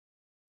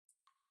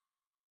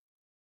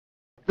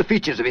The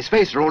features of his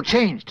face are all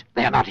changed.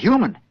 They are not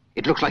human.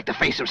 It looks like the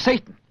face of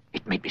Satan.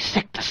 It made me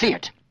sick to see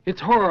it. It's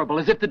horrible,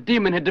 as if the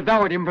demon had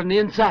devoured him from the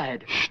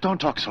inside. Shh,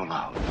 don't talk so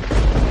loud.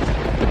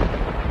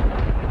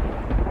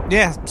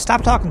 Yeah,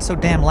 stop talking so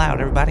damn loud,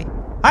 everybody.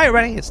 Hi,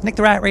 everybody. It's Nick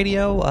the Rat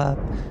Radio.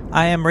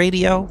 I am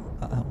Radio.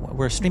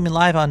 We're streaming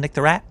live on Nick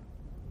the Rat.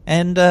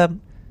 And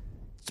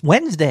it's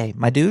Wednesday,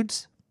 my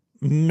dudes.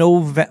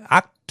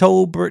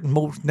 October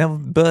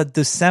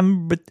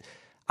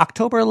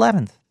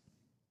 11th.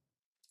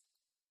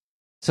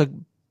 So,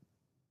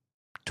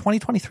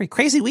 2023.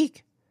 Crazy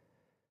week.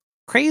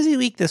 Crazy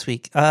week this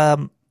week.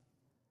 Yesterday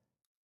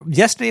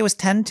was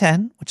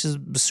 10/10, which is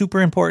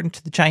super important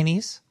to the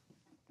Chinese.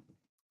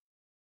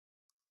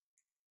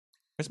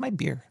 Where's my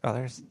beer? Oh,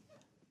 there's...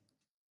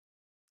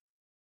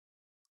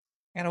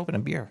 I gotta open a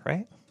beer,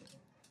 right? Is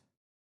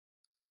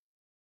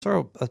there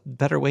a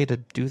better way to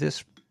do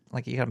this?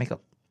 Like, you gotta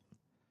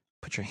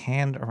put your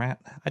hand around...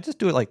 I just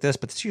do it like this,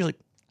 but it's usually...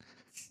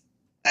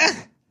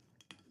 That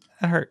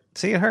hurt.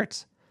 See, it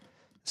hurts.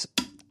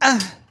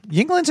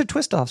 Yinglings are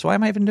twist-offs. Why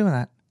am I even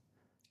doing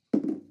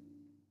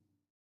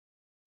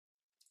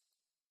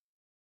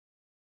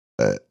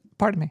that?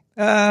 Pardon me.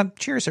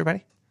 Cheers,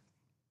 everybody.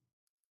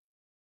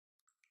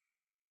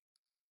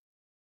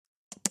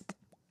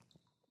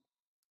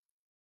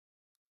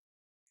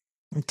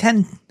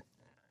 Ten.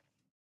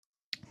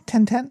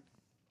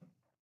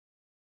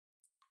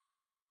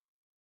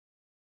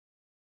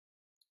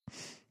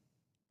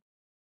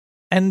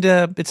 And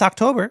it's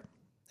October,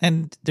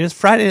 and there's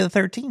Friday the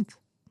 13th.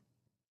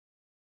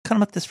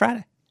 Coming up this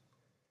Friday.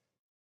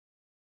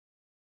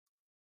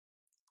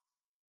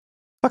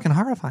 Fucking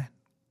horrifying.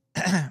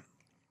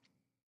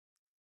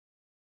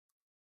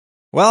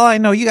 Well, I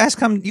know you guys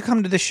come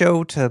to the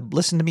show to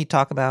listen to me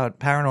talk about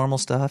paranormal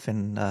stuff,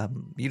 and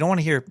you don't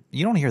hear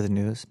the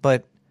news,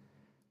 but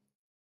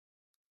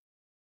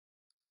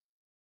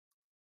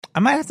I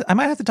might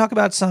have to talk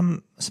about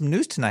some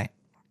news tonight.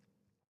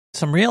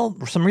 Some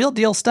real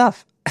deal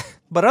stuff.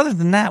 But other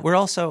than that, we're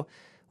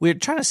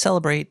trying to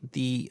celebrate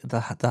the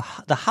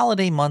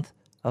holiday month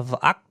of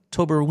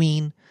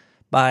Octoberween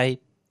by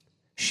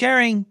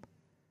sharing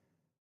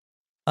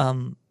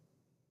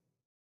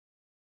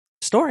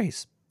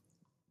stories.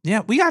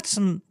 Yeah, we're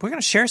going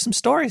to share some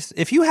stories.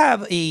 If you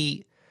have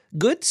a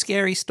good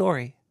scary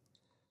story,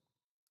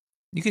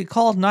 you could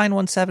call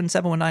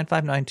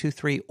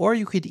 917-719-5923, or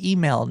you could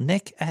email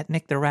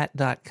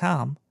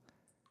nick@nicktherat.com.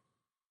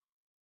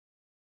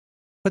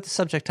 Put the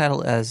subject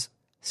title as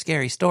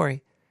Scary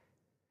Story,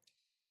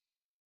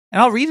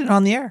 and I'll read it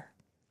on the air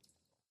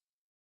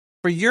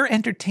for your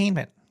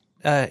entertainment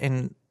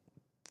and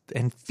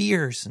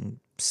fears and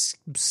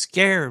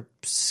scare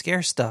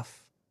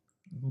stuff.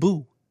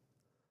 Boo.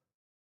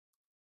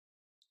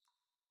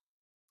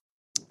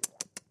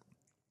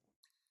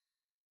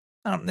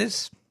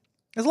 There's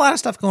a lot of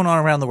stuff going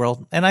on around the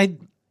world, and I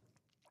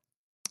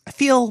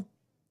feel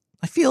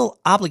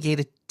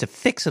obligated to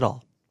fix it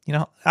all. You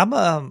know, I'm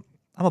a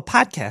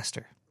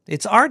podcaster.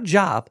 It's our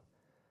job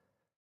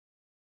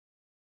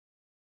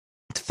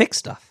to fix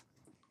stuff.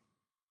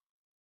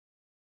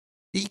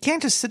 You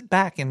can't just sit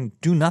back and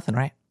do nothing,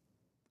 right?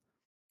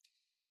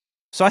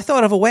 So I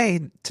thought of a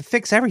way to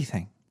fix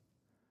everything.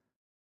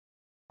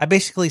 I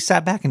basically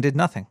sat back and did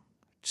nothing.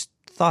 Just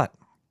thought,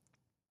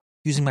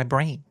 using my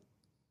brain.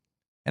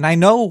 And I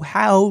know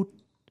how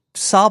to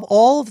solve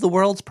all of the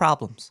world's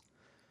problems.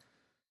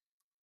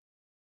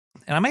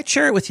 And I might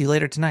share it with you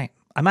later tonight.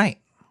 I might.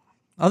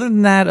 Other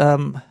than that,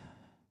 hold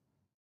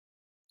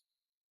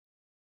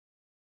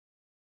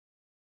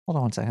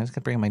on one second. I'm just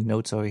gonna bring my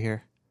notes over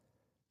here.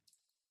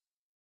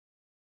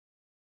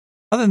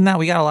 Other than that,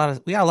 we got a lot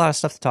of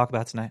stuff to talk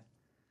about tonight.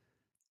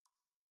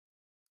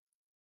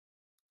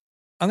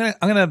 I'm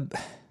gonna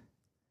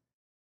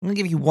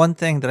give you one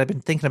thing that I've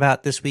been thinking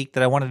about this week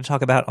that I wanted to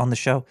talk about on the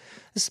show.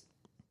 This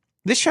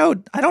show,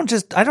 I don't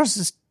just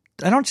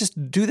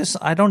do this.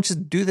 I don't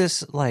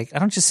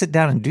just sit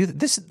down and do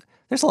this.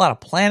 There's a lot of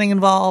planning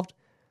involved.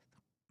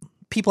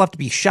 People have to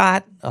be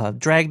shot,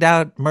 dragged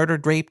out,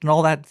 murdered, raped, and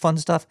all that fun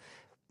stuff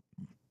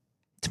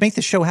to make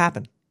this show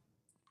happen.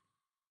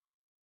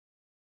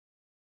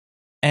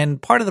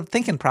 And part of the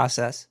thinking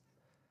process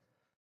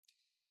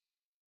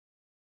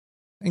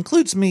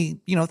includes me,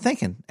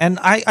 thinking. And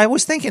I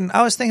was thinking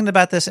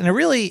about this, and it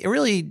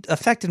really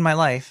affected my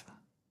life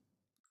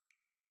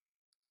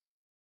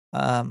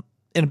in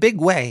a big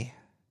way.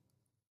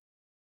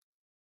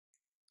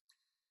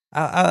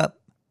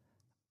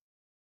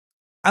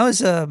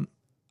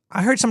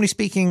 I heard somebody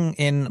speaking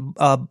in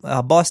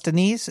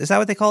Bostonese. Is that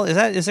what they call it?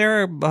 Is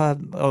there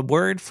a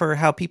word for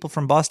how people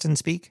from Boston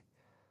speak?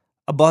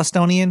 A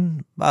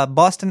Bostonian,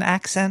 Boston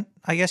accent,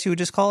 I guess you would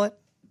just call it.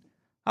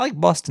 I like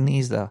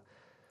Bostonese though.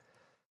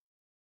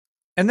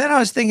 And then I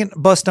was thinking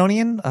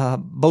Bostonian,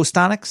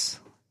 Bostonics.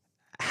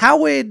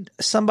 How would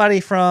somebody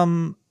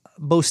from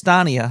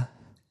Bostonia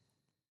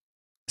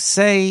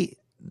say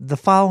the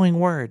following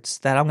words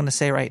that I'm going to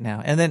say right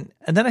now? And then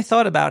I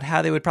thought about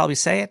how they would probably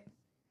say it,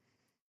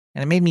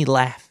 and it made me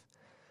laugh.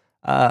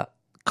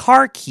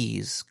 car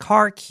keys.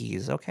 Car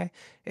keys. Okay.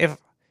 If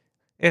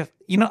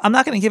I'm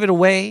not going to give it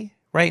away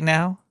right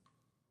now.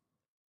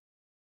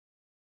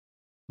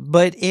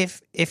 But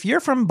if you're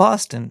from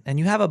Boston and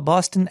you have a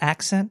Boston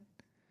accent,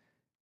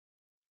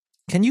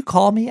 can you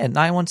call me at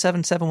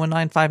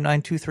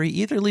 917-719-5923?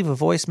 Either leave a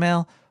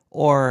voicemail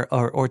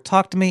or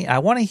talk to me. I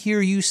want to hear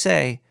you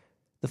say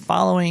the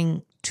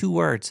following two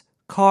words: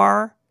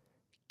 car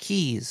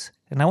keys.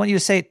 And I want you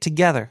to say it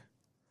together.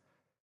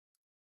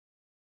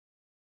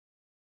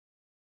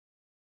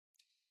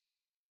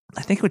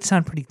 I think it would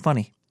sound pretty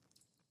funny.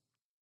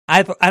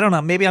 I don't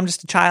know. Maybe I'm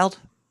just a child.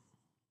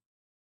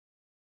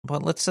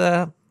 But let's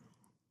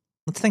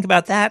think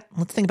about that.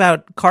 Let's think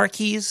about car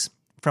keys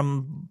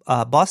from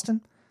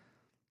Boston.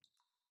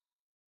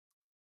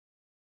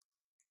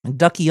 And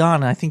Ducky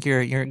on, I think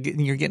you're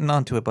getting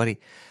onto it, buddy.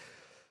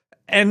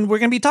 And we're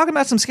going to be talking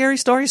about some scary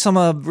stories,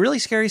 some really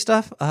scary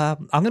stuff.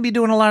 I'm going to be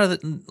doing a lot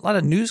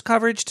of news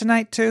coverage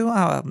tonight too.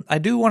 I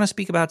do want to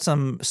speak about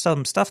some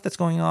stuff that's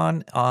going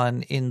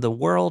on in the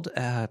world,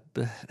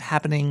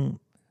 happening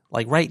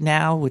like right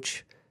now,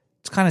 which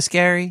it's kind of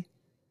scary.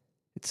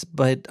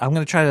 But I'm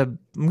going to try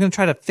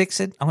to fix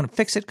it. I'm going to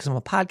fix it because I'm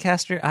a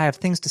podcaster. I have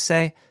things to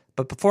say.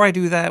 But before I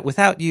do that,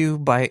 Without You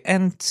by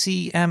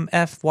NCMFYT.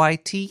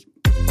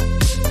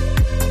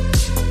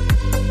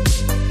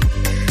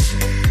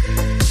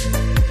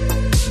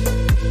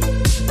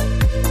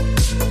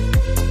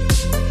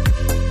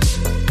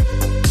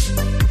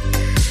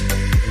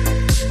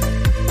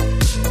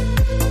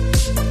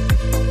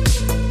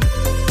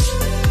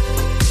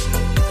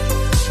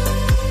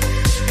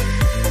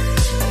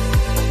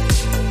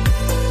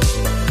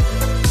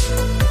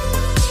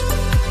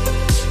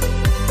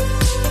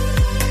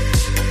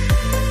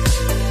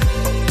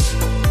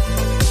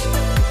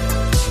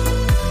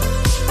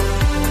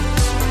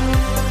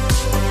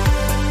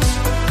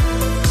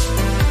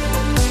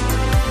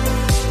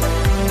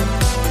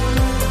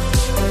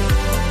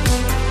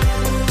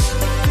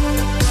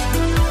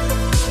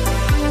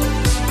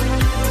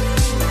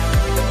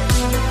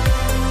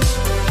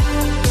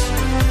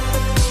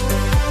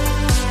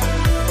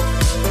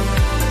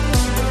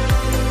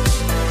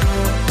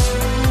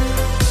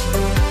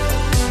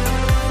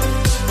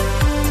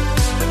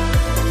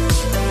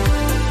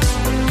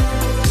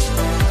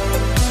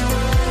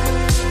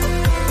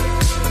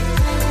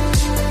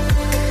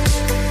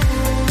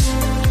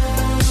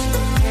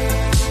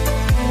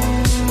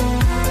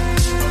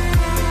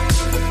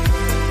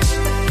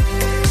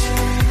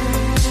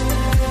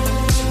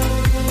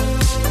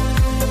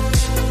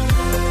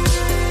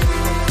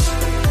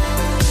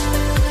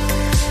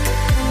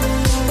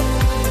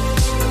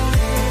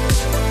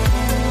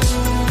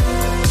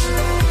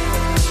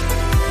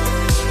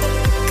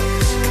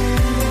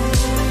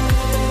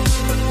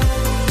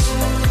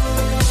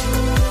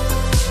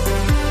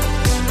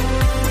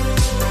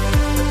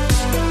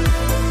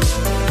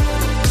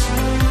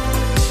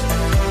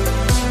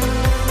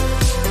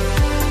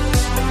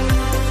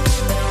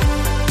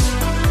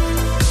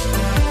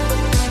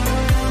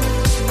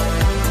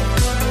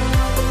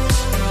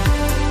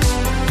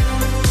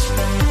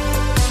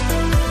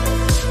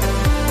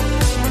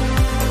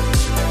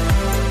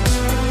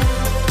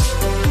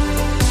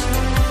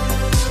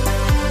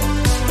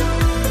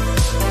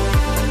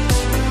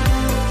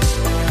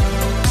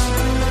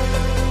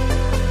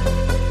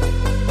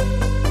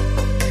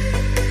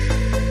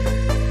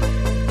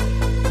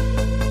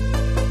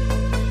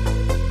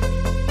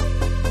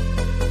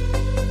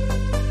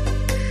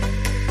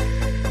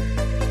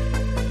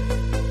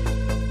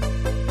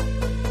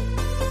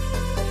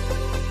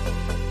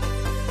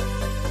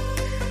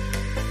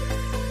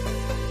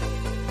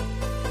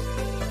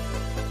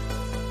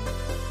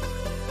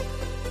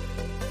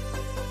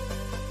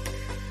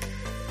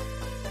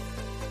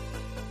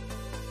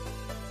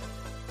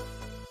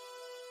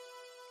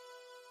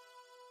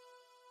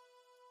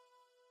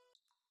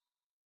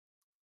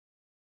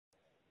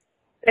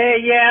 Hey,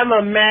 yeah, I'm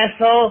a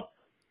masshole.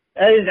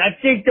 I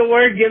think the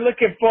word you're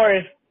looking for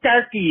is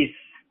turkeys.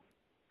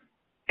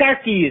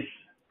 Turkeys.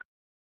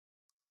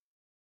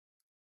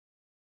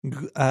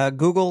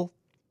 Google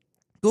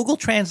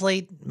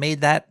Translate made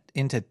that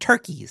into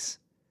turkeys.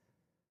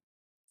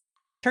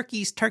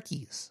 Turkeys. All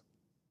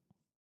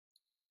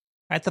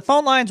right, the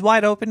phone line's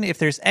wide open. If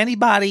there's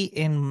anybody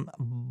in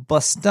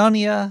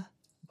Bostonia,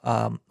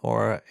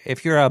 or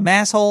if you're a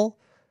masshole.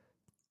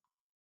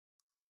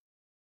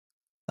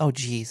 Oh,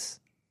 geez.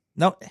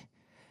 No,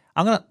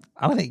 I'm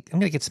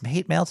gonna get some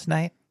hate mail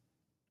tonight.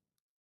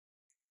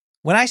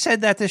 When I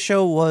said that this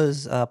show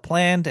was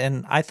planned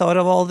and I thought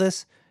of all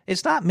this,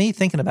 it's not me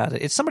thinking about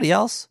it. It's somebody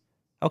else.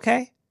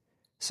 Okay,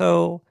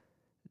 so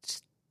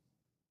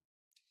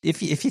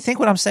if you think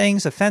what I'm saying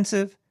is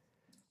offensive,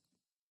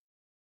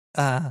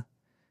 give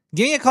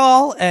me a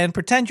call and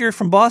pretend you're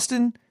from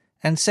Boston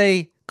and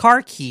say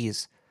car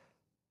keys.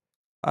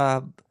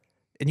 And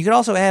you could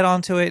also add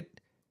on to it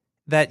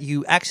that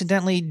you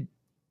accidentally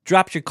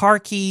dropped your car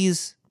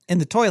keys in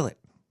the toilet.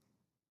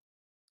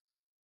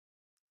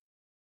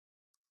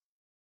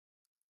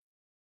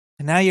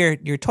 And now your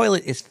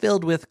toilet is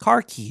filled with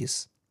car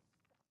keys.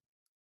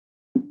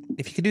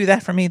 If you could do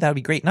that for me, that would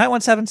be great.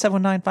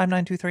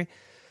 917-719-5923.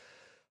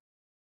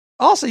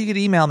 Also, you could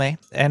email me,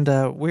 and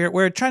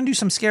we're trying to do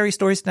some scary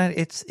stories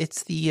tonight.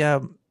 It's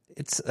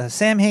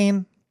Sam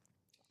Hain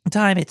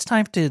time. It's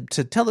time to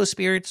tell those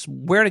spirits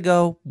where to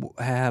go,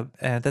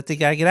 that they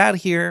gotta get out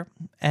of here,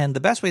 and the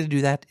best way to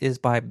do that is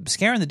by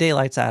scaring the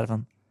daylights out of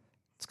them.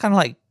 It's kind of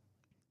like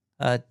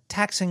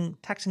taxing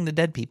the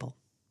dead people.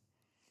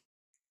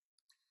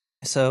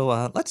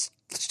 So let's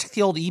check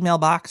the old email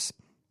box.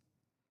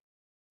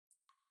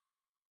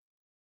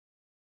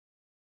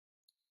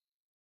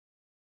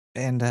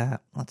 And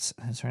is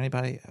there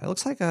anybody? It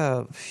looks like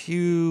a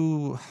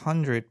few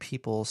hundred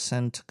people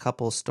sent a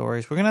couple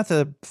stories. We're going to have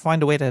to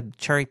find a way to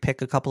cherry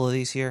pick a couple of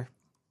these here.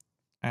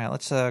 All right,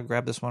 let's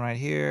grab this one right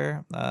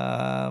here.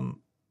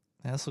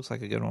 This looks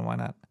like a good one. Why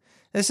not?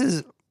 This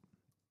is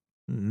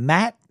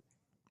Matt.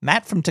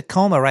 Matt from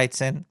Tacoma writes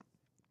in.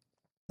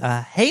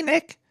 Hey,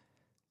 Nick.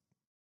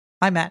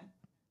 Hi, Matt.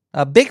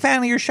 A big fan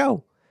of your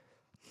show.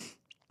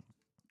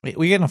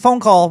 We're getting a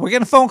phone call.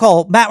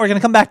 Matt, we're going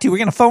to come back to you. We're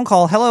getting a phone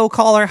call. Hello,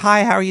 caller.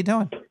 Hi, how are you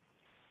doing?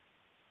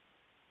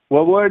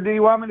 What word do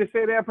you want me to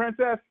say there,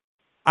 Princess?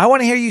 I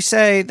want to hear you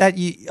say that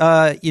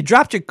you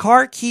dropped your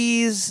car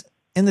keys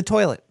in the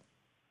toilet.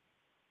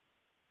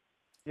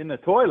 In the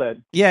toilet?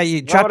 Yeah, you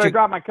Why dropped would I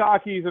drop my car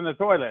keys in the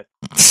toilet?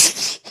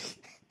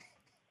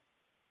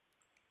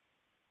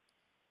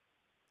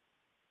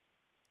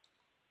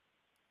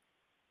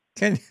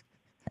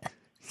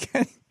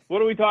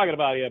 What are we talking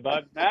about here,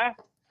 bud? Huh?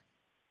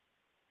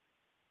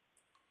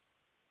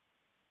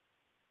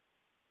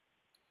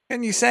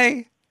 Can you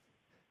say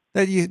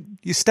that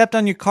you stepped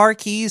on your car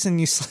keys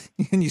and you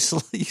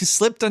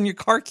slipped on your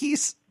car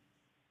keys?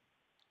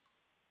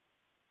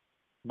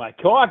 My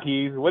car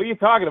keys? What are you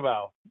talking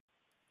about?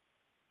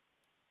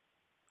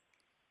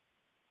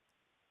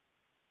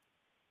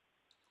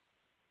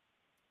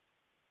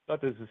 I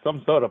thought this is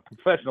some sort of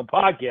professional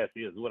podcast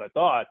here, is what I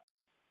thought.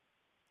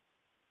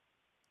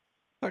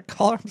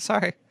 Caller, I'm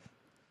sorry.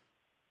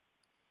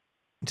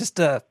 Just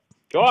car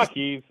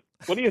keys?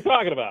 What are you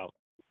talking about?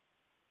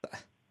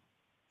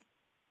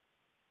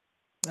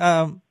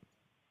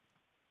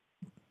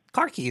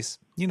 Car keys.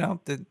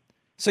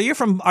 So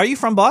are you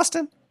from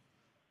Boston?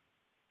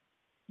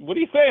 What are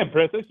you saying,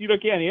 Princess? You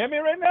can't hear me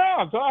right now?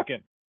 I'm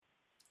talking.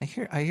 I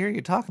hear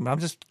you talking, but I'm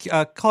just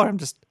caller.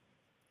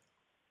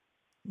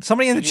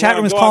 Somebody in the chat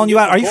room is calling you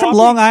out. Are you from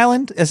Long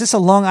Island? Is this a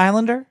Long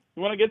Islander?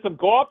 You want to get some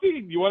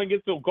coffee? You want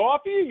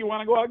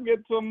to go out and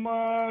get some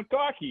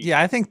car keys?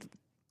 Yeah, I think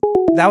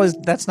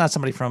that's not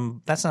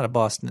a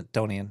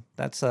Bostonian.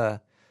 It's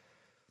a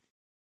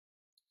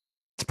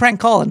prank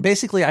call, and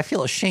basically I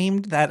feel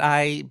ashamed that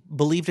I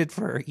believed it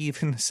for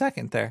even a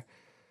second there.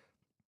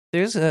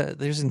 There's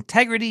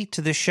integrity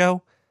to this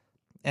show,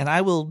 and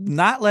I will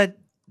not let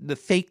the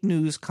fake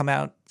news come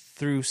out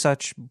through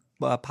such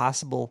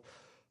possible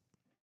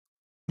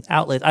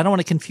outlet. I don't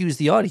want to confuse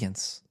the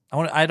audience. I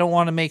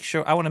want to make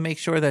sure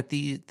that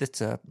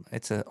it's a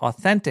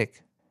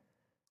authentic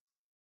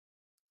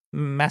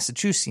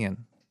Massachusettsian.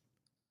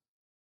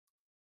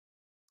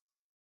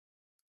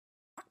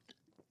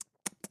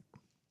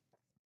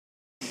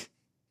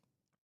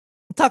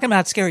 Talking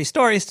about scary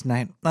stories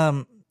tonight.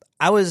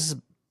 I was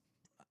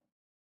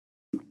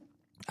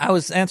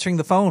answering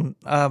the phone.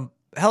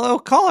 Hello,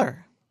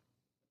 caller.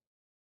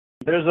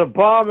 There's a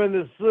bomb in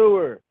the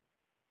sewer.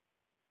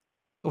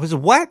 It was a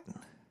what?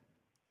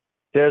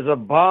 There's a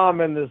bomb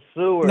in the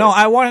sewer. No,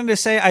 I wanted to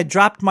say I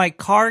dropped my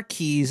car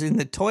keys in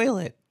the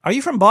toilet. Are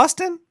you from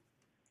Boston?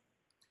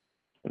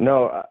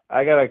 No,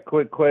 I got a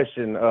quick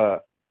question.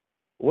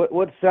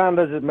 What sound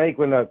does it make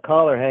when a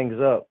caller hangs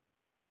up?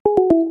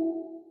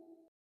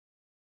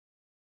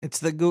 It's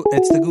the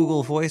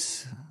Google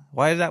voice.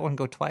 Why did that one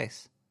go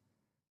twice?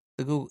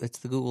 It's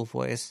the Google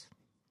voice.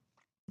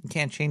 You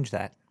can't change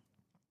that.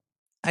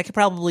 I could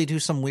probably do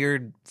some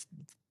weird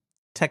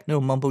techno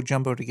mumbo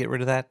jumbo to get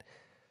rid of that.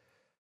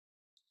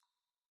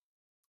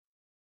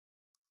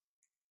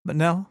 But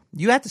no,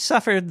 you have to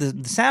suffer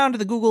the sound of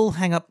the Google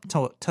hang up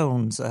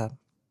tones. What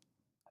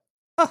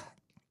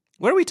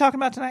are we talking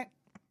about tonight?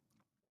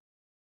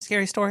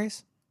 Scary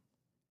stories?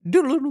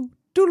 Doodle-doo,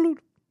 doodle-doo.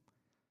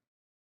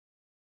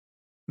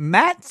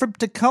 Matt from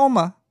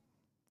Tacoma.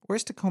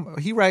 Where's Tacoma?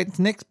 He writes,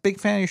 Nick's big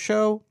fan of your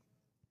show.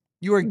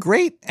 You are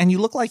great, and you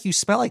look like you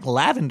smell like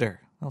lavender.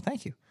 Oh,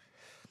 thank you.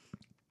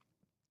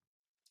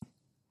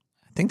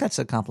 I think that's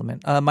a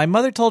compliment. My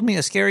mother told me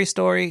a scary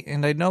story,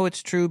 and I know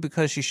it's true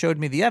because she showed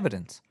me the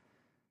evidence.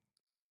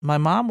 My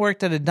mom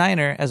worked at a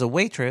diner as a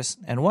waitress,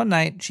 and one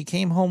night she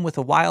came home with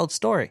a wild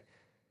story.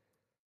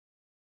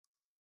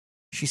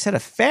 She said a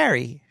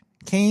fairy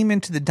came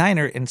into the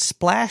diner and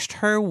splashed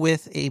her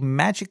with a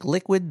magic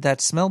liquid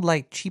that smelled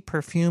like cheap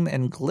perfume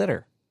and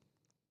glitter.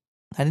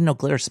 I didn't know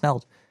glitter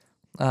smelled.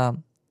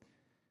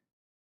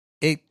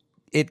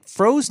 It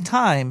froze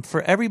time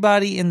for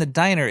everybody in the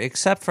diner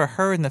except for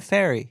her and the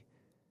fairy.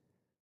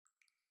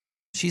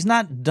 She's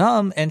not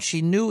dumb, and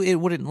she knew it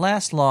wouldn't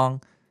last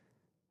long,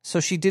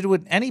 so she did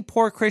what any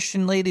poor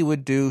Christian lady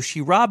would do.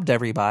 She robbed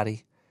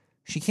everybody.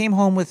 She came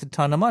home with a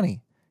ton of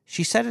money.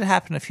 She said it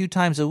happened a few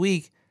times a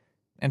week,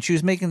 and she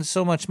was making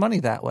so much money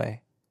that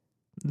way.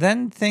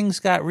 Then things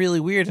got really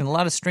weird, and a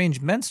lot of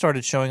strange men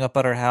started showing up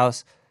at her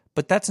house,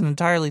 but that's an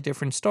entirely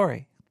different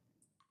story.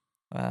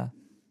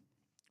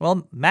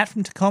 Well, Matt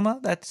from Tacoma,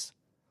 it's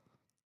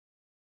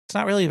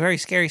not really a very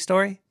scary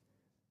story.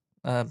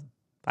 I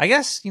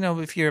guess,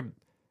 if you're,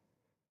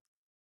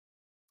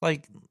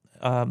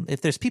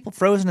 if there's people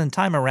frozen in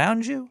time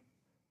around you,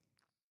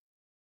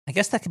 I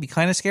guess that could be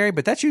kind of scary,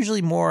 but that's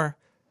usually more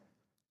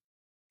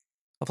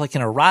of like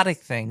an erotic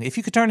thing. If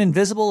you could turn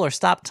invisible or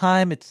stop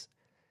time, it's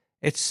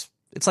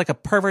like a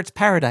pervert's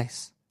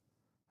paradise.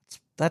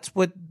 That's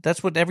what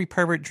every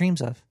pervert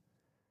dreams of.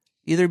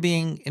 Either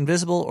being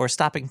invisible or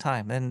stopping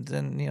time. And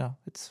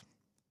it's...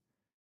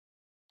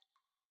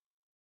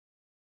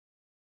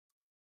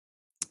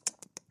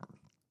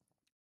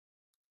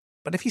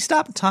 But if you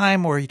stop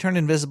time or you turn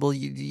invisible,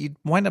 you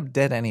wind up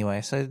dead anyway.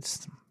 So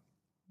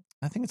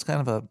I think it's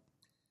kind of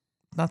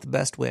not the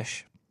best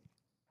wish.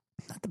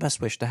 Not the best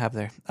wish to have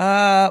there.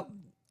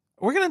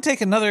 We're going to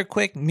take another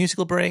quick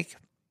musical break.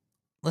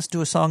 Let's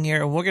do a song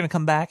here, and we're going to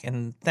come back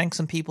and thank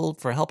some people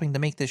for helping to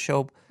make this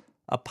show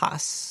a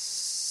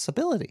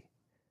possibility.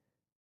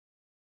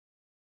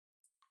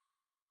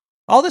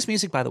 All this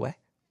music, by the way,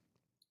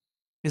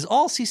 is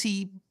all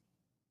CC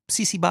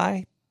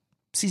by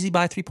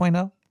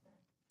 3.0.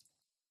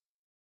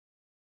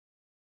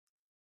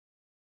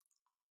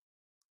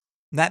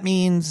 That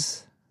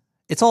means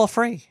it's all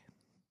free.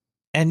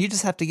 And you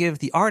just have to give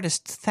the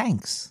artist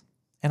thanks.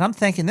 And I'm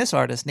thanking this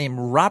artist named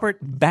Robert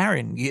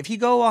Barron. If you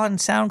go on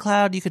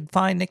SoundCloud, you could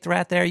find Nick the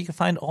Rat there. You can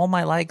find all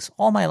my likes.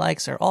 All my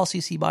likes are all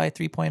CC by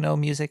 3.0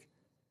 music.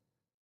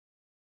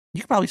 You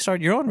could probably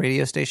start your own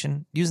radio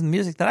station using the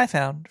music that I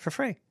found for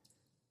free.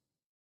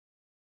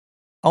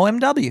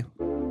 OMW.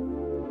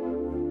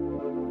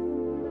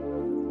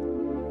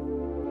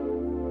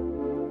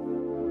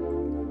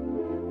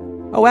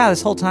 Oh, wow,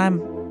 this whole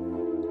time,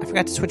 I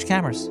forgot to switch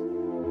cameras.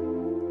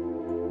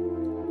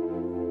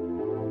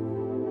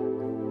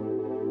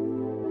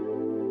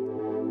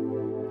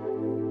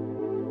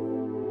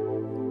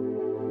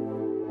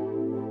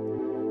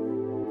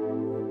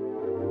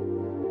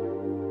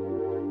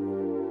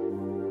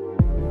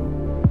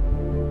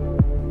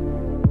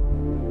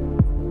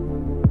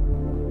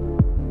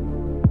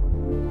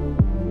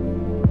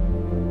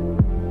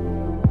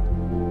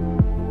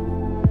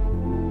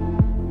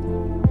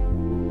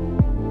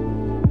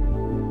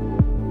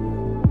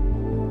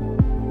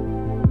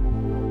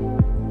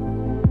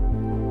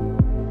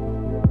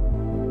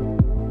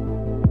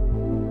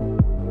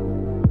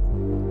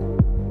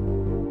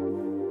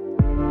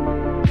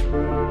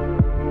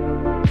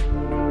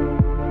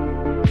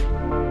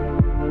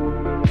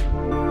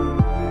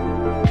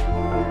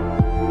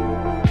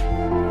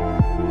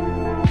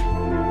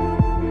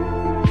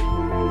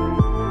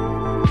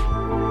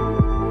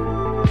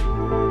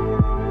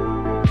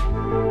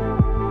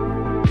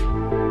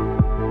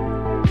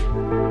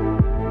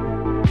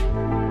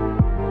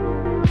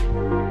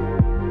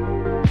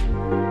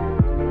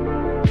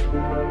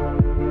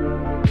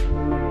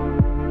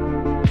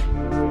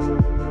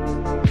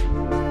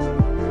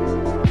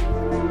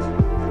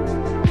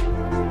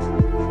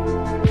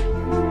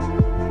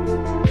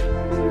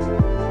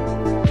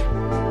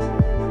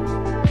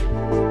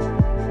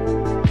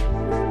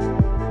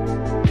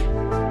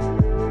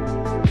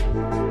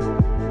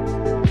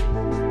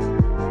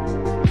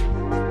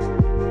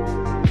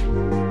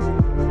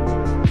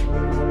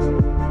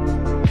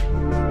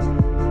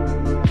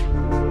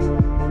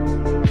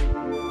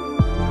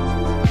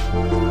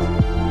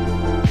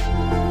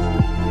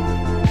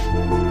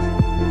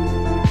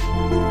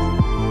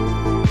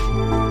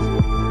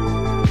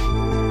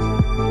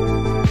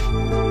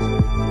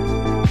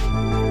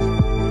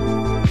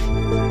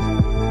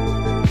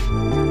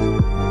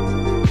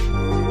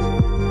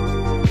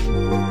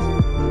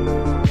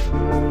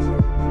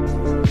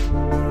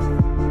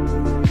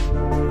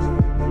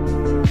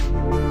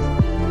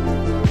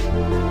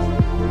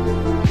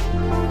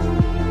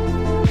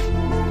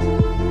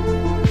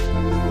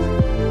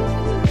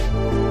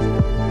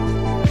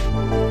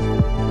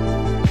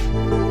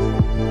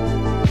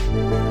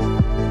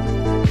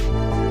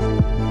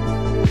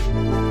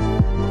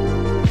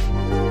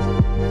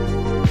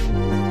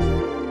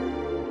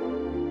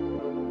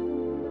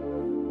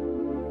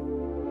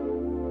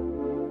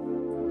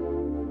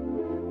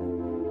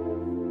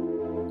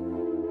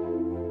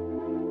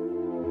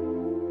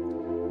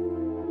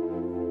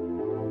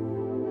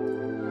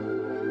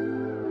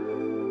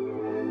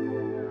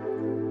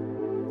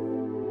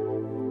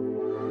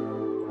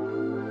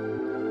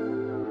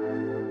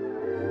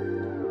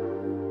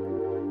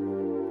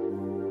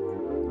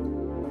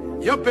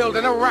 You're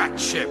building a rat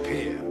ship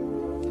here.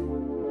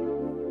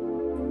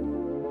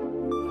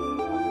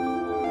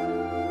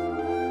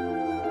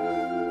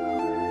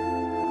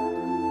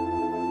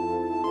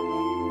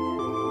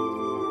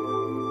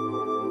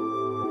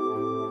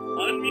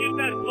 Unmute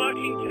that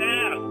fucking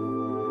tab.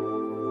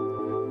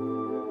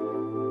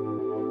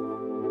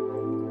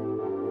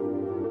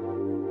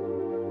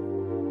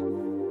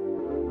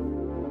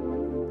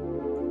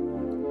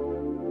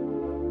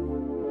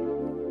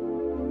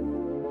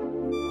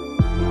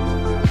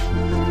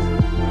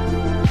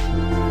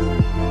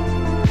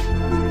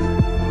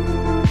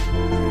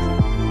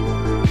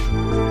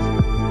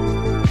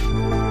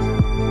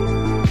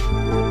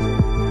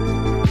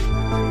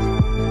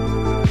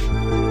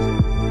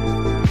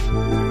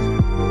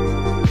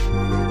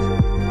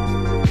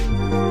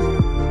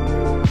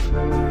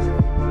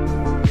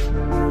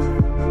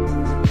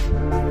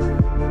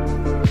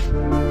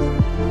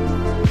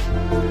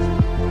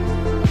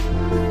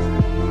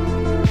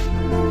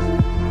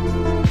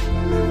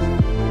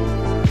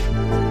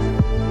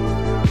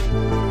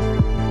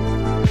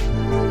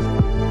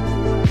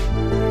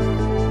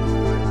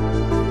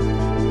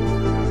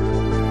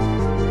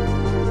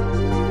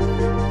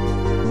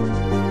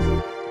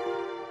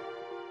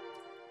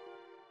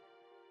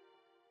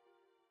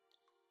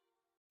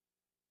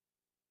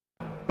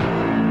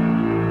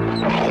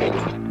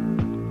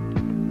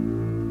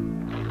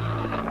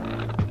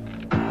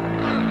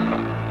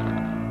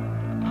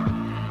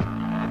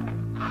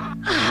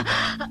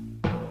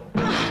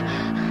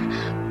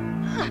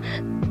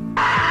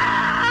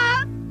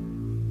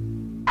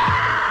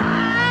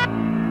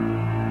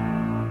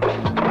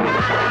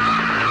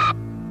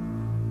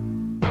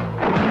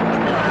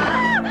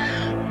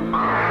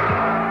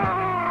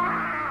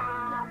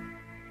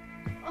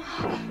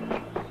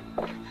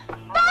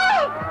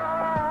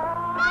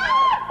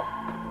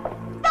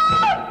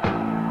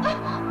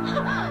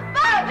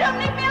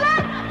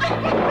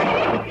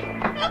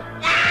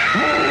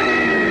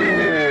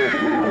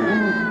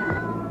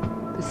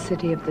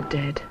 city of the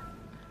dead.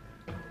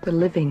 The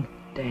living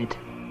dead.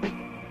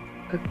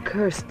 A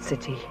cursed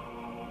city.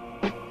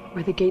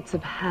 Where the gates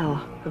of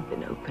hell have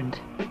been opened.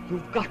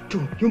 You've got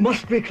to. You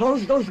must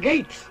reclose those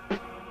gates.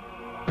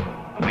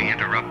 We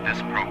interrupt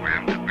this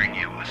program to bring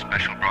you a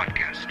special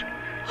broadcast.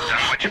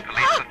 Dunwich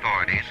police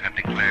authorities have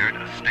declared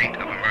a state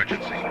of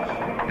emergency,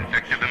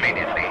 effective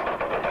immediately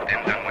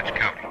within Dunwich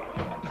County.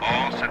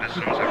 All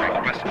citizens are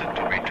requested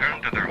to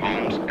return to their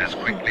homes as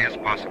quickly as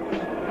possible.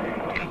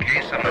 In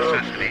case of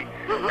necessity,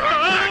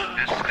 contact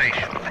this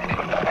station,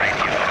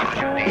 Radio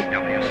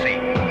WDWC.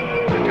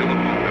 The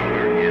telephone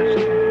number is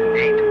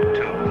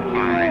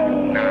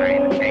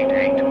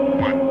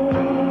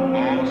 825-9881.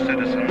 All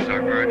citizens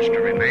are urged to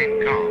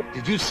remain calm.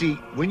 Did you see,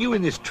 when you were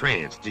in this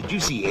trance, did you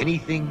see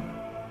anything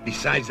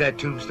besides that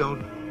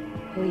tombstone?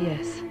 Oh,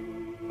 yes.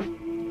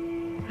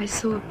 I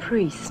saw a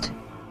priest.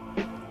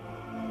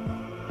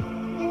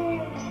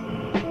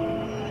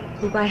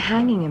 Who, by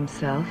hanging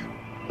himself,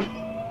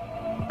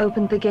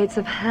 opened the gates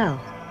of hell.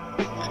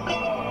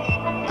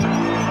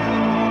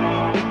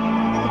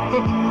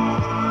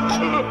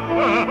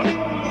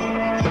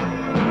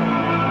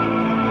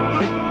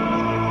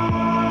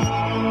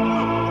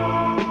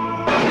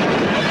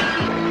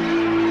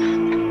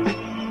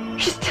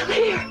 She's still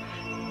here.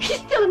 She's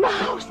still in the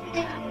house.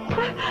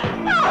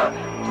 No,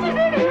 she's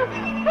in here.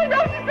 I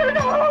know she's still in the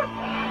house.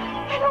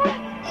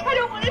 I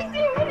don't want to see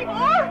her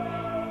anymore.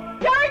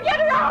 Gary, get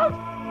her out,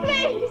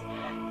 please.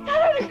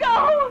 Tell her to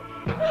go.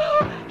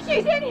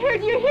 She's in here.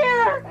 Do you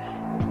hear her?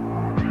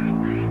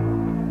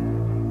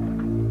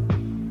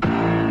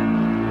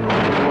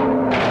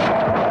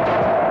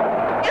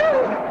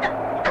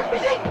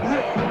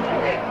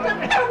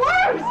 They're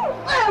worms.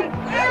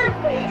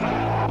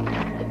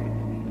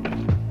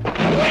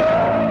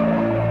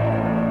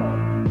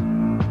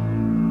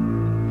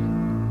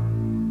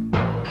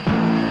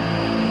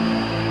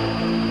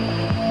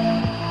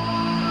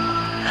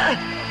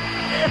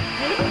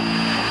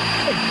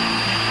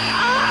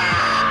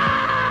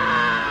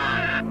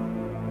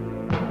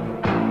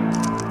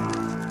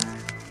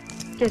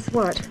 Guess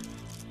what?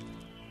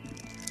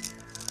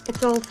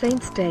 It's All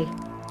Saints' Day.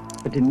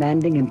 A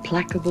demanding,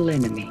 implacable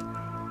enemy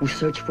whose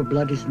search for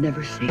blood is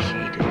never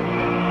satiated.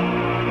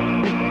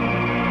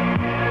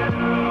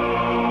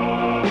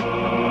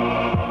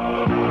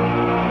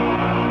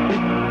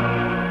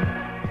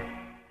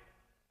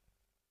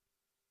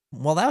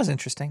 Well, that was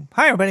interesting.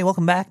 Hi, everybody.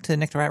 Welcome back to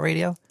Nick the Rat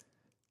Radio.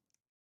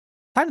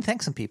 Time to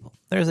thank some people.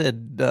 There's a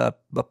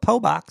PO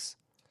box.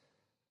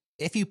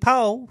 If you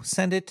PO,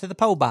 send it to the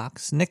PO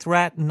box. Nick the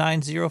Rat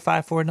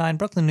 90549,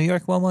 Brooklyn, New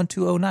York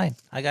 11209.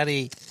 I got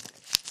a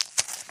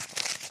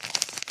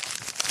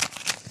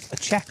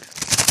check,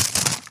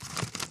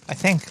 I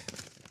think,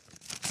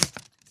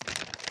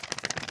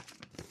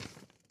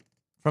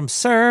 from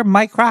Sir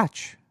Mike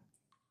Crotch.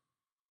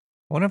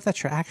 I wonder if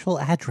that's your actual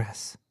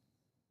address.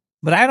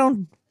 But I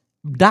don't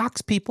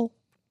dox people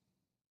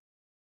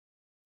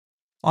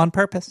on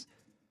purpose.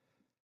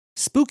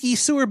 Spooky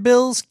sewer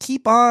bills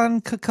keep on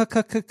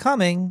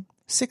coming.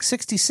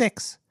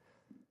 666.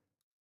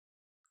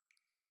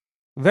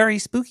 Very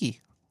spooky.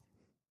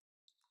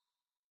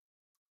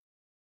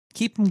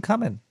 Keep them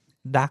coming,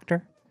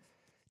 doctor.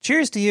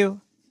 Cheers to you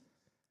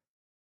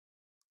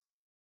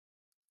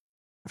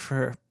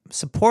for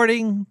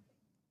supporting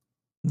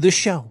the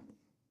show.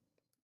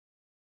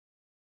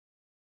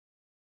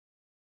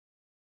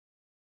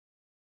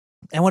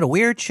 And what a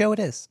weird show it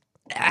is.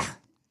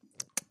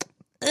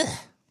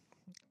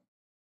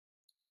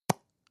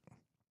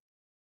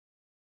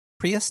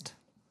 Priest?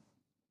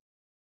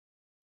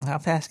 How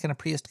fast can a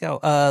priest go?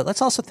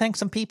 Let's also thank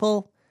some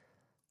people.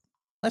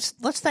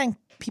 Let's thank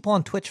people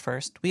on Twitch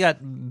first. We got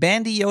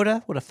Bandy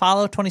Yoda with a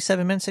follow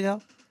 27 minutes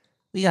ago.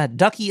 We got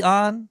Ducky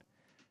On,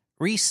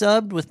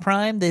 resubbed with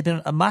Prime. They've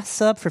been a must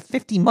sub for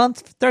 50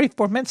 months,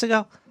 34 minutes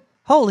ago.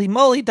 Holy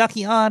moly,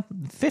 Ducky On,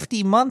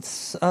 50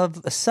 months of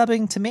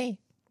subbing to me.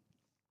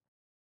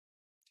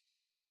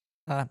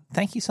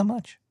 Thank you so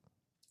much.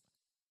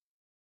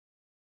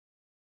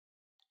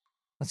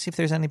 Let's see if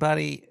there's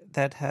anybody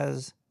that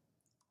has...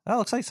 Oh,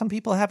 looks like some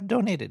people have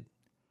donated.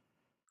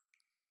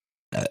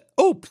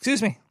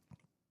 Excuse me.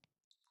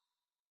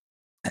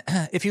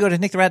 If you go to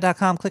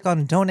nicktherat.com, click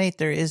on donate.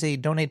 There is a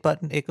donate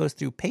button. It goes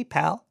through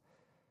PayPal.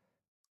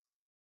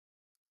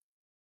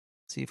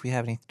 Let's see if we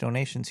have any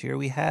donations here.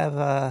 We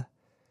have,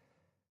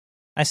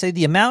 I say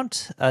the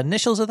amount,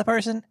 initials of the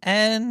person,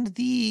 and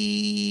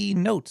the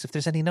notes, if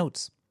there's any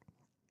notes.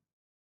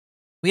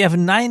 We have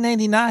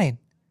 $9.99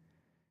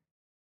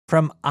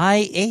 from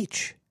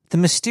IH. The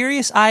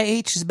mysterious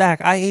IH is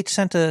back. IH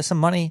sent some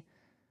money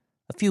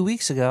a few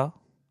weeks ago.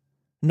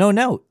 No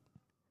note.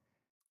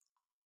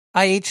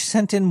 IH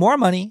sent in more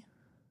money.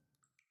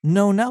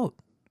 No note.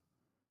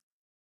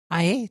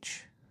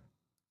 IH,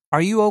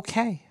 are you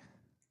okay?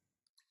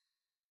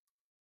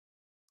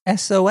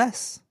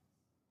 SOS.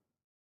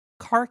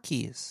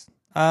 Cockies.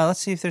 Let's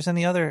see if there's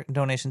any other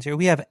donations here.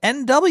 We have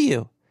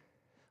NW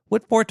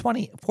with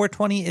 420.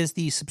 420 is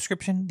the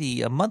subscription,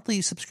 the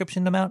monthly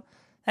subscription amount.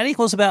 That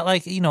equals about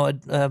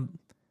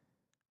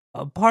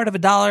a part of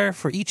 $1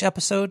 for each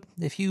episode.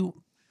 If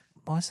you,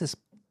 what's this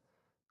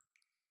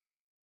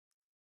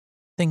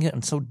thing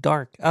getting so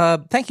dark?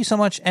 Thank you so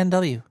much,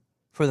 NW,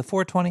 for the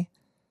 420.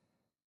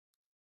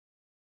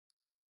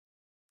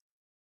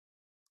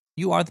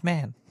 You are the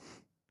man.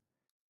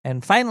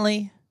 And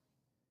finally,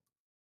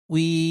 do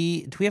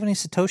we have any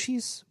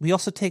Satoshis? We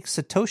also take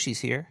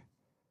Satoshis here.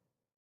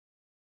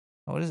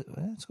 What's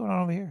going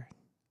on over here?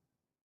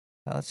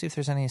 Let's see if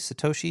there's any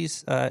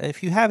Satoshis.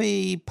 If you have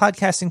a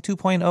podcasting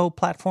 2.0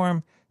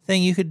 platform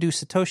thing, you could do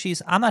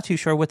Satoshis. I'm not too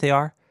sure what they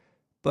are,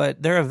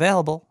 but they're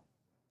available.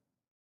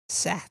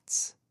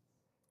 Sats.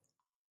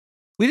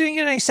 We didn't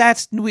get any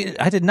Sats.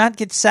 I did not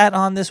get Sat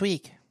on this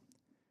week.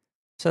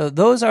 So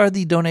those are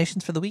the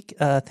donations for the week.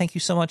 Thank you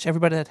so much,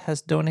 everybody that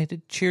has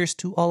donated. Cheers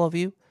to all of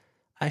you.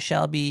 I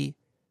shall be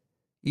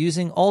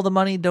using all the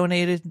money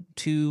donated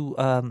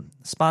to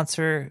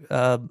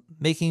sponsor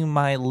making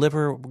my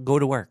liver go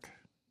to work.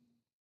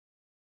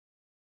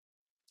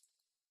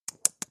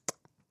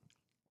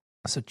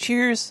 So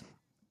cheers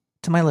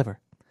to my liver.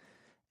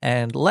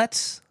 And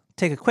let's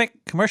take a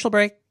quick commercial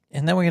break,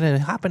 and then we're going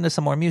to hop into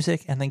some more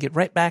music and then get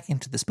right back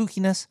into the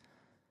spookiness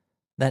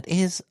that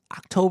is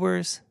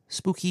October's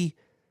spooky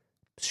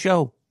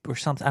show or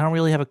something. I don't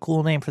really have a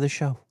cool name for the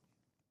show.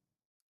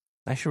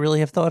 I should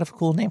really have thought of a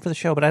cool name for the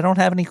show, but I don't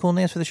have any cool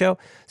names for the show.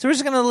 So we're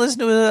just going to listen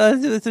to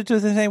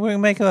the thing. We're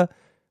going to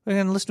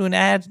listen to an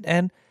ad,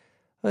 and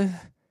we'll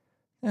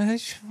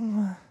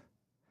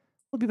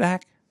be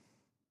back.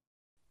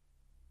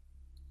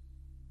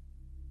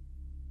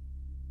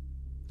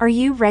 Are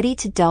you ready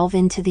to delve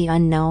into the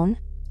unknown?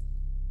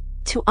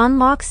 To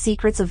unlock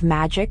secrets of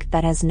magic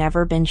that has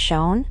never been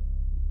shown?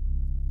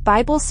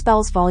 Bible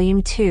Spells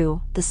Volume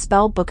 2, The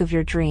Spell Book of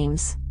Your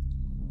Dreams,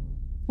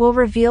 will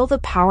reveal the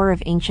power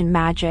of ancient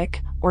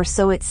magic, or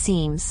so it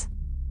seems.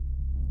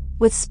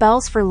 With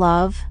spells for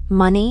love,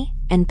 money,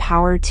 and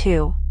power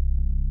too.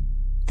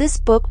 This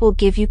book will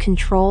give you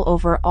control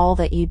over all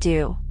that you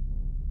do.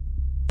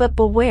 But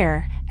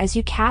beware as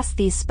you cast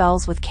these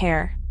spells with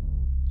care.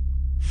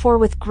 For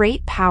with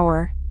great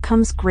power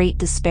comes great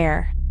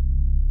despair.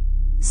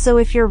 So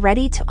if you're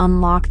ready to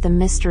unlock the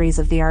mysteries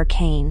of the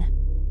arcane,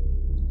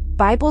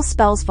 Bible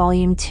Spells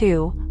Volume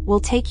 2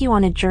 will take you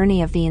on a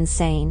journey of the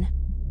insane.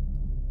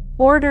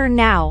 Order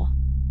now.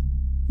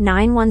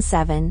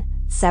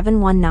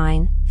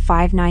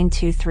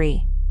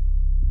 917-719-5923.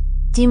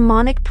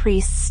 Demonic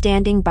priests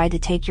standing by to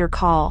take your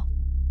call.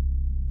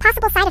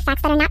 Possible side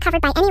effects that are not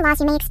covered by any laws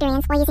you may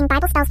experience while using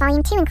Bible Spells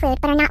Volume 2 include,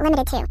 but are not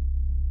limited to: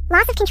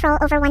 loss of control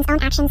over one's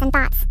own actions and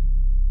thoughts,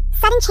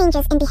 sudden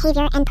changes in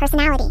behavior and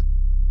personality,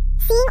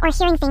 seeing or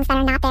hearing things that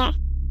are not there,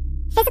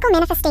 physical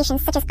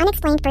manifestations such as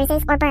unexplained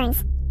bruises or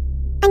burns,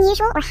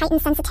 unusual or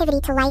heightened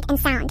sensitivity to light and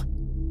sound,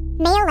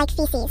 male-like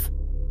feces,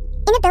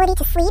 inability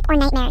to sleep or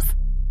nightmares,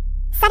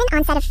 sudden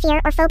onset of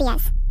fear or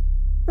phobias,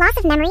 loss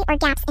of memory or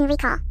gaps in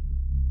recall,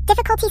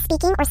 difficulty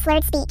speaking or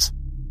slurred speech,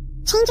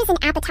 changes in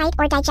appetite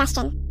or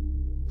digestion,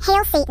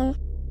 hail Satan,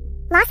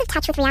 loss of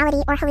touch with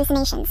reality or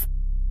hallucinations,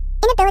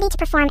 inability to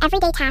perform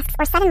everyday tasks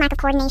or sudden lack of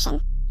coordination,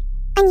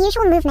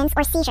 unusual movements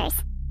or seizures,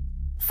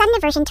 sudden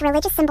aversion to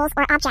religious symbols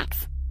or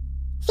objects,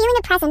 feeling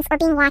a presence or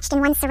being watched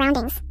in one's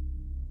surroundings.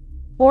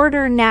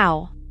 Order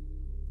now.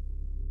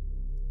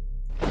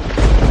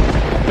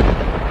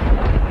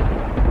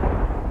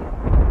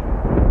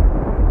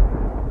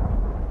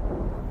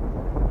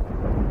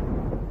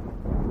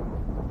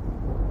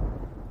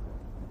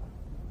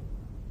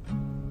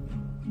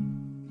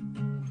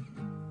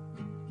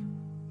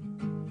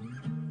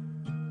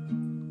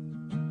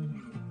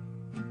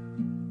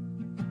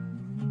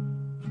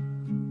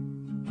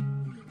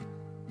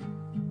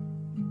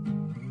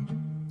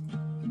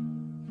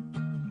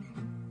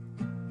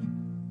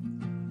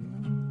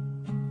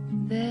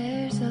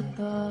 There's a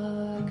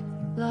bug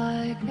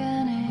like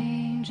an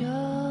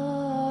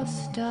angel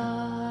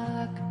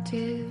stuck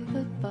to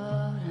the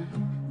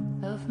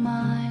bottom of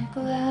my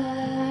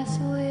glass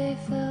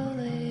with a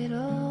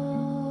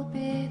little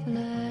bit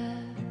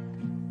left.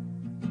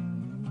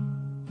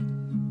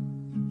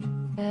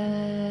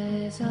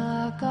 As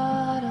I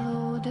got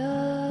older,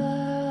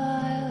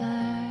 I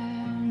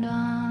learned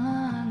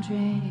on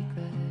drink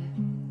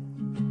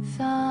it.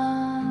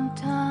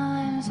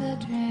 Sometimes a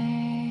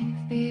drink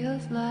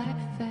feels like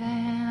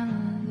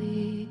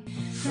family.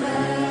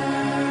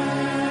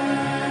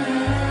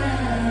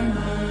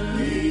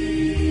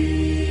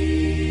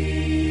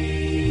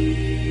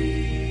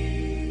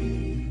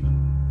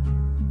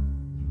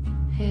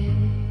 Hey,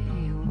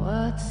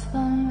 what's the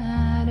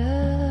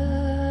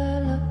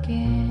matter?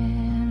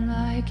 Looking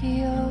like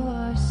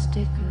your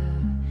sticker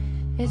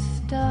is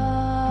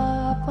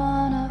stuck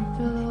on a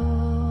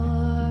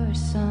floor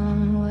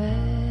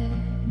somewhere.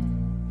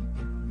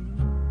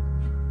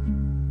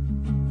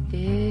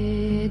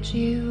 Did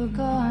you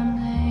go and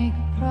make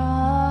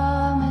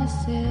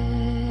promises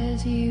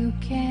you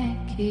can't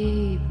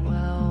keep?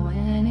 Well,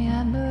 when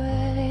you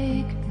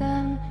break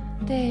them,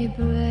 they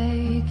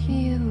break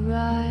you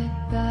right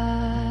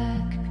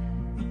back.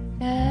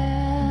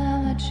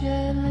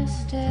 Amateur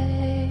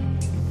mistake.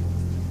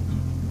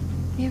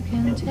 You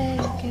can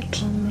take it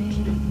from me.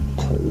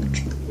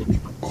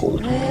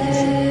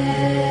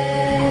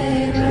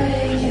 They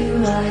bring you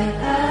right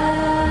back.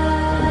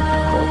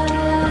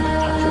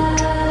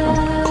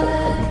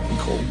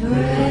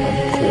 Bring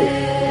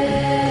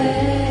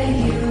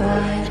you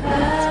right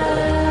back.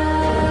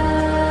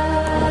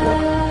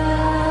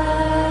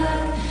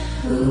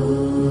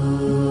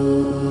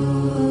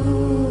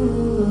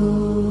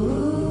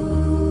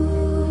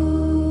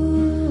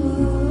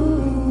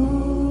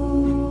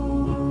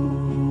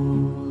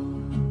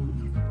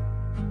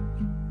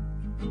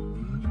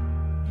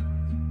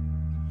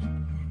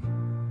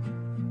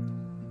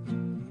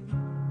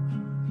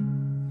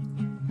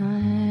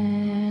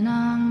 And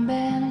I'm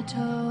bent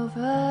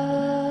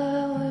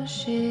over,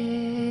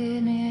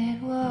 wishing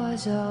it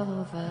was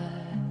over,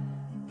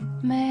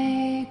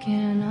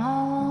 making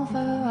all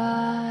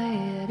variety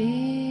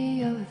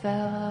of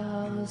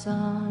vows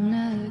on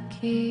a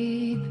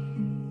keep.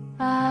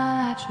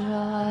 I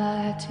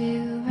try to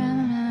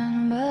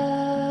remember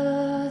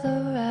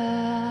the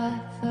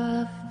wrath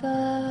of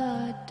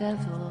the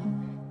devil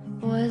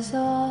was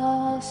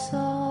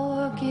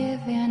also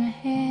given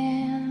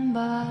him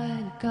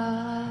by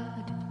God.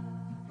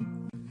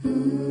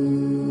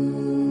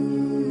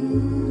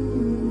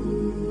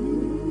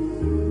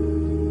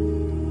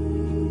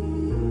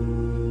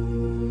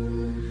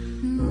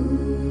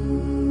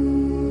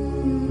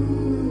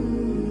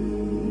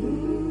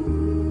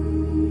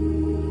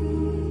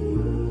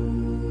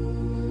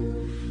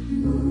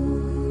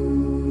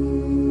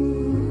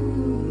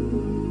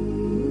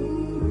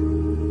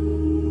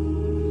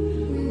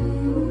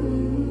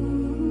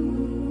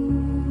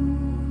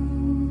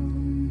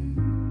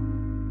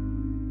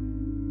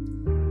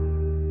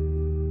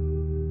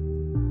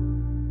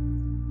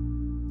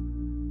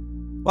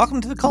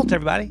 Welcome to the cult,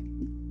 everybody.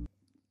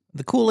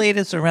 The Kool-Aid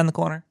is around the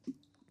corner.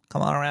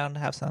 Come on around,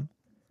 have some.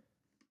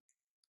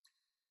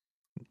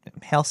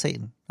 Hail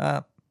Satan.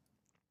 Looks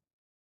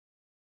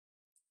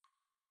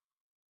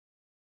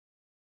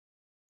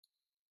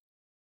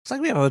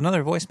like we have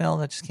another voicemail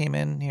that just came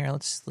in here.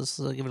 Let's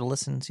give it a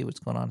listen and see what's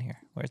going on here.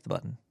 Where's the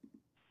button?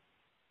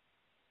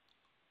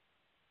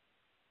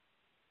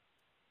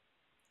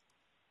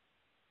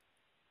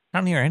 I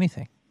don't hear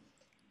anything.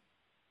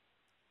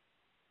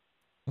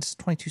 It's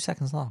 22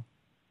 seconds long.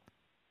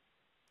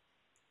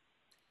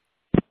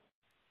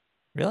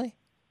 Really?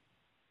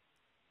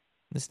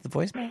 This is the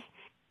voicemail?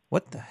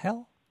 What the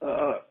hell?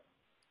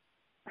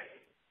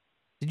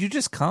 Did you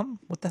just come?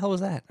 What the hell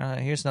was that?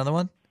 Here's another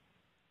one.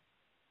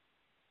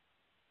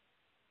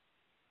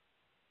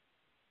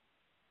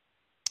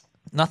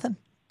 Nothing?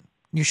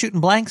 You're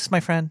shooting blanks, my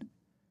friend.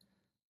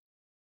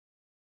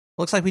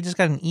 Looks like we just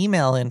got an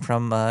email in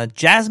from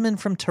Jasmine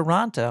from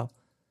Toronto.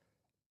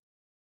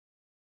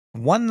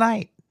 One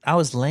night, I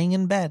was laying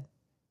in bed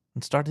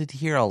and started to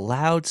hear a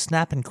loud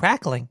snap and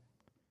crackling.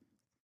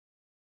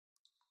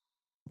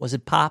 Was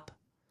it Pop?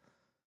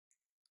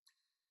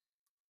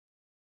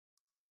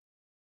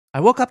 I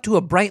woke up to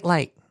a bright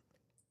light.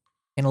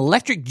 An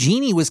electric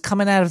genie was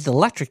coming out of the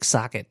electric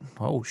socket.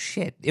 Oh,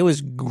 shit. It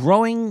was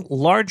growing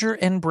larger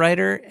and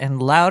brighter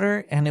and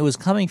louder, and it was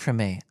coming for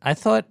me. I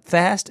thought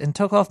fast and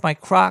took off my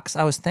Crocs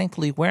I was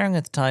thankfully wearing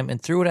at the time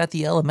and threw it at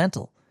the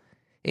elemental.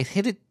 It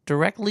hit it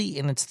directly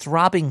in its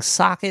throbbing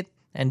socket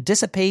and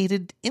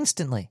dissipated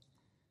instantly.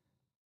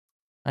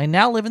 I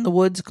now live in the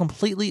woods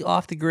completely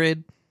off the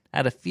grid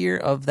out of fear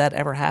of that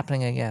ever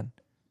happening again.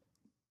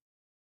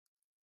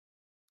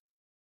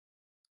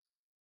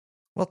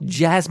 Well,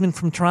 Jasmine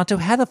from Toronto,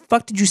 how the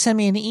fuck did you send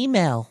me an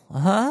email?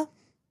 Huh?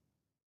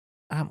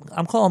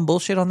 I'm calling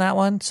bullshit on that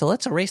one, so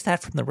let's erase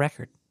that from the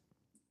record.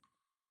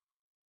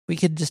 We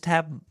could just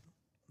have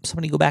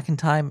somebody go back in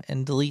time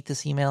and delete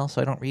this email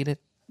so I don't read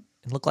it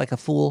and look like a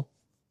fool.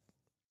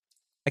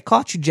 I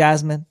caught you,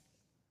 Jasmine.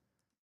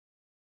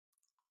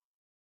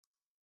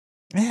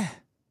 Yeah.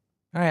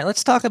 All right,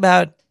 let's talk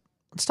about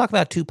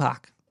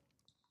Tupac.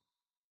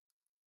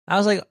 I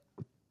was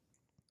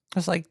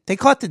like, they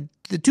caught the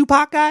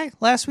Tupac guy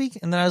last week,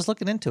 and then I was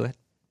looking into it.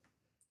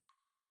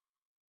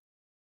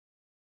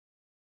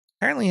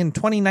 Apparently in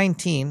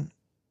 2019,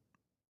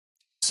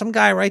 some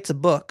guy writes a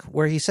book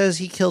where he says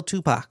he killed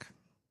Tupac.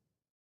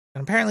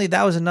 And apparently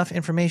that was enough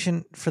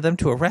information for them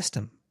to arrest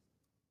him.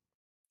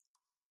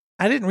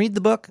 I didn't read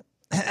the book.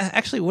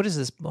 Actually, what is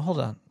this?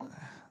 Hold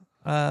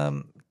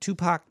on.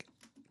 Tupac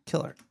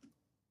Killer.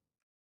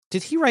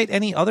 Did he write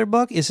any other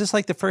book? Is this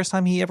like the first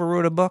time he ever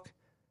wrote a book?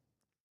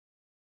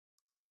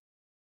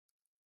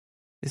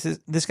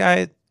 This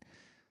guy.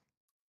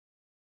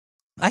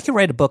 I could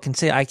write a book and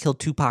say I killed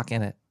Tupac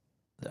in it.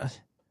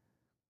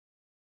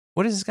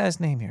 What is this guy's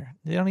name here?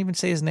 They don't even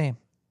say his name.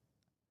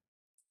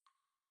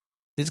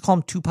 They just call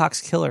him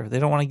Tupac's Killer. They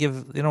don't want to give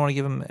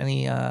him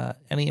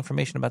any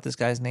information about this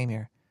guy's name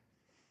here.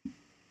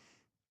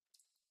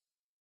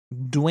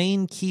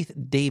 Dwayne Keith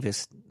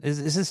Davis.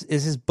 Is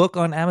his book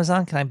on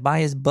Amazon? Can I buy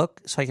his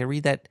book so I can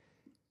read that?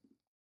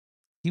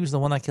 He was the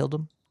one that killed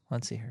him.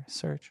 Let's see here.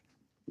 Search.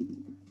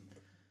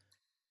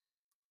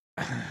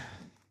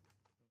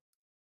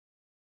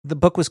 The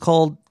book was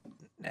called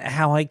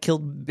How I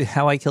killed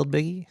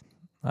Biggie.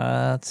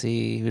 Let's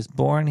see. He was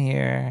born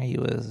here.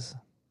 Let's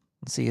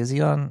see. Is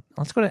he on?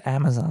 Let's go to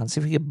Amazon. See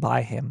if we can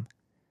buy him.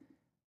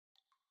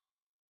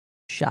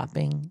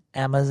 Shopping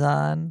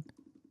Amazon.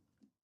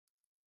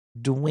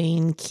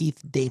 Dwayne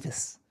Keith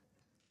Davis.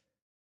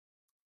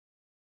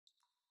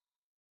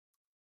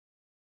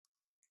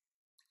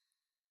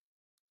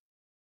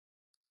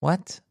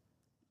 What?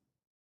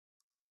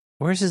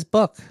 Where's his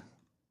book?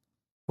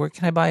 Where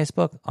can I buy his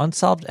book?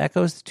 Unsolved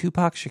Echoes, the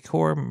Tupac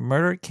Shakur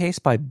Murder Case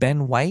by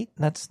Ben White?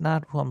 That's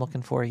not who I'm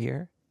looking for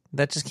here.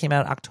 That just came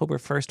out October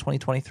 1st,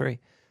 2023.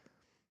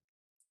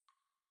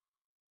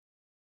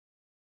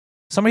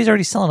 Somebody's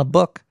already selling a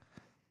book.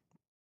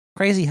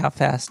 Crazy how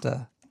fast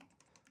that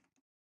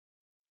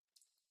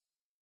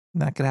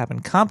could happen.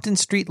 Compton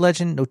Street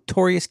legend,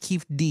 Notorious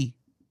Keith D.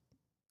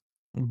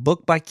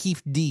 Book by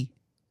Keith D.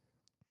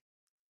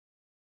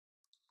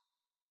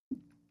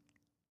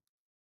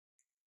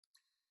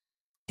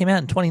 Came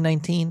out in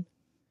 2019.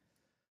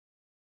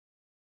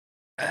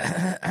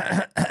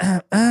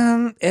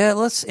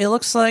 It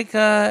looks like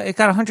it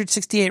got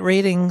 168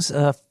 ratings,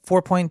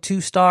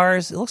 4.2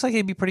 stars. It looks like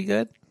it'd be pretty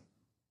good.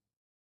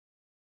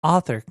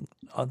 Author,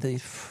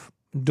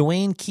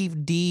 Dwayne Keith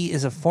D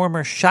is a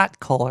former shot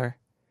caller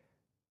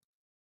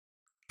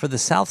for the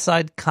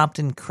Southside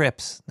Compton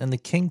Crips and the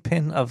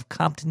kingpin of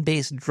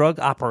Compton-based drug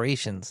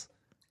operations.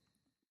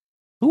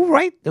 Who?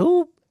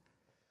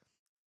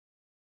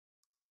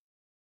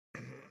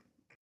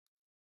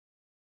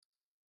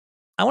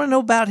 I want to know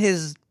about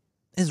his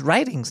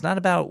writings, not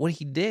about what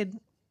he did,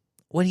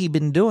 what he'd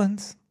been doing.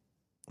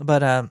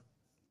 But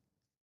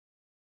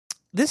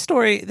this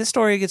story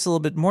gets a little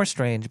bit more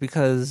strange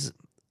because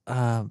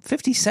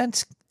 50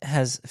 Cent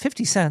has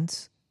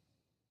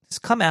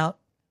come out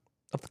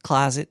of the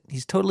closet.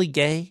 He's totally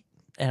gay,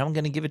 and I'm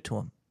going to give it to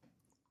him.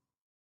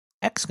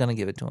 X going to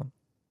give it to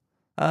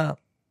him.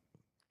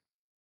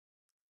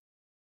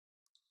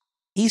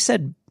 He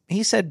said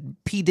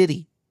P.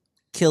 Diddy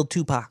killed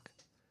Tupac.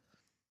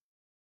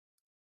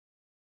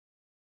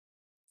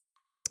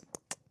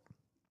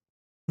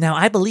 Now,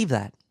 I believe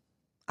that.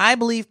 I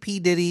believe P.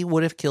 Diddy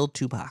would have killed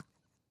Tupac.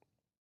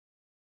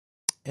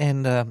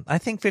 And I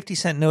think 50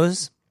 Cent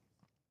knows.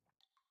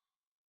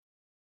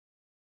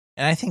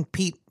 And I think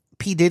P.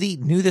 Diddy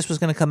knew this was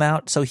going to come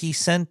out, so he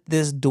sent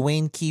this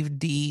Dwayne Keith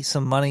D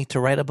some money to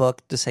write a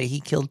book to say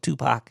he killed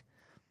Tupac.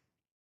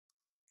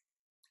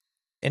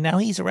 And now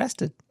he's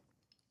arrested.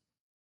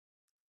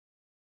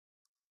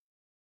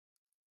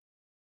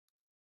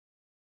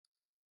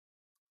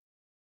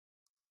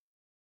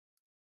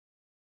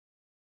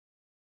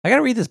 I got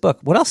to read this book.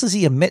 What else does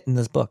he omit in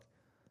this book?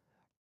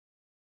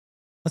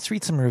 Let's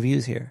read some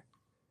reviews here.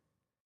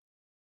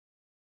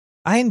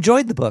 I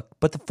enjoyed the book,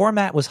 but the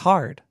format was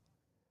hard.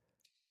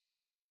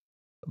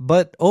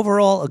 But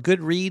overall, a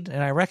good read,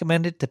 and I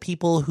recommend it to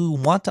people who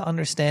want to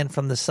understand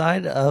from the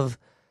side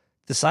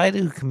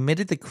who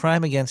committed the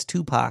crime against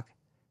Tupac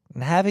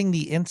and having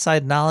the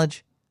inside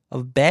knowledge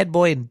of Bad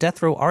Boy and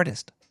Death Row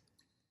Artist.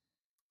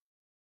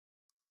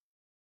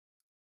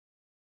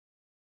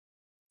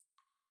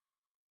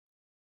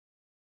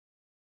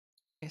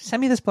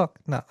 Send me this book.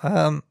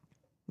 No,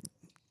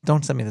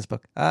 don't send me this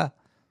book.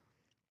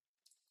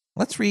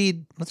 Let's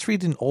read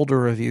an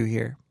older review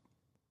here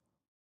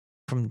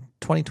from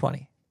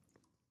 2020.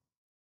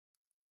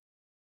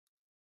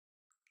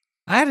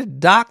 I had to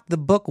dock the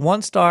book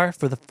 1 star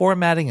for the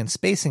formatting and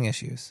spacing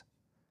issues.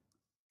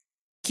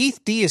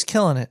 Keith D is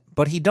killing it,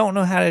 but he don't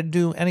know how to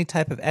do any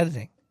type of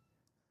editing.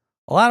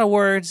 A lot of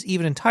words,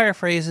 even entire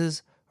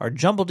phrases, are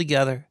jumbled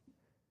together.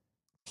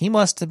 He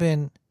must have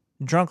been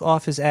drunk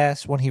off his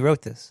ass when he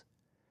wrote this.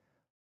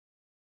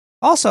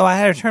 Also, I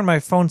had to turn my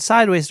phone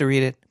sideways to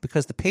read it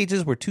because the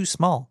pages were too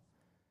small.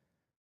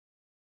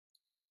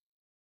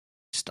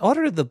 Just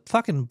order the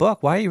fucking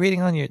book. Why are you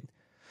reading on your...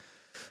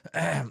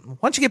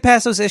 Once you get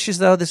past those issues,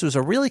 though, this was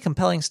a really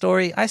compelling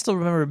story. I still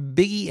remember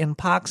Biggie and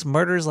Pac's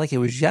murders like it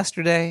was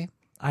yesterday.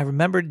 I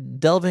remember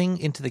delving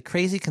into the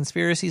crazy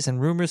conspiracies and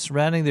rumors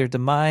surrounding their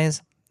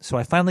demise. So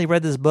I finally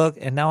read this book,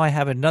 and now I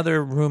have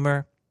another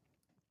rumor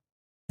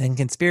and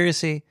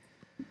conspiracy.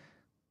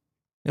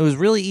 It was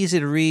really easy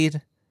to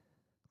read.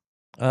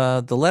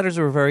 The letters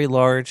were very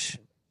large.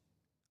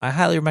 I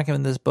highly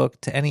recommend this book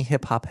to any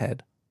hip-hop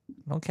head.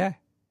 Okay.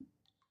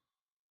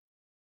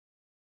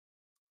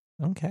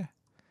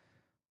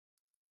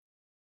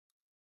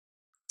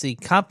 See,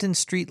 Compton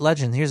Street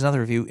Legend. Here's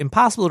another review.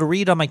 Impossible to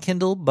read on my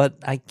Kindle, but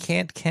I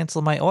can't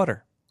cancel my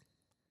order.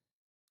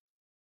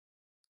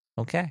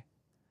 Okay.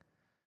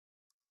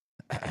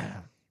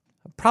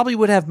 Probably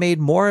would have made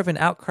more of an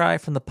outcry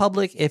from the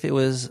public if it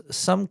was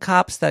some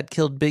cops that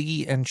killed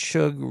Biggie and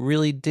Suge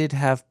really did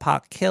have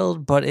Pac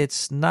killed, but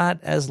it's not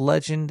as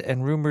legend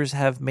and rumors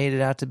have made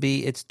it out to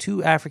be. It's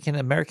 2 African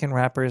American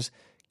rappers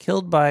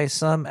killed by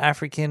some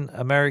African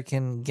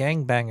American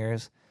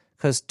gangbangers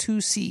because 2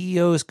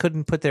 CEOs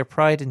couldn't put their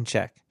pride in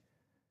check.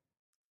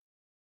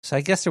 So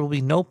I guess there will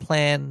be no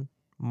plan,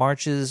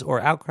 marches, or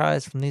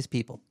outcries from these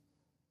people.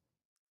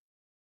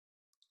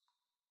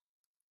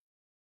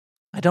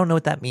 don't know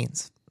what that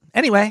means.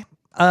 Anyway,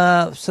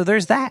 so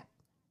there's that.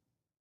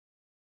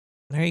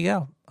 There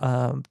you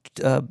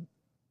go.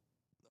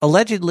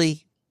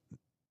 Allegedly,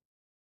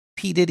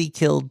 P. Diddy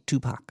killed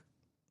Tupac.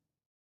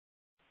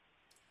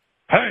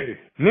 Hey,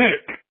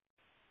 Nick.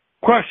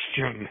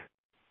 Question.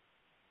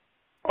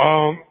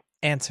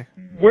 Answer.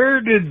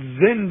 Where did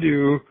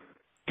Zindu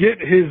get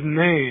his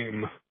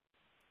name?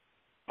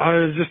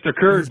 It just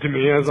occurred to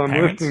me as I'm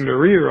parents? listening to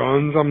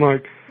reruns. I'm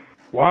like,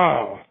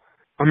 wow.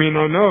 I mean,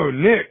 I know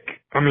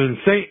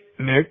Saint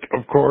Nick,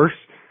 of course.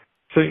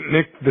 Saint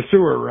Nick the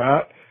sewer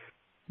rat.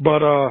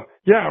 But,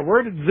 yeah,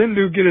 where did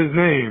Zindu get his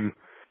name?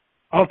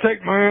 I'll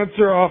take my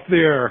answer off the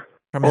air.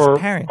 From his or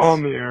parents.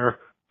 on the air.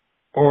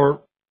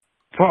 Or,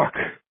 fuck.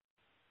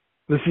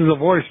 This is a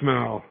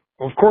voicemail.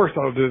 Of course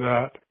I'll do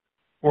that.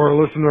 Or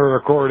listen to a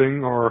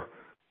recording, or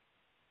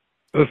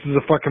this is a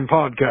fucking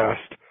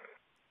podcast.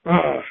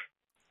 I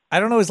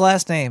don't know his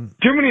last name.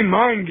 Too many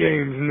mind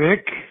games,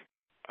 Nick.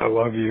 I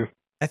love you.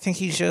 I think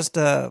he's just,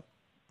 I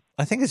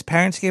think his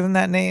parents gave him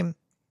that name.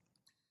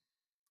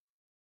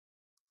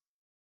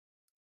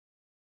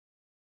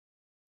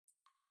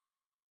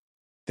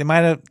 They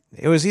might have,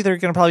 it was either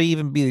going to probably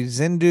even be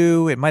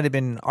Zindu, it might have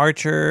been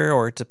Archer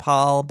or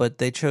T'Pol, but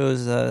they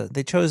chose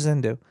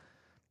Zindu.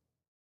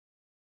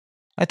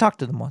 I talked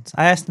to them once.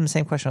 I asked them the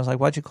same question. I was like,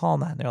 why'd you call him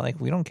that? And they're like,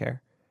 we don't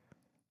care.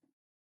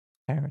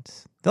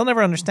 Parents. They'll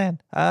never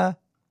understand. Let's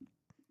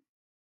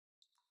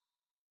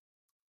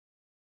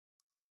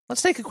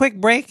take a quick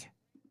break.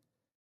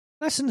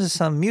 Listen to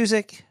some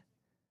music.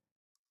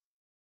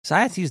 So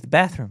I have to use the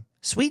bathroom.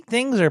 Sweet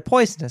Things Are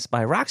Poisonous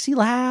by Roxy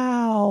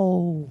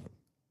Lau.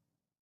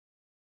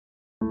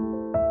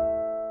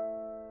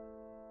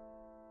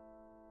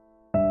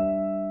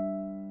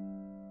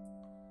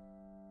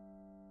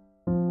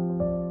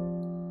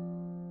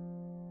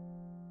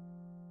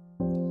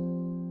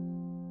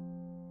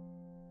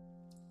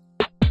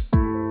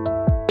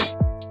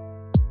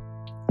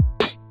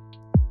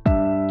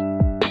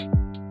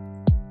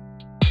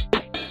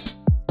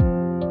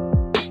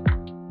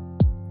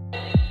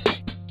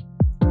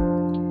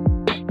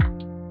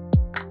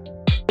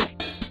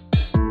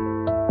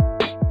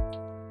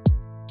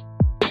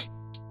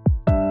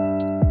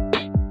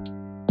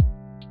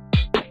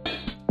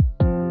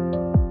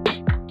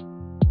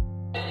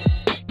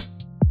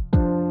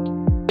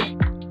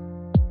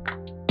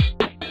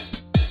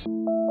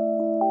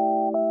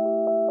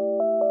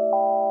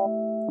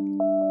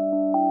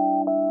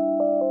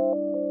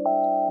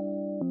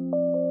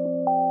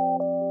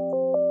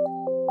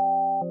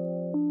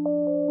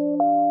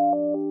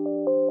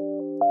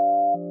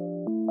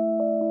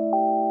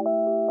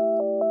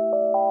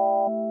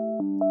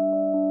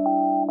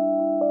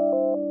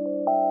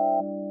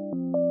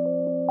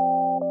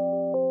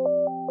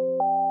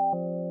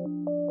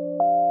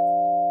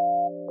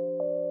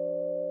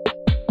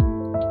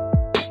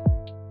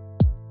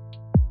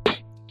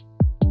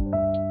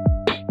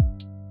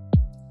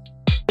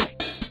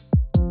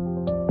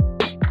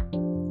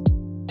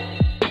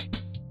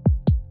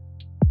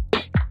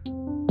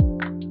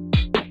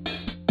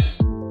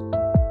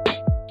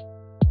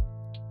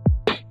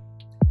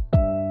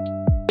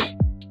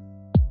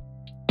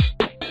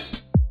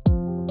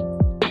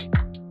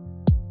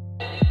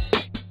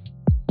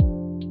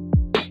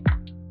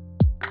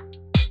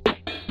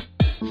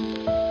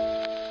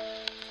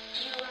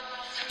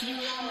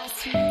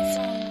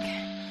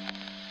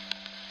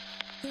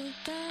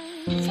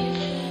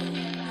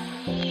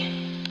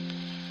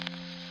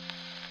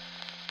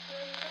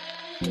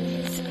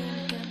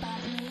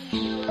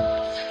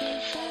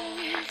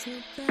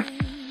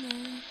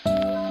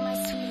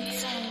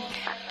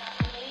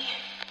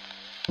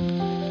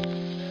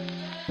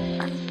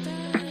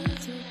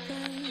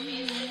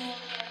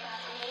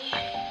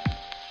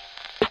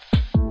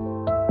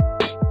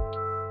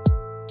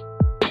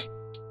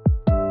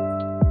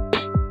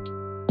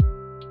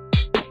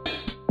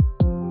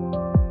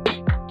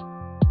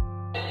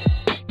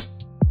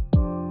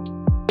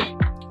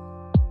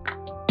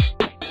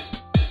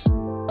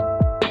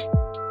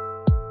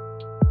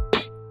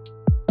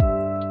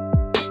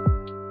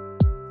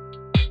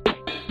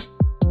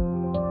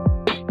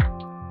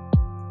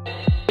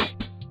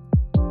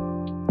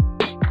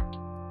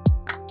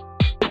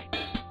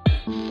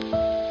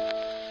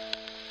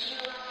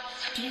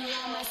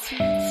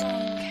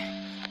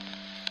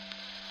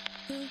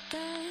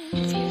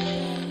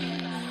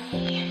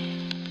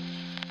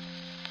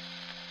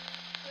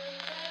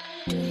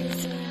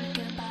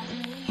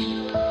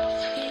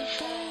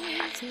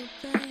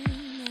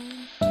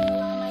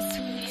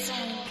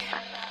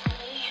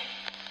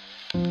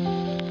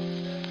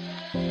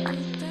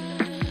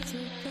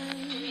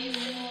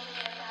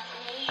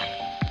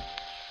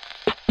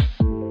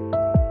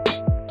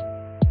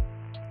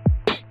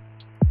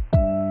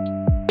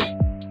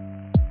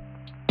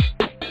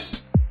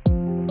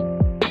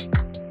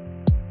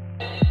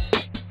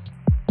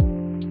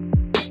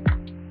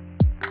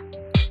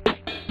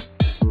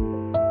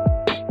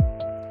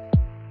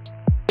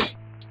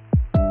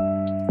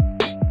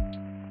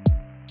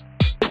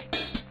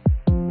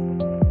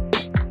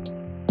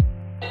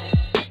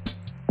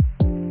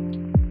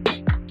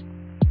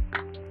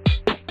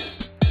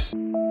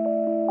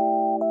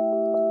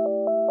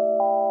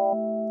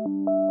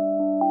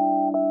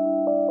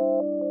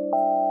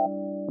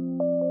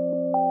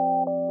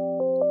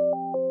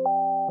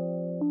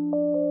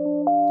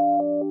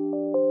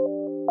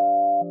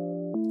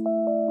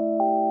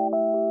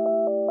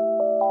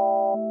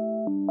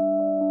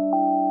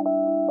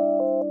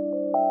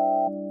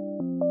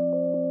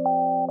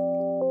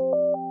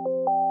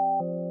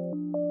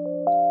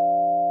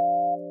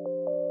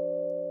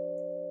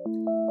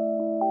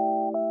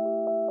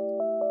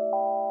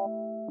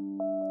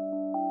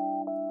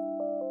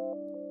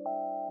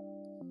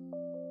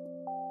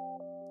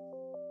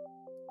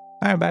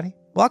 everybody.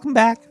 Welcome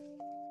back.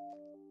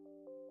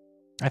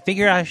 I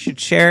figure I should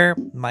share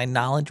my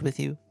knowledge with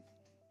you.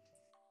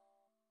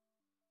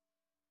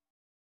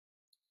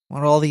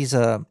 What all these,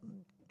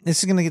 this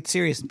is going to get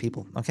serious,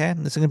 people, okay?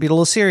 This is going to be a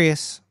little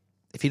serious.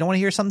 If you don't want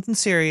to hear something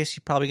serious,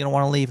 you're probably going to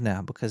want to leave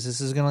now because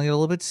this is going to get a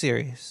little bit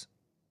serious.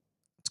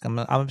 I'm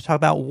going to talk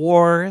about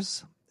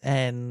wars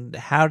and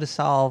how to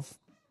solve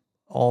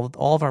all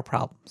of our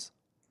problems.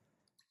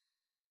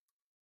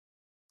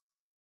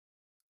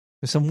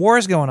 There's some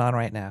wars going on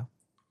right now,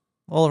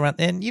 all around,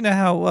 and you know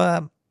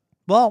how.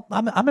 Well,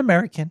 I'm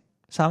American,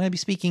 so I'm going to be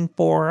speaking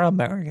for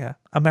America.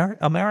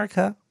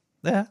 America,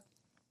 yeah.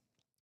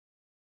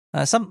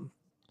 Some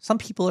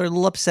people are a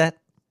little upset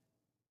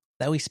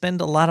that we spend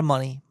a lot of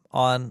money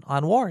on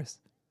wars.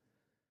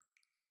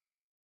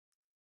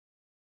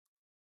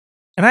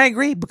 And I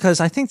agree because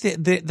I think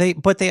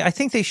I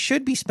think they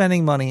should be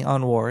spending money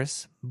on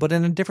wars, but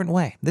in a different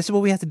way. This is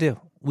what we have to do.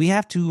 We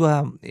have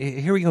to.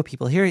 Here we go,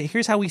 people.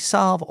 Here's how we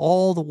solve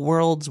all the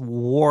world's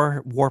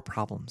war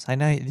problems. I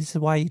know this is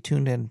why you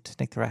tuned in to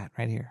Nick the Rat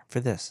right here for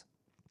this.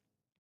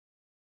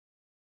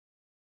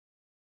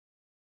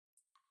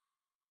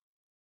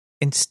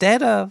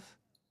 Instead of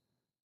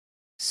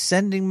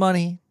sending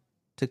money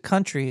to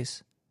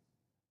countries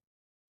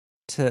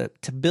to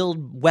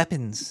build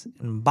weapons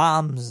and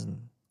bombs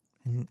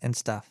and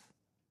stuff,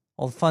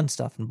 all the fun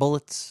stuff and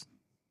bullets,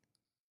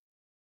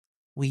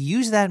 we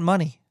use that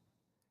money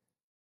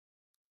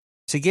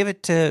to give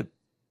it to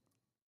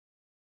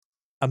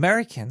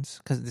Americans,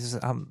 because this is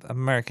I'm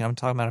American, I'm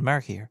talking about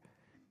America here,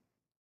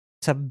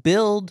 to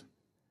build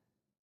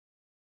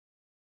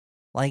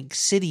like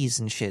cities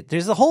and shit.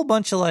 There's a whole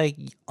bunch of like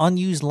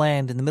unused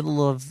land in the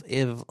middle of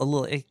a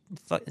little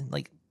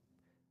like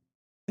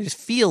there's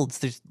fields,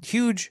 there's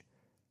huge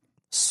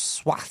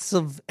swaths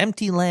of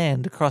empty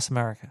land across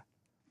America.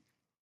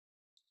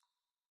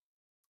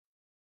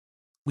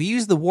 We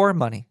use the war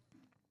money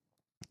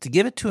to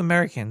give it to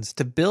Americans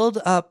to build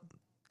up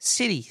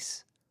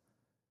cities.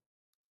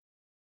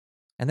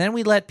 And then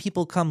we let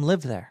people come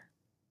live there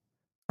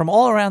from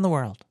all around the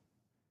world.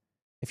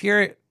 If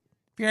you're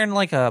in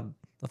like a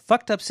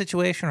fucked up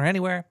situation or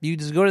anywhere, you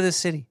just go to this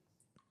city.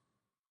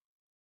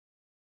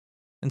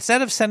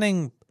 Instead of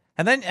sending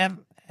and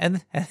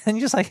then you're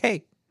just like,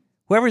 hey,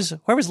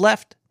 whoever's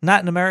left,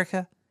 not in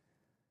America,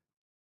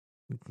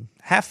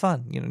 have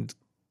fun,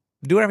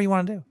 do whatever you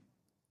want to do.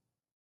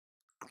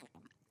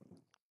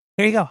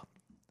 Here you go.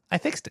 I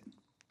fixed it.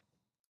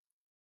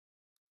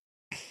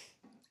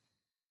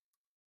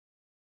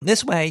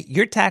 This way,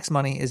 your tax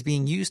money is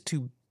being used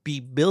to be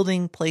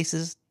building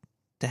places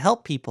to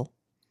help people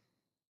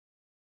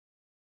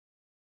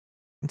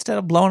instead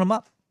of blowing them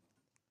up.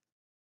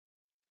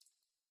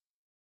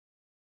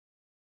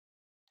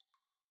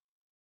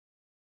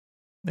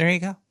 There you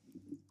go.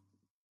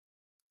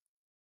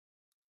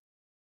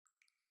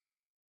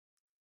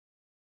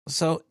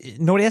 So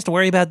nobody has to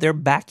worry about their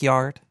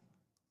backyard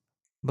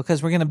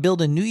because we're going to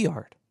build a new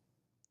yard.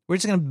 We're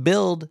just going to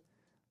build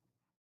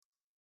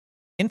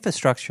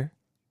infrastructure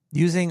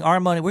using our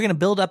money. We're going to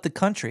build up the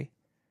country.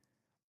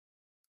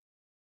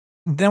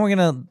 Then we're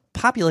going to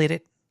populate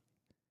it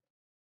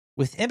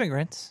with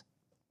immigrants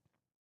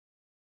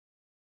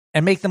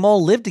and make them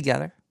all live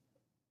together.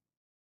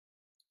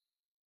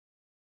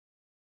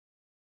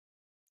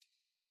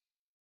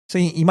 So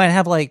you might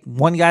have like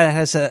one guy that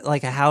has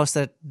a house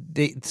that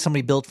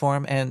somebody built for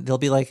him, and there'll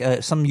be like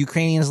some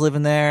Ukrainians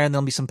living there, and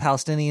there'll be some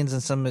Palestinians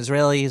and some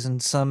Israelis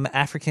and some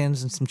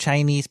Africans and some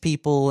Chinese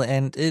people,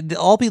 and they'll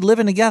all be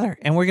living together.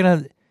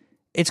 And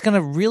it's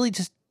gonna really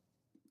just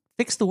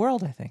fix the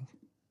world, I think.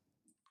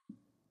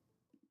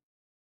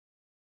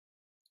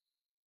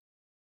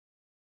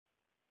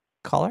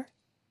 Caller?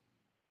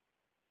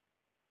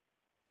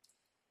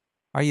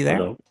 Are you there?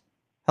 Hello.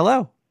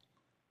 Hello.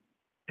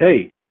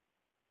 Hey.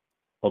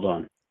 Hold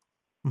on.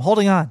 I'm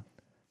holding on.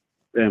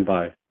 Stand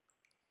by.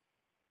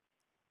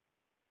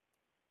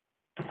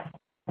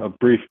 A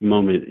brief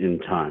moment in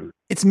time.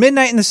 It's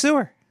midnight in the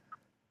sewer.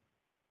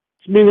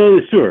 It's midnight in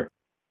the sewer.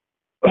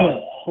 Oh,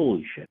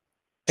 holy shit.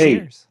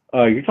 Cheers.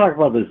 Hey, you're talking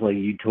about this like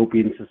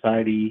utopian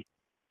society.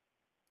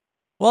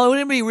 Well, it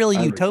wouldn't be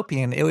really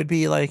utopian. It would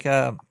be like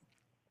a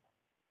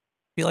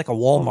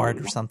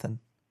Walmart or something.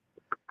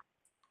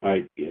 All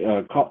right,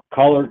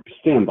 caller,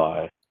 stand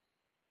by.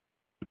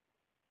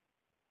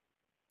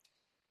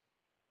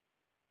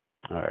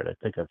 All right, I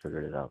think I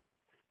figured it out.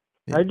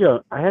 Yeah.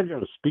 I had you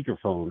on a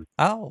speakerphone.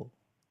 Oh.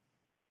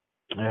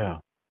 Yeah.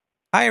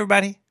 Hi,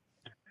 everybody.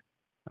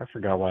 I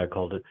forgot why I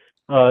called it.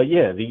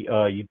 Yeah,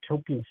 the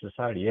utopian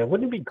society. Yeah,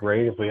 wouldn't it be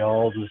great if we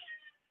all just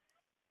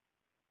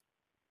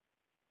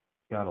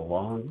got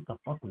along? What the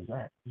fuck was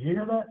that? Did you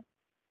hear that?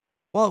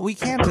 Well, we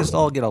can't just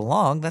all get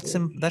along. That's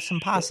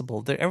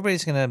impossible.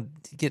 Everybody's gonna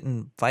get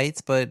in fights,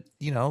 but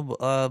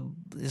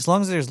as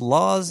long as there's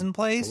laws in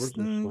place,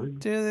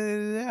 like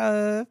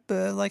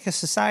a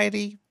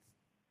society,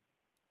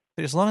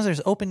 but as long as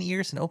there's open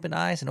ears and open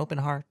eyes and open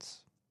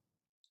hearts,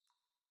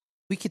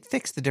 we could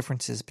fix the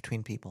differences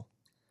between people.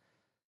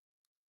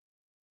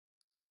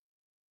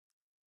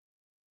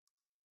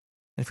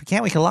 If we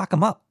can't, we can lock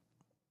them up.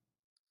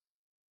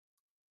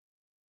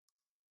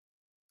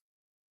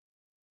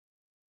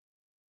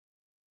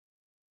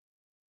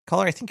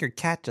 Caller, I think your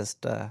cat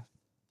just...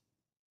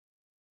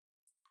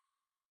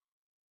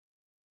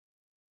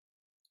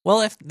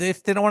 Well,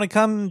 if they don't want to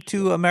come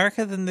to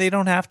America, then they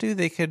don't have to.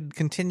 They could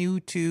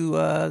continue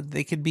to...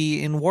 they could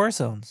be in war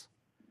zones.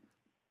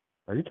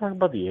 Are you talking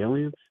about the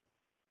aliens?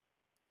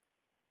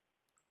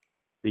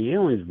 The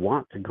aliens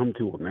want to come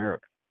to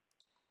America.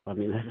 I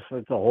mean,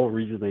 that's the whole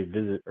reason they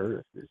visit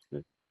Earth, is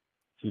to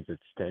see the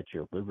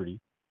Statue of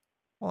Liberty.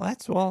 Well,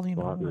 that's all,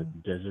 Go out in the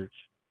deserts.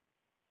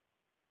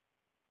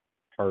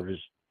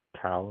 Harvest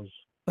cows.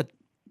 But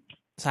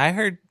so I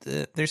heard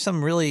there's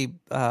some really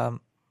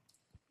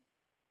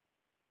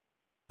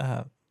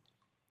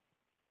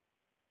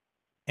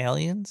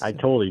aliens. I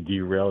totally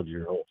derailed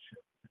your whole shit.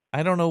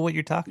 I don't know what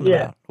you're talking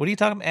about. What are you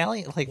talking about?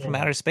 Alien, like from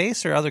outer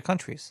space or other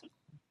countries?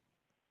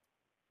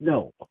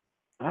 No,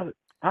 not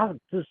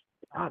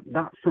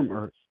from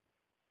Earth.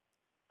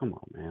 Come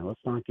on, man. Let's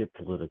not get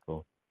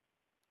political.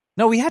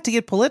 No, we have to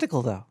get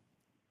political though.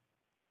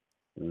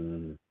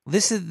 Mm.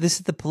 This is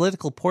the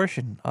political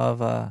portion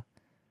of. I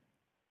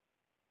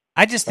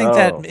just think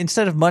that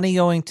instead of money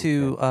going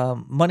to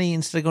money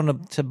instead of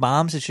going to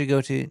bombs, it should go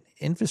to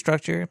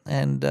infrastructure.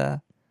 And I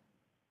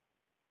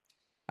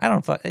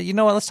don't. You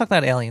know what? Let's talk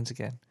about aliens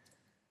again.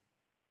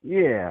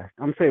 Yeah,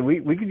 I'm saying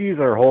we could use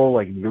our whole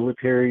like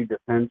military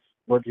defense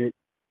budget.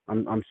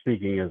 I'm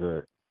speaking as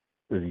a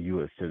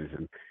U.S.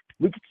 citizen.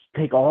 We could just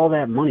take all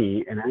that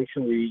money and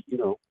actually,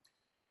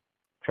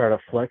 try to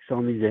flex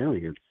on these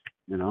aliens.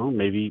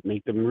 Maybe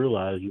make them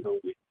realize,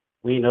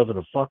 we ain't nothing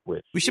to fuck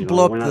with. We should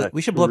blow up.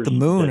 We should blow up the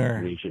moon,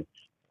 or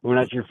we're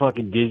not your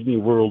fucking Disney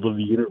World of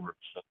the universe.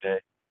 Okay.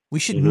 We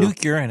should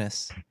nuke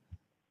Uranus.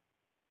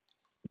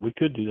 We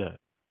could do that.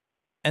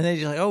 And then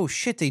you're like, oh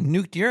shit, they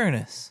nuked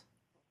Uranus.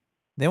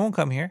 They won't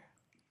come here.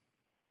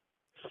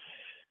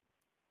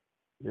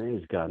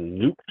 Uranus got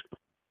nuked.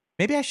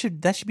 Maybe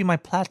that should be my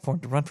platform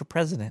to run for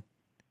president.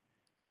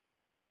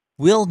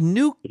 We'll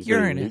nuke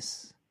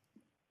Uranus.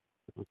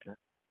 Okay.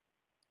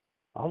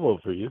 I'll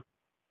vote for you.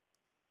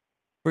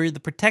 For the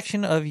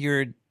protection of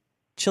your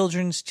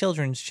children's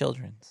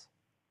children's.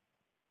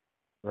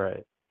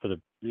 Right. The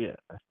we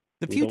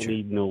future. Don't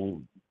need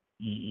no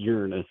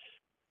Uranus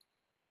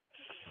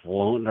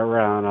floating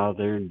around out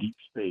there in deep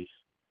space.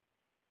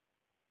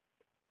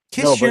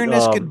 Kiss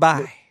Uranus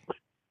goodbye.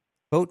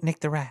 Vote Nick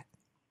the Rat.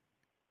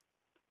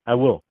 I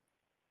will.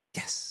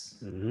 Yes.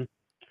 Mm-hmm.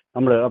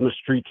 I'm gonna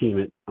street team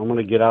it. I'm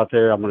gonna get out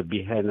there. I'm gonna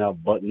be handing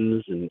out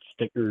buttons and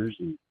stickers,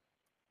 and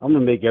I'm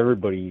gonna make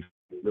everybody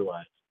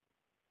realize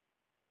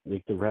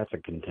Nick the Rat's a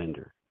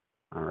contender.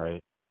 All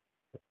right.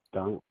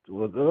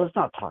 Let's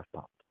not talk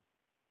about it.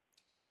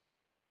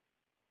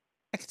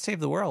 I could save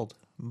the world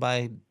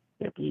by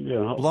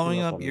blowing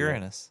blowing up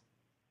Uranus.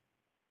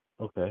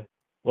 Okay.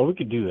 Well, we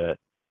could do that.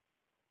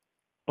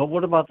 But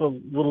what about the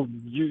little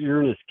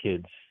Uranus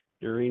kids?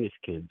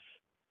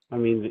 I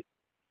mean,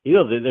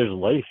 there's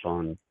life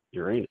on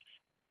Uranus.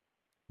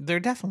 There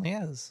definitely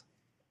is.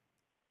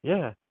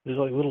 Yeah, there's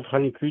like little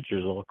tiny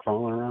creatures all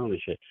crawling around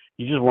and shit.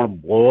 You just want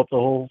to blow up the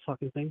whole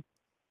fucking thing?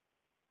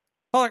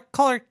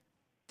 Caller,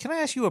 can I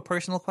ask you a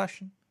personal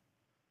question?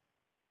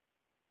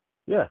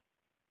 Yeah.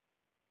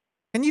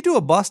 Can you do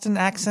a Boston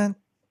accent?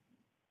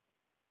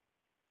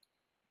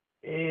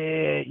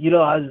 I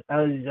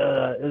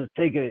was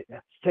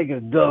taking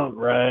a dump,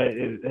 right,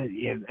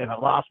 and I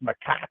lost my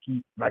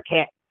khakis.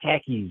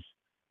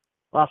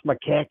 Lost my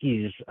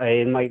khakis,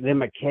 and then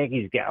my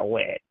khakis got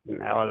wet,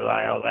 and I was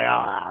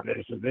like,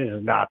 this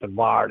is not the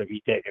bar to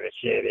be taking a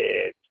shit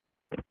in.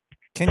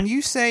 Can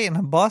you say in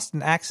a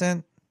Boston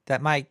accent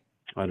that my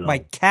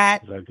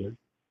cat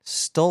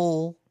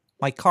stole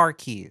my car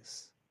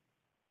keys?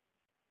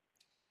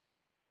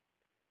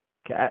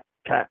 Cat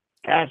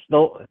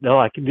stole? No,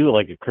 I can do it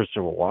like a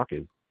Christopher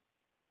Walken.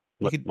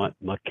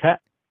 My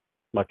cat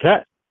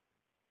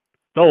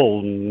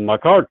stole my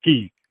car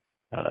key.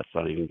 Oh, that's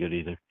not even good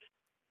either.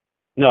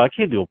 No, I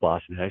can't do a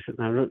Boston accent.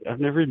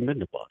 I've never even been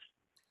to Boston.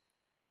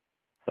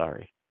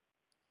 Sorry.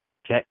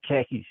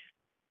 Khakis.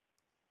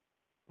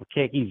 My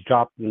khakis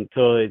dropped in the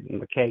toilet and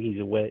my khakis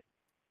are wet.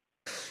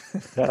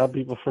 Is that how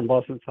people from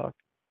Boston talk?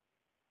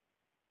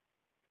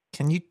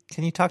 Can you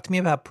talk to me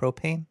about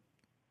propane?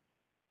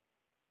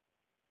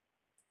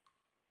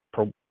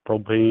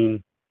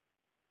 Propane?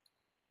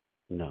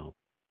 No.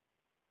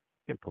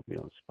 You can't put me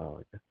on the spot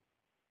like that.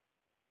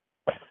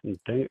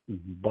 Dang it,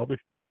 Bobby.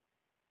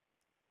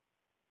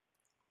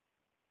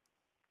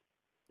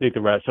 Nick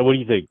the Rat. So what do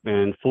you think,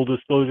 man? Full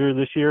disclosure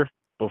this year?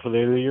 Before the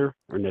end of the year?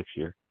 Or next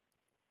year?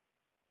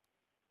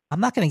 I'm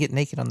not going to get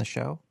naked on the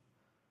show.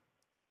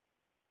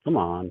 Come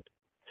on.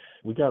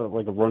 We got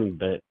like a running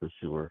bet in the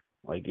sewer.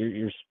 Like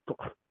you're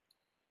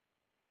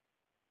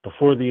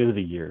before the end of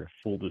the year,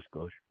 full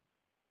disclosure.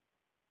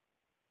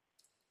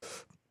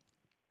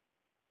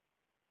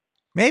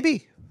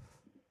 Maybe.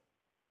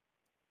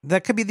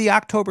 That could be the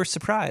October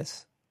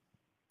surprise.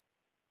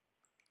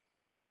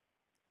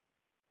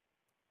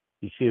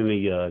 You see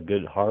any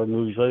good horror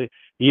movies lately?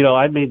 You know,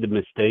 I made the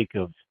mistake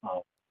of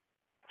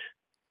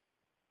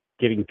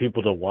getting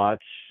people to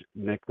watch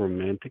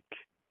Necromantic,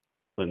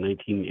 the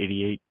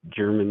 1988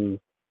 German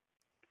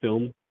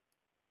film.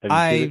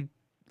 Have you seen it?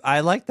 I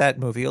like that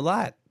movie a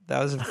lot.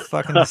 That was a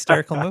fucking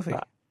hysterical movie.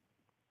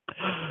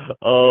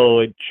 Oh,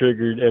 it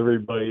triggered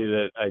everybody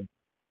that I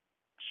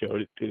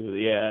showed it to.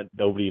 Yeah,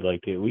 nobody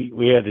liked it.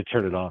 We had to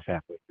turn it off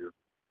halfway through.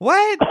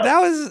 What?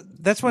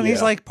 That's when he's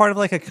Yeah. like part of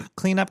like a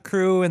cleanup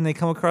crew, and they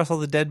come across all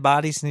the dead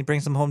bodies, and he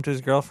brings them home to his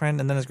girlfriend,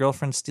 and then his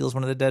girlfriend steals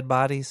one of the dead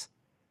bodies.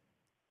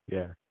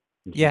 Yeah.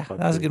 Yeah, that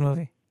was a good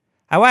movie.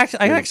 I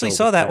actually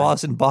saw that while I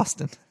was in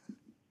Boston.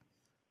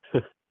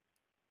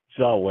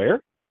 Saw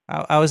where?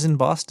 I was in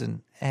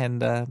Boston,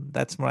 and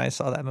that's when I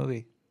saw that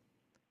movie.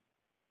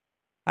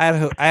 I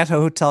had a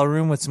hotel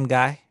room with some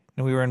guy,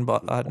 and we were in.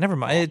 Never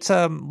mind. It's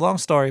a long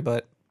story,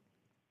 but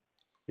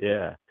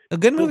Yeah. a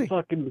good It's a movie.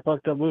 fucking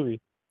fucked up movie.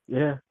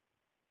 Yeah.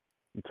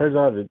 It turns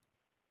out that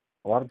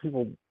a lot of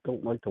people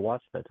don't like to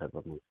watch that type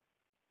of movie.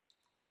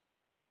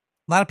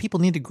 A lot of people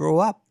need to grow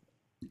up.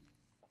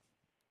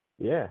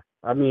 Yeah.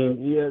 I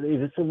mean, yeah,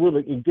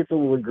 it gets a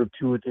little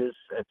gratuitous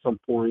at some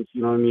points,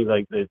 you know what I mean?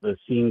 Like the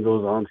scene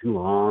goes on too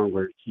long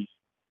where he's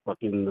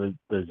fucking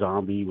the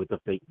zombie with the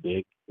fake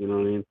dick, you know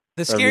what I mean?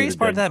 The Or, I mean, scariest the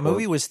part of dead that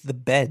movie corpse. was the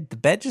bed. The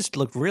bed just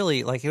looked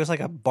really like it was like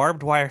a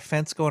barbed wire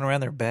fence going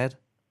around their bed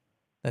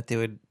that they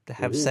would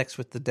have Mhm. sex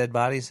with the dead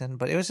bodies in.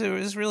 But it was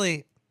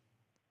really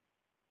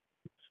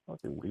It's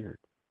fucking weird.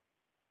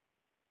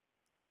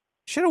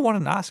 should have won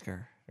an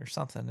Oscar or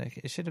something.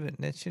 It should have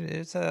been.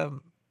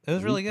 It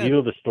was really good. You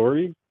know the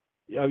story?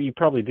 Yeah, you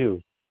probably do.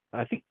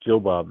 I think Joe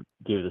Bob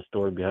gave the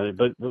story behind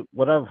it. But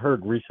what I've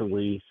heard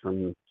recently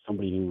from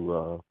somebody who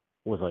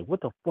was like, "What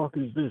the fuck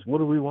is this?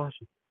 What are we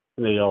watching?"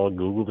 And they all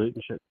Googled it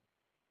and shit.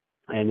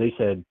 And they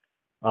said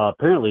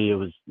apparently it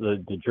was the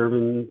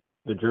German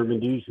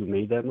dudes who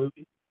made that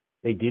movie.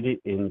 They did it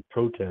in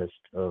protest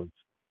of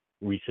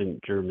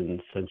recent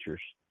German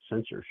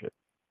censorship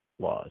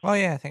laws. Oh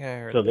yeah, I think I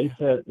heard. So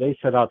they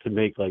set out to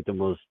make like the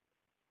most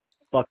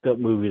fucked up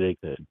movie they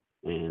could,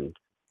 and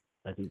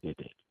I think they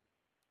did.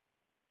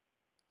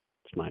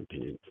 It's my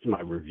opinion. It's my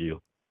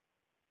review.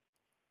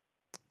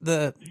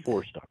 The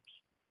 4 stars.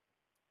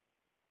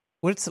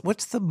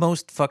 what's the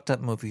most fucked up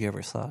movie you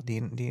ever saw? Do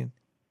you?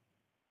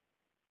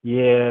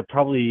 Yeah,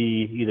 probably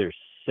either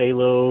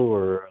Salo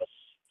or a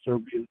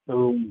Serbian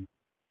film.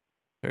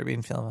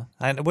 Serbian film.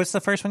 And what's the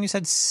first one you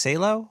said?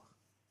 Salo?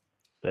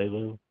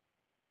 Salo.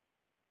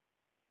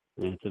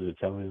 Yeah, it's an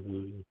Italian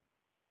movie.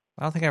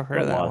 I don't think I've heard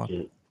Don't of that watch one.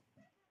 it.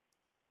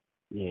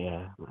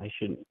 Yeah, I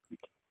shouldn't.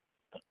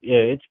 Yeah,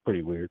 it's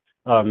pretty weird.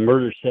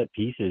 Murder Set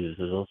Pieces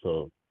is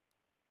also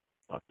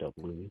a fucked up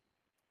movie.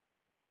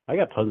 I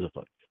got tons of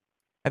fucked.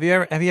 Have you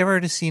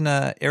ever seen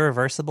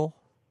Irreversible?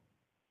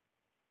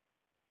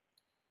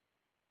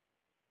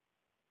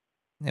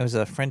 It was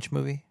a French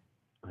movie.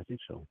 I think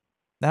so.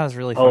 That was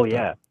really Oh fucked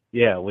yeah, up.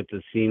 yeah, with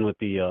the scene with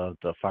the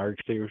fire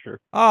extinguisher.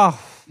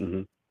 Oh,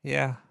 Mm-hmm.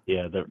 yeah.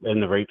 Yeah,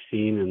 the rape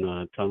scene in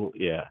the tunnel.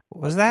 Yeah.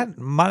 Was that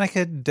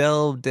Monica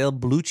Del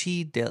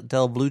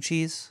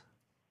Blucci's?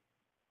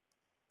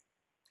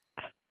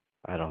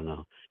 I don't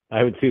know. I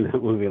haven't seen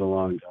that movie in a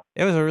long time.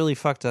 It was a really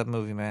fucked up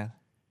movie, man.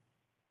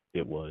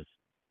 It was.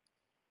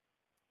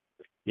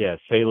 Yeah,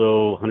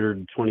 Salo,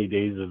 120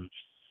 Days of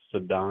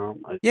Saddam.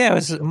 Yeah, it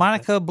was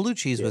Monica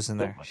Bellucci's was in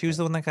there. She was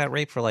the one that got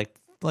raped for like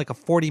a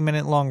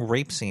 40-minute long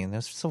rape scene. It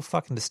was so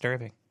fucking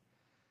disturbing.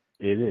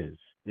 It is.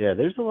 Yeah,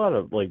 there's a lot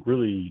of like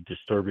really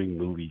disturbing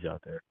movies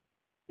out there,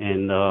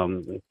 and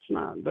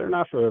they're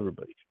not for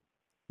everybody.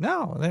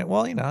 No,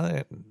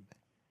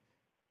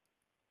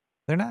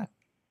 they're not.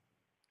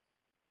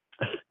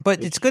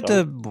 But it's good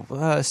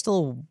to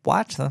still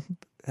watch them.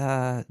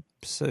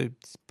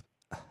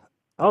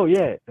 Oh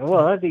yeah.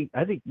 Well, I think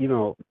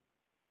when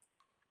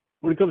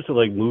it comes to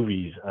like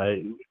movies,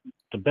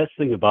 the best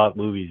thing about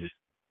movies,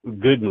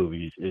 good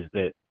movies, is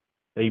that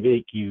they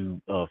make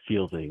you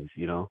feel things,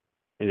 you know.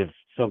 And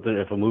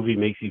if a movie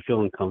makes you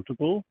feel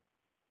uncomfortable,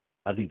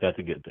 I think that's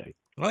a good thing.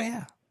 Oh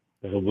yeah.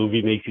 If a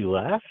movie makes you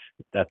laugh,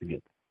 that's a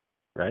good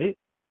thing, right?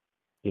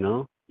 You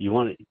know, you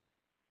want to.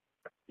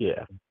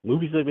 Yeah,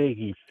 movies that make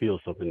you feel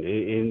something,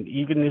 and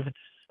even if it's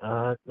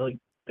like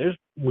there's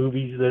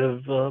movies that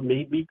have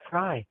made me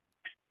cry.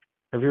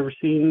 Have you ever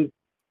seen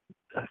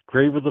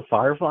Grave of the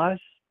Fireflies?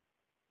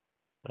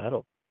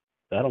 That'll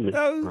make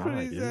you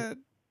cry, dude.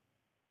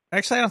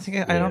 Actually, I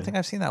don't think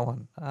I've seen that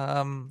one.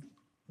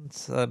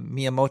 It's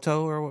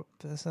Miyamoto or what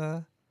is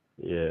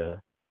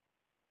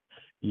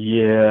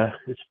Yeah,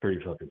 it's pretty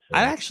fucking sad.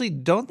 I actually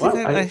don't think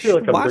I feel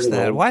should like I'm watch bringing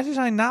that. home- Why did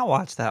I not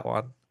watch that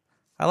one?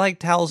 I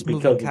liked Howl's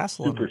Because Moving it's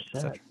Castle. super and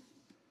sad. such.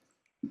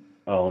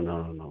 Oh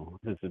no,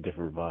 it's a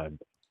different vibe.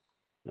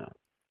 No,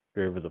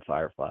 Grave of the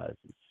Fireflies.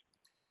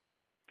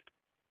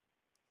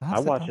 I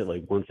watch it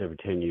like once every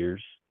 10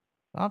 years.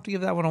 I'll have to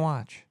give that one a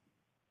watch.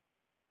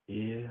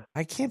 Yeah.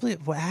 I can't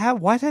believe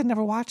why did I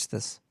never watch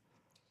this?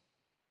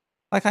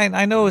 Like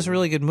I know it was a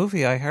really good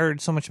movie. I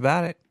heard so much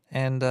about it,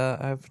 and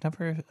I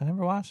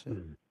never watched it.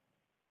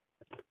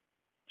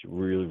 It's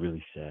really,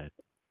 really sad.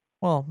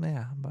 Well,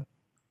 yeah, but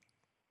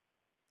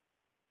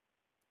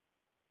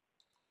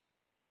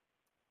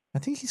I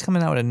think he's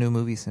coming out with a new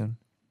movie soon.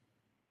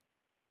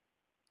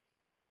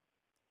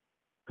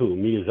 Who,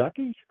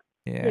 Miyazaki?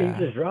 Yeah.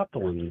 He just dropped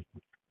one.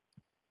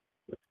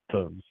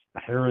 The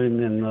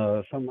heroin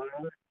and something like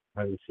that.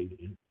 I haven't seen it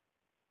yet.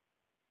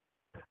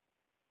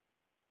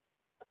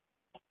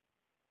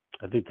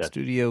 I think that's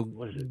Studio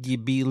what is it?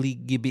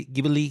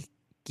 Ghibli.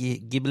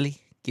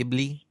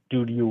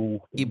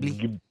 Studio Ghibli.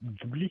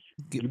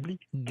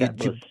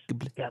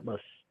 Gatlas.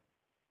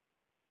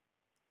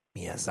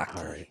 Miyazaki.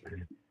 All right,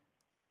 man.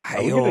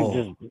 Are we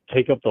gonna just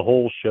take up the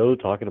whole show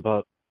talking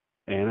about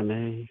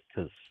anime?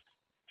 Because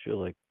I feel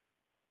like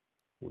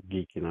we're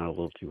geeking out a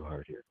little too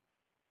hard here.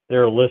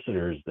 There are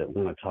listeners that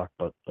want to talk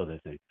about other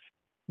things.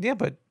 Yeah,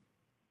 but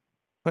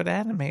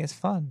anime is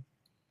fun.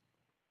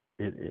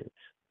 It is.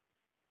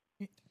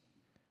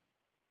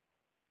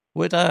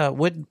 What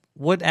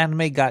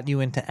anime got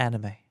you into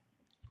anime?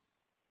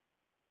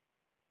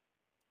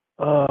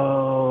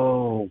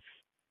 Oh,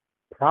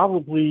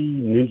 probably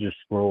Ninja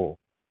Scroll.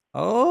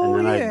 Oh,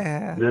 and then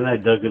yeah. Then I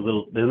dug a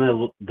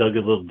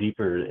little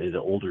deeper into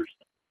older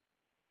stuff.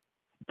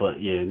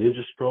 But yeah,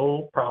 Ninja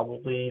Scroll,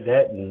 probably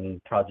that,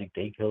 and Project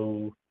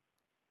Daco.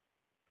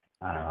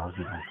 I don't know. I was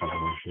getting a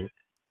couple of shit.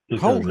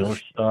 Is there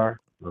North Star?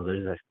 Oh,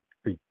 there's that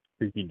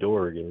creepy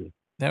door again.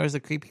 There was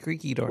a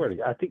creaky door.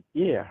 I think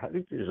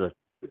there's a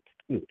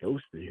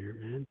ghost in here,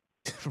 man.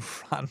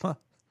 Ranma.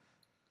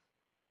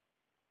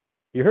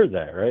 You heard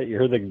that, right? You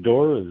heard the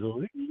door was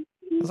like, I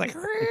was like,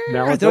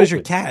 now I it's thought it was your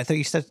open. cat. I thought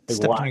you stepped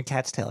why? on your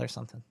cat's tail or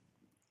something.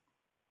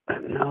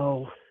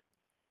 No.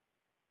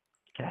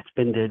 Cat's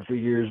been dead for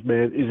years,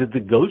 man. Is it the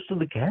ghost of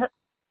the cat?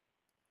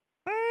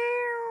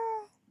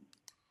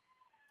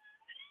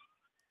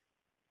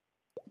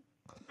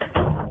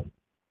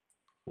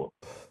 Whoa.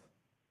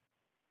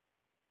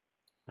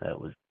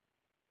 That was.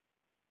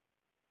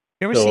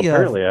 You ever so see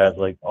apparently I have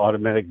like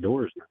automatic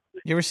doors now.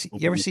 You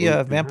ever see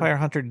a Vampire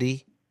Hunter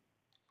D?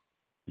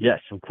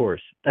 Yes, of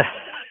course.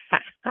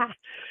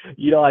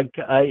 You know, I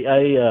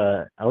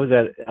was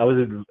at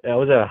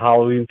a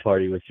Halloween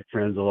party with your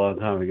friends a long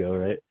time ago,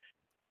 right?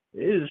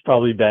 It was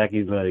probably back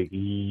in like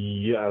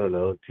I don't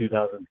know,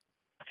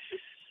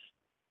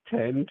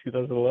 2010,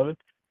 2011.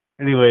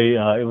 Anyway,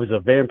 it was a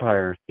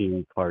vampire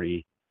themed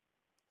party.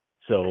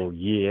 So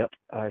yep,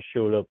 I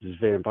showed up as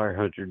Vampire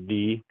Hunter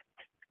D.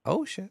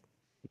 Oh shit.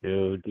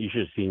 Dude, you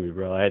should have seen me,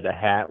 bro. I had the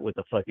hat with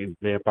the fucking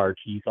vampire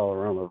teeth all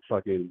around the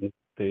fucking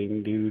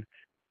thing, dude.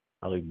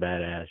 I look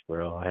badass,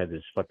 bro. I had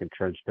this fucking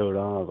trench coat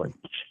on. I was like,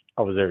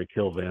 I was there to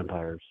kill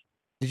vampires.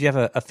 Did you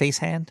have a face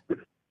hand?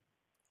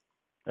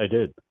 I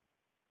did.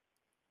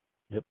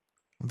 Yep.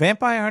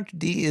 Vampire Hunter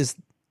D is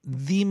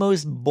the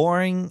most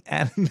boring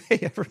anime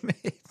ever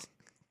made.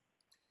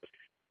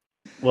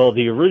 Well,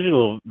 the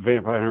original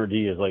Vampire Hunter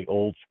D is like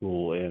old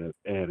school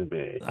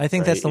anime. I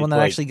think that's the one that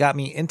actually got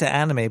me into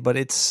anime, but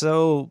it's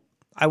so...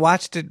 I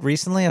watched it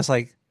recently. I was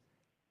like,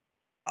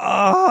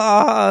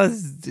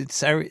 it's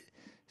so...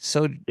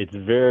 It's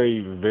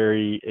very,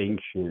 very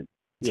ancient.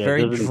 It's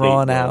very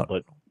drawn out,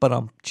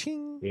 but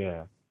ching.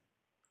 Yeah.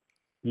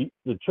 The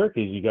trick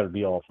is you got to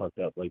be all fucked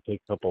up. Like, take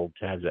a couple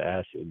tabs of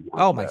acid.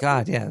 Oh, my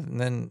God, yeah. And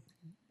then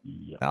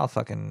I'll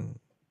fucking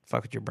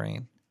fuck with your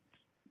brain.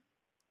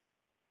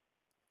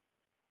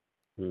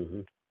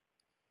 Mm-hmm.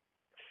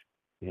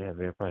 Yeah,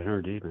 Vampire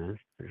Hunter D, man,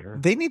 for sure.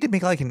 They need to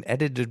make like an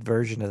edited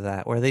version of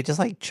that where they just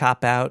like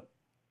chop out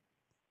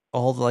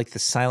all the, like the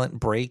silent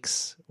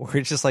breaks where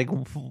it's just like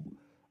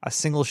a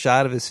single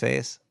shot of his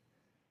face.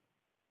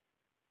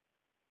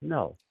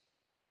 No,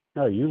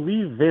 you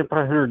leave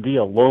Vampire Hunter D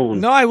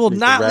alone. No, I will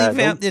not leave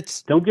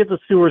Don't get the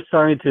sewer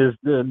scientists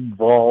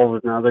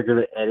involved. Now they're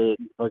going to edit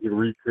and fucking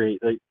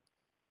recreate. Like,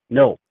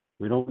 no,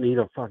 we don't need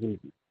a fucking...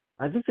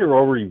 I think there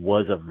already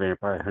was a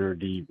Vampire Hunter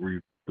D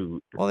reboot.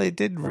 Well, they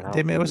did.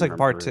 It was like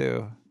part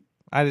 2.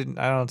 I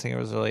don't think it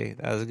was really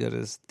as good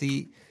as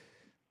the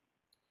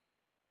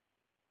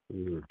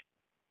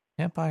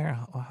Vampire.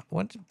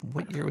 What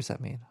year was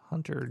that made?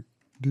 Hunter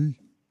D.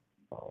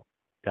 Oh,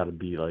 got to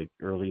be like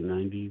early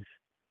 90s,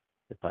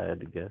 if I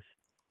had to guess.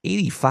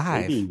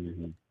 85.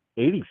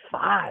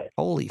 85.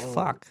 Holy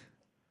fuck!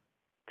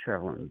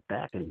 Traveling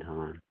back in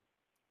time.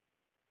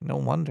 No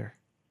wonder.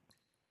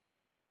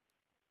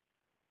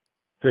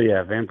 So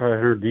yeah, Vampire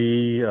Hunter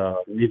D,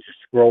 Ninja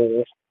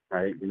Scroll,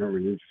 right? Remember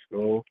Ninja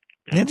Scroll?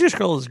 Ninja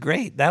Scroll is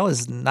great. That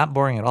was not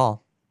boring at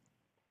all.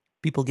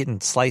 People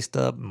getting sliced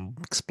up and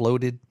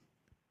exploded.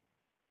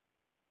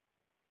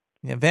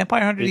 Yeah,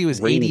 Vampire Hunter D was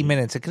 80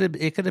 minutes. It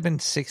could have been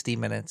 60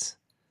 minutes.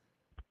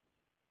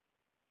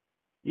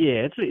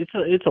 Yeah,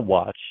 it's a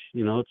watch.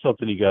 You know, it's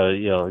something you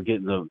gotta get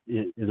in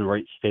the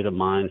right state of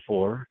mind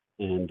for,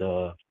 and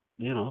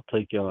it'll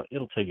take you on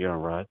a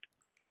ride.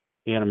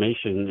 The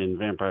animation in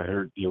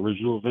the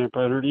original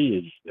Vampire Hunter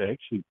D is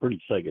actually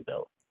pretty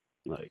psychedelic.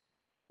 Like,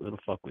 it'll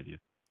fuck with you.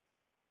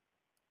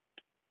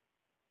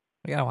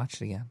 I gotta watch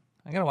it again.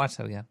 I gotta watch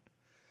that again.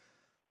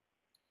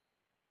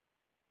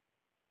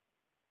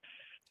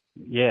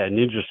 Yeah,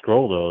 Ninja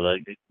Scroll though,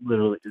 like it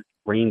literally it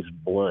rains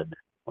blood.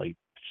 Like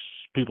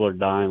people are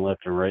dying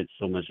left and right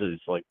so much that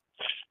it's like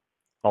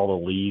all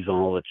the leaves on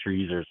all the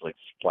trees are like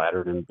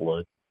splattered in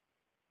blood.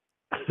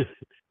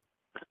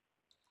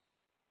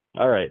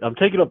 All right, I'm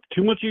taking up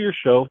too much of your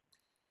show.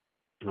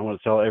 I want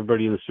to tell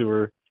everybody in the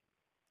sewer,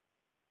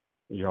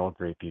 you're all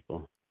great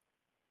people.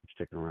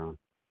 Sticking around.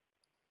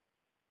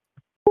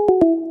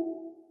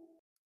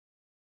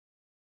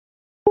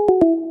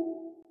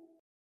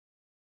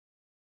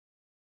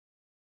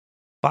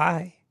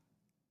 Bye.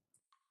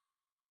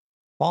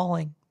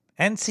 Falling.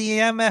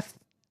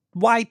 NCMFYT.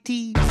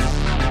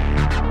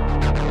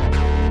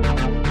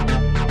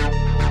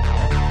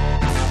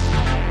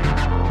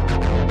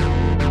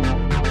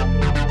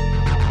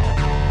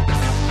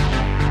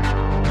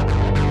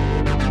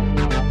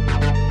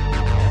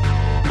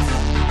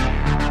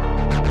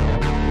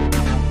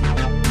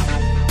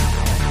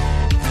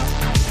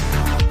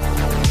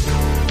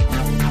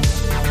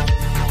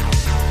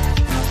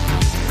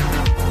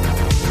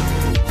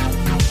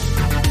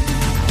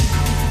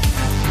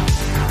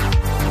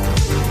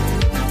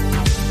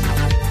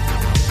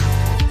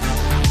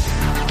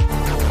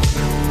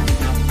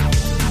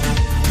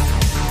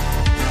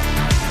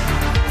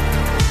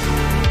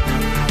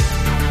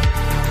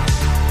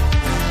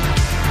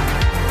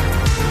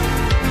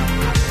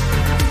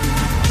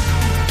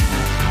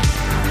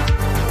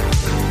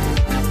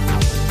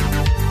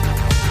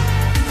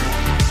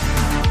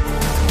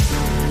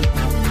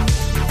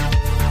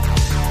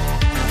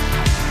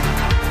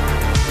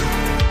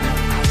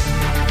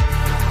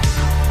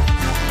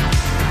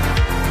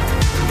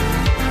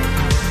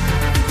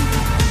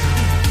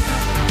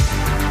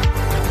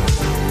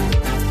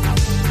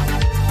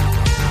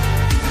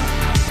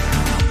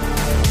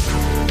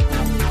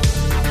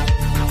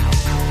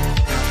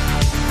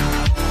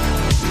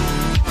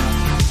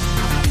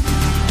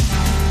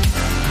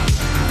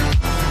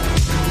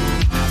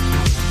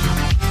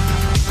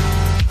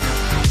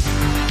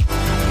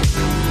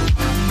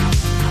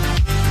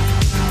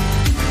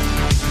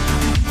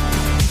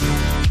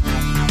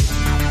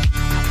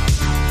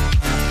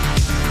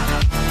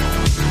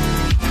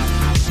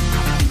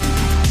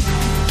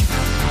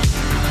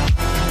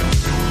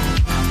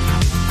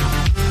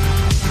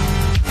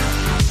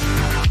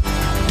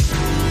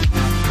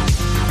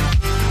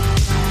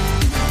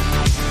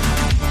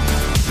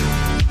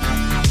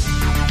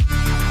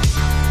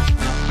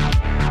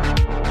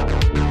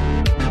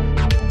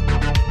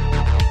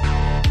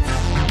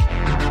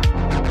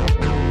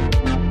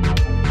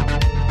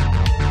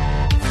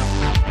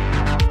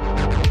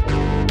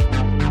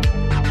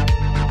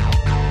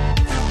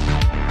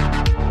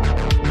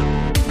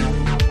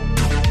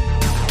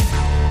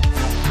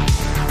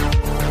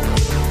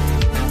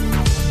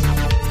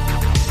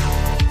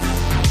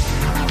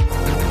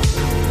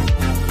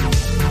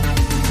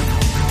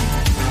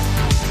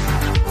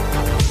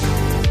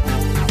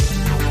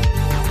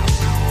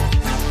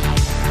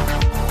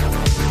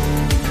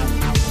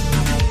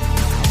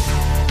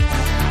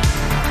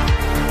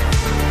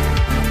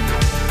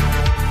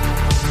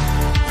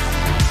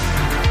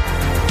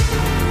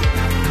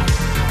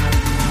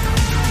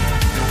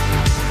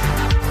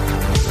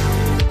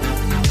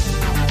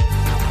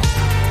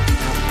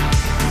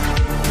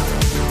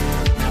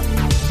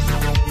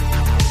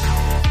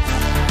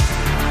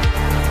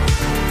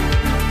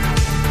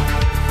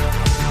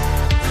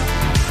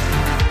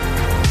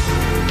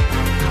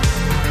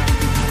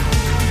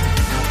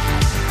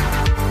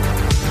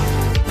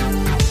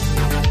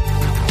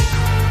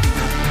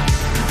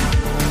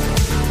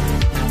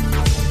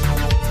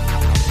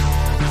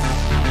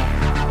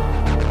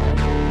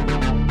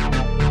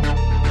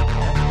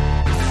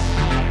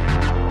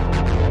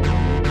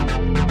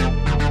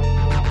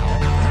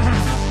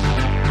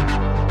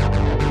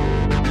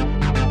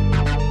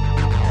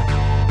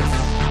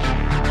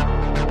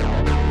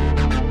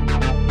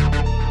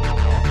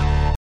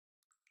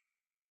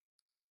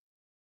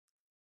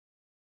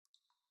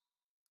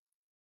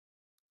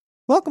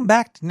 Welcome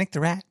back to Nick the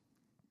Rat.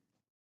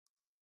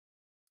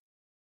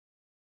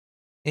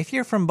 If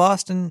you're from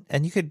Boston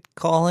and you could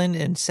call in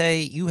and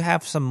say you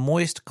have some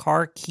moist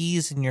car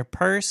keys in your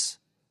purse,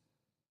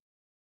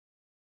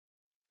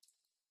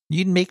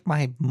 you'd make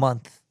my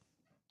month.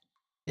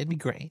 It'd be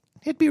great.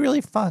 It'd be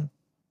really fun.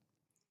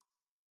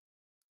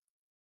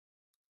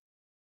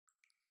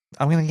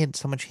 I'm going to get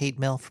so much hate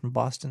mail from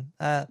Boston.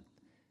 I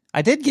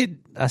did get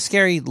a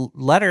scary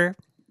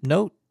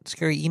note,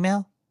 scary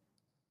email.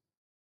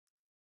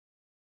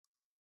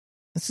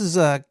 This is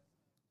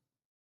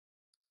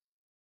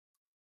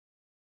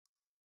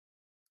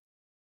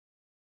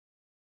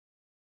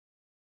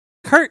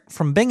Kurt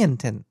from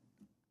Binghamton.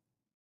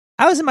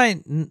 It was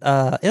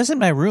in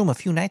my room a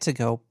few nights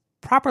ago,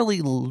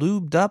 properly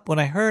lubed up, when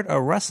I heard a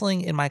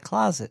rustling in my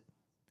closet.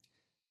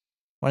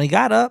 When I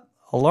got up,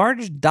 a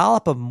large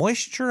dollop of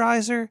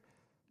moisturizer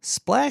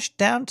splashed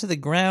down to the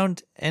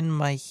ground, and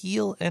my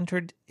heel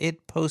entered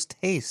it post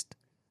haste.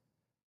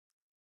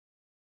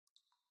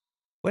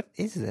 What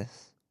is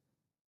this?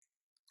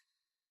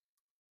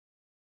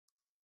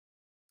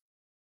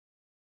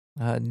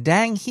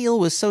 Dang heel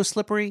was so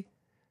slippery,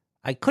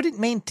 I couldn't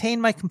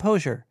maintain my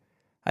composure.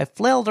 I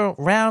flailed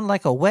around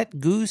like a wet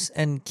goose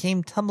and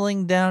came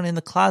tumbling down in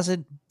the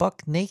closet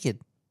buck naked.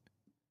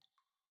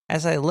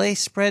 As I lay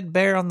spread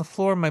bare on the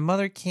floor, my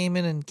mother came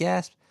in and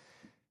gasped.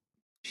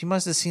 She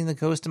must have seen the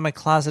ghost in my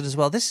closet as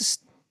well. That's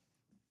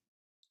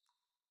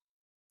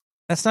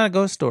not a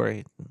ghost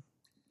story.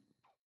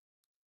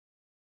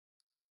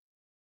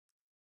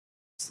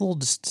 It's a little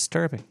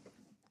disturbing.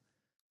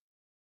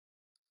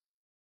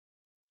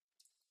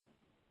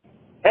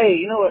 Hey,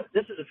 you know what?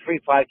 This is a free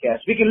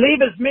podcast. We can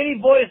leave as many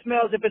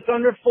voicemails if it's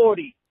under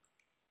 40.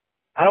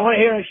 I don't want to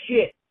hear no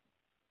shit.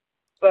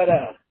 But,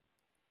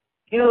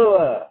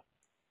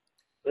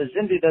 what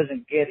Zindu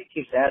doesn't get, he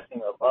keeps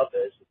asking what love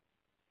is.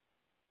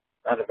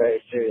 Not a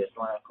very serious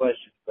line of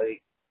question, but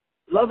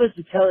love is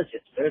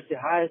intelligence. There's the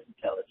highest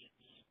intelligence.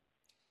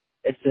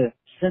 It's a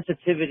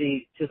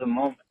sensitivity to the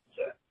moment,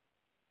 sir,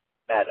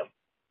 madam.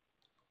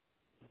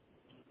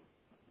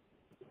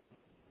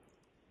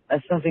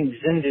 That's something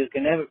Zindu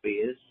can never be,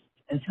 is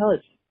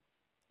intelligence.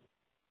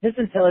 His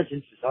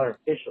intelligence is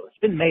artificial. It's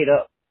been made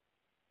up.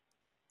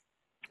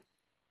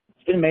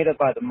 It's been made up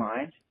by the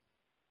mind,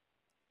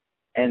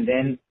 and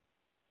then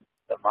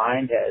the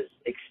mind has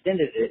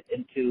extended it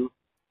into,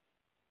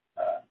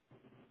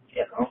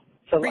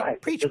 to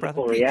life,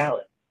 physical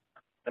reality.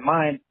 The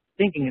mind,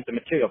 thinking is a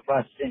material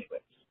process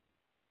anyways.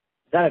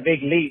 It's not a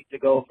big leap to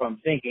go from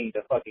thinking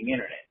to fucking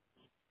internet.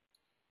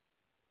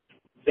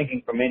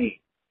 Thinking from any...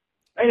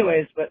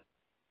 Anyways, but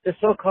the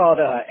so-called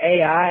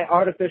AI,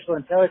 artificial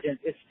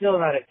intelligence, is still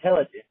not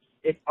intelligence.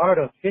 It's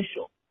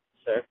artificial,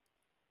 sir.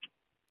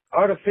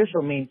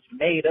 Artificial means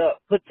made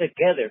up, put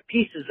together,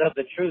 pieces of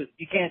the truth.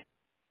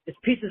 It's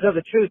pieces of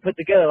the truth put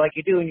together like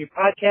you do in your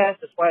podcast.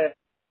 That's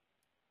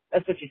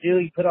what you do.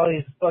 You put all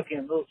these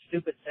fucking little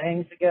stupid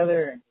sayings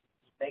together and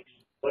it makes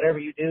whatever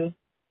you do.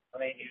 I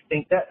mean, you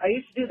think that, I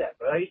used to do that,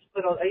 but I used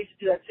to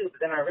do that too, but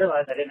then I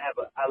realized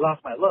I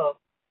lost my love.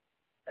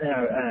 And then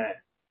I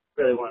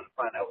really wanted to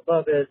find out what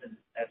love is, and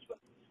that's what,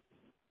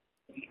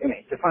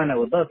 to find out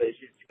what love is,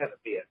 it's got to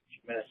be a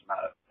tremendous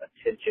amount of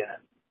attention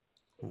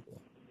and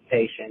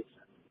patience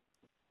and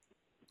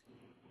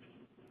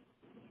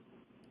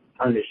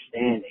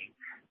understanding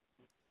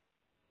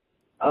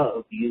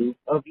of your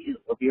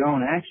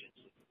own actions.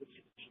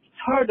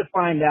 It's hard to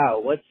find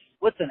out what's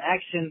an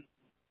action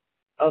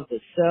of the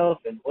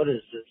self and what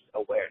is just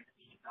awareness,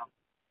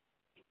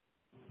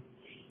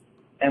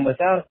 And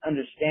without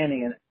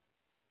understanding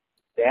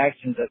the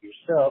actions of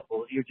yourself,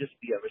 well, you'll just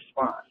be a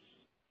response.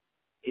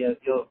 You'll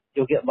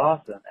get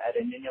lost in that,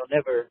 and then you'll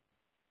never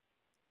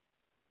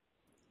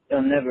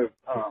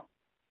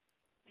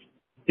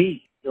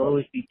be. You'll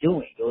always be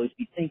doing. You'll always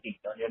be thinking.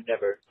 You'll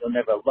never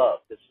love.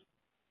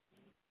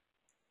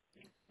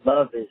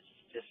 Love is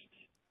just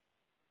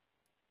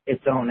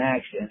its own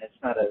action.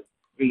 It's not a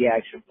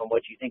reaction from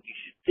what you think you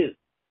should do.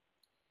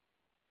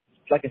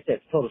 Like I said,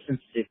 it's total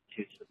sensitivity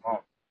to the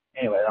moment.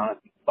 Anyway, I don't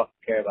have to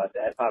fucking care about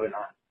that. Probably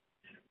not.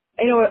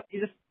 And you know what? I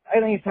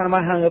think it's time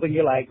I hung up and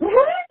you're like, what?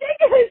 That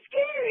guy's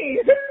scary.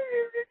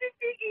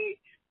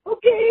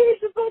 Okay,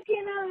 here's a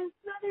fucking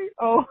another.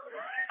 Oh.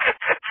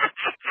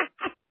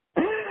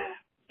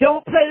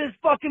 Don't play this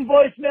fucking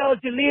voicemail.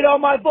 Delete all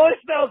my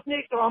voicemails,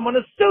 Nick, or I'm going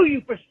to sue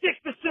you for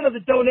 6% of the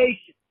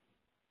donation.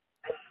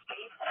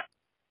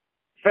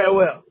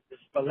 Farewell. This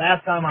is the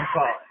last time I'm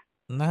calling.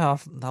 No,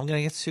 I'm going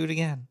to get sued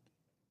again.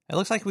 It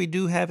looks like we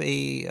do have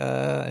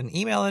an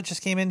email that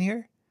just came in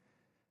here.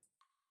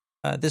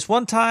 This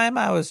one time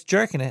I was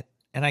jerking it,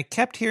 and I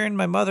kept hearing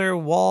my mother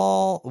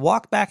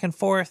walk back and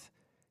forth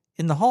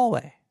in the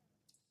hallway.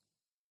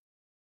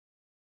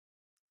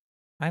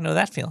 I know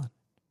that feeling.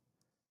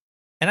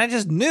 And I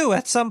just knew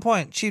at some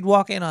point she'd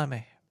walk in on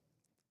me.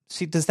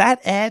 See, does that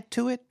add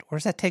to it, or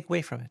does that take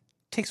away from it?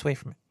 It takes away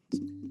from it.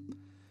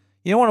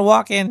 You don't want to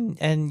walk in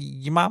and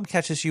your mom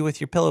catches you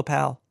with your pillow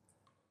pal.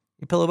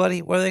 Your pillow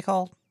buddy, what are they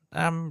called?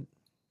 Either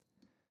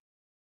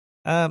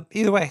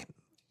way,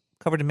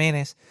 covered in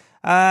mayonnaise.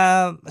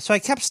 So I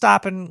kept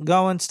stopping,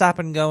 going.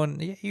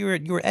 You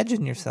were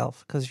edging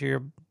yourself because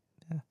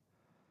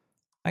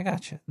I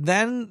got you.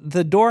 Then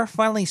the door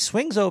finally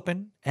swings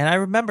open, and I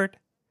remembered.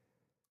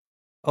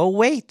 Oh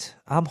wait,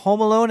 I'm home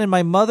alone, and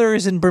my mother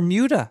is in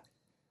Bermuda.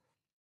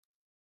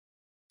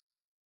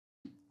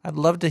 I'd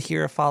love to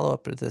hear a follow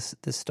up of this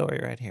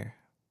story right here,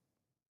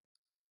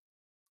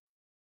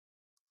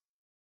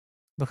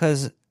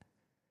 because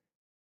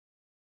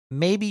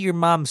maybe your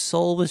mom's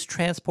soul was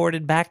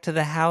transported back to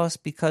the house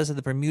because of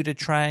the Bermuda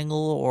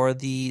Triangle or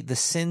the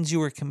sins you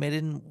were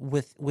committing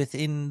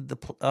within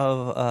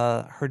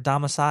her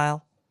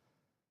domicile.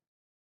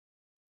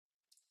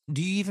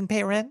 Do you even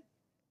pay rent?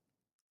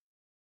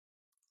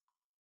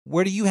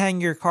 Where do you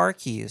hang your car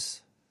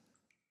keys?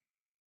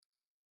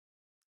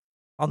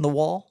 On the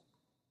wall?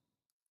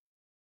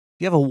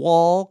 Do you have a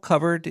wall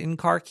covered in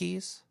car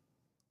keys?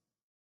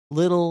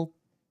 Little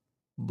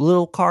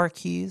car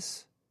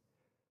keys?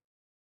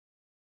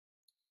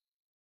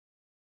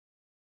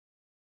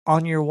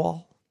 On your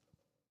wall?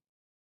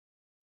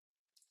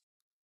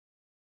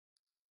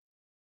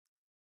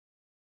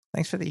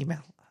 Thanks for the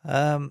email.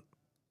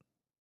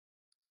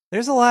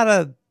 There's a lot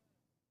of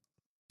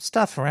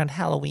stuff around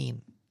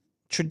Halloween.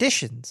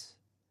 Traditions.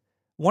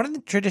 One of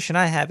the tradition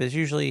I have is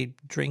usually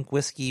drink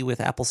whiskey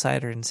with apple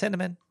cider and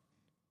cinnamon,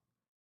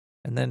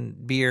 and then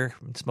beer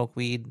and smoke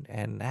weed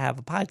and have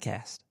a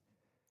podcast.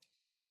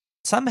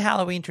 Some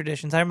Halloween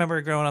traditions, I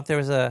remember growing up, there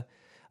was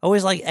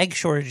always like egg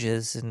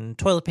shortages and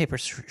toilet paper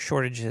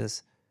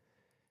shortages.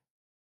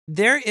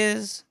 There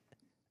is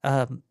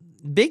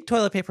big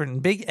toilet paper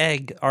and big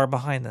egg are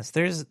behind this.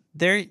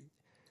 It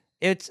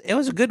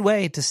was a good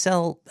way to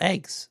sell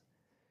eggs.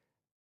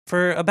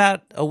 For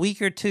about a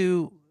week or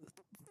two,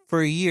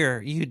 for a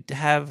year, you'd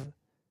have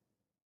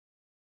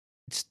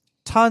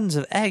tons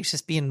of eggs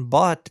just being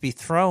bought to be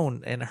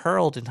thrown and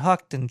hurled and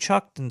hucked and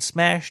chucked and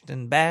smashed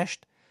and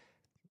bashed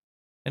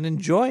and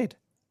enjoyed.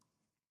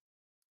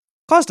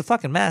 Caused a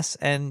fucking mess,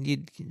 and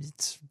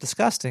it's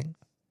disgusting.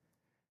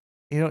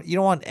 You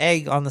don't want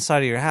egg on the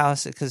side of your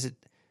house because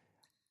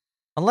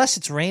unless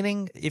it's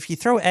raining, if you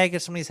throw egg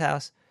at somebody's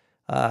house,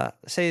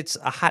 say it's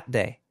a hot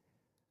day,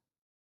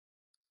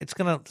 it's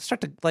gonna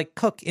start to like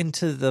cook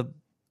into the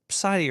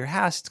side of your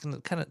house. It's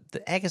gonna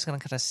the egg is gonna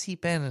kind of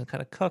seep in and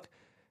kind of cook.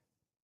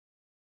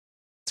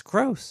 It's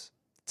gross.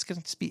 It's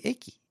gonna just be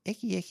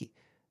icky.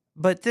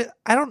 But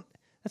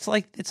It's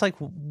like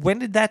when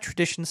did that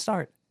tradition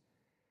start?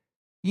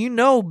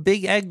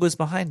 Big egg was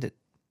behind it.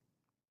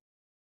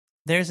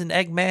 There's an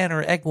egg man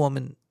or egg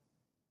woman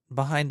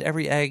behind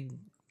every egg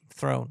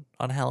thrown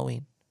on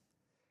Halloween.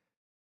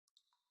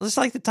 Just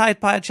like the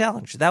Tide Pod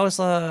Challenge. That was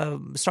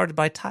started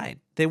by Tide.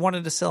 They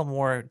wanted to sell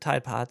more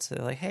Tide Pods.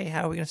 They're like, hey,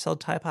 how are we going to sell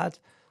Tide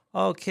Pods?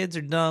 Oh, kids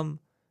are dumb.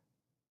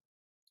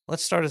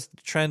 Let's start a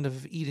trend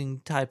of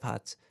eating Tide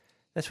Pods.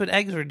 That's what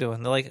eggs were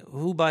doing. They're like,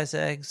 who buys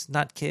eggs?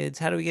 Not kids.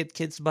 How do we get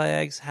kids to buy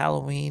eggs?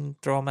 Halloween.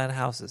 Throw them out of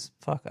houses.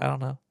 Fuck, I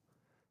don't know.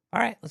 All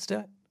right, let's do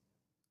it.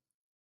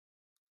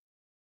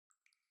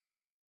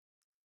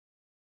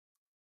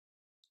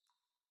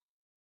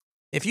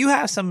 If you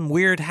have some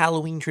weird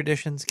Halloween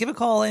traditions, give a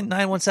call in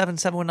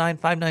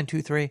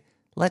 917-719-5923.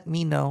 Let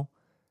me know.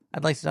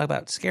 I'd like to talk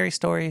about scary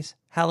stories,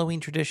 Halloween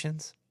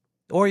traditions,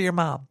 or your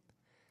mom.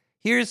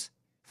 Here's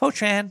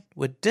Fotran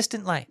with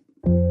Distant Light.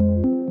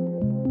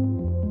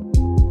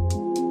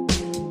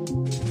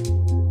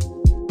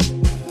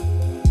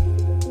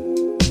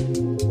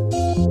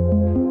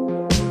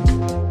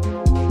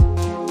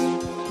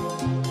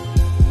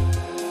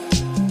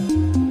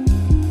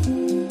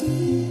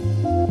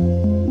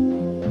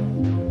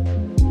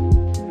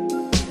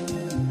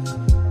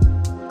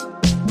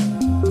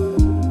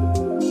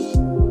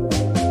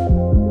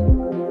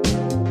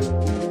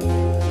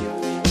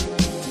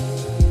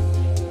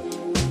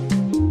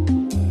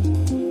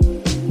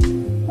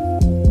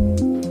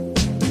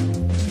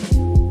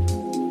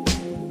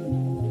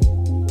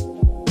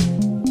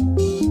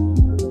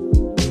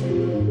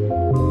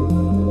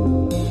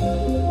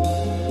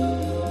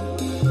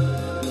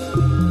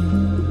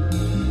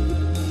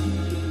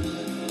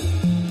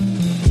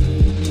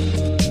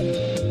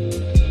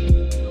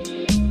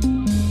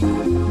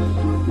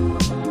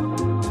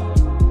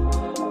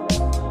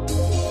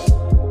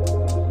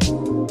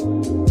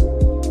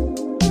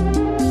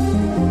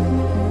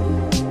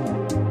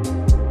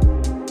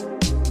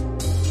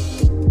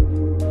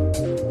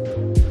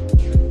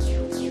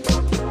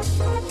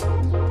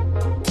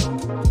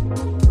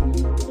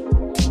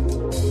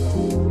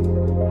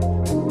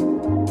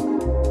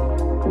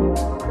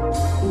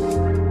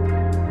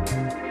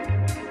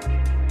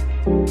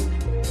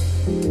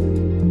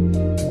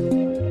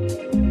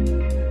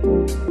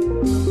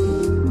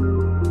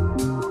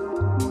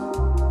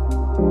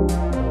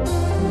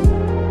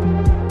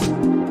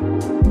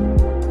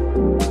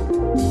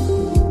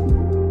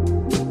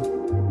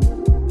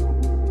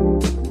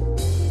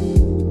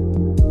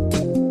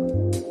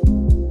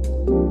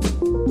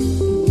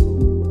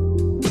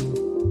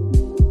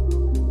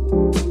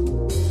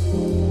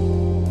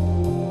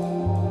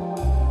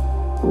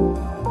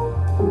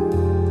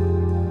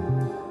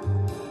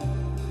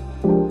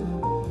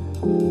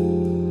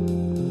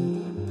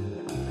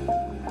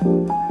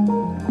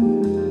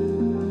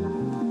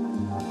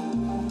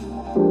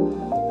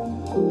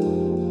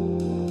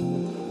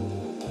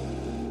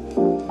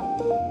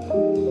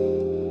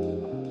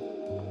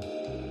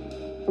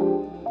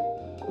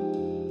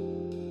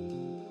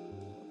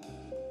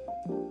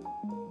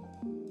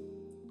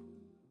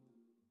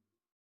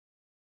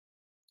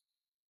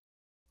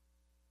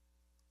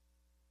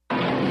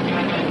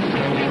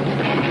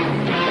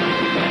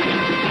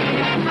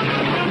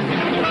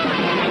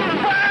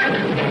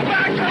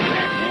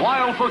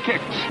 For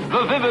Kicks,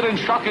 the vivid and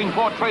shocking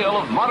portrayal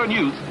of modern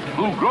youth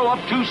who grow up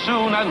too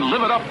soon and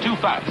live it up too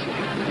fast. You'll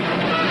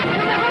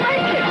never make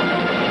it!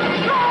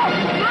 Stop!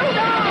 Slow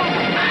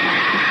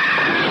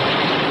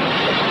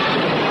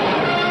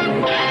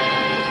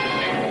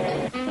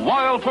down!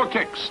 Wild for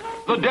Kicks,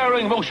 the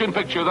daring motion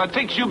picture that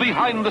takes you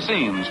behind the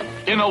scenes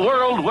in a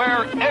world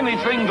where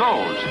anything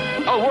goes.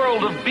 A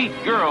world of beat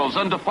girls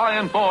and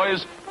defiant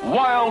boys,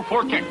 wild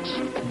for kicks.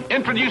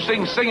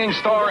 Introducing singing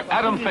star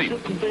Adam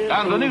Faith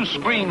and the new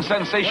screen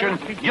sensation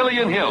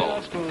Gillian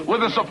Hills,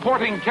 with a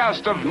supporting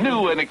cast of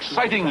new and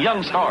exciting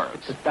young stars.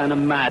 Down a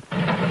mat. Hey,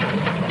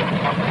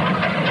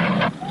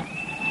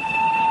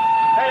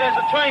 there's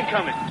a train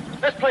coming.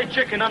 Let's play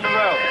chicken on the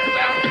road.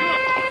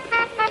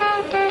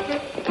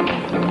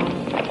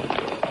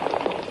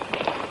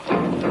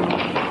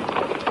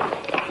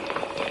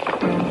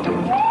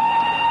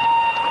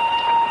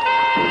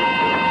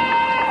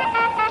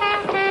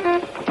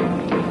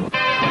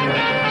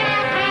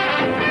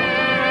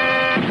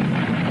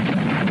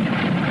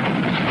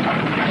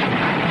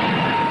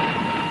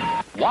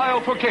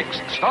 Wild for Kicks,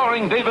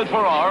 starring David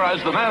Farrar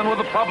as the man with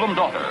the problem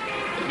daughter.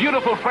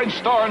 Beautiful French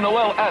star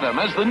Noelle Adam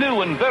as the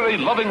new and very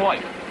loving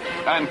wife.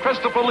 And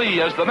Christopher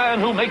Lee as the man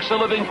who makes a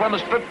living from a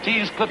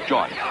striptease clip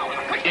joint.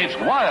 It's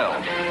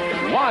wild,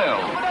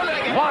 wild,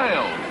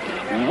 wild,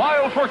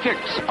 Wild for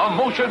Kicks, a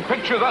motion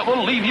picture that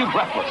will leave you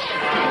breathless.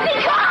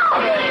 Nicole!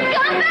 Come in!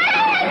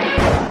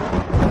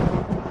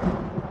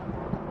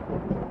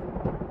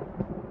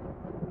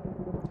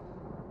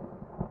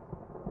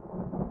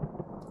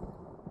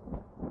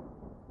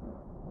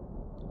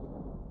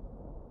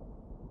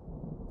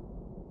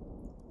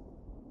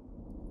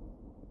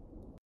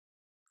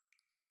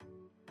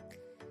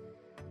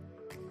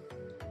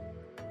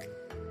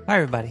 Hi,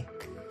 everybody.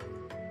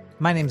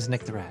 My name is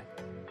Nick the Rat.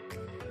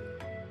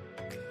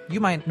 You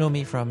might know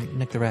me from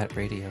Nick the Rat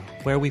Radio,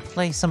 where we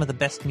play some of the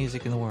best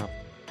music in the world.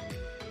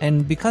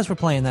 And because we're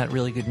playing that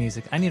really good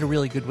music, I need a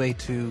really good way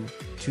to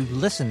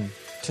listen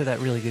to that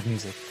really good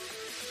music.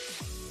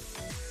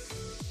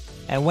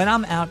 And when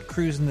I'm out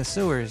cruising the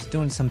sewers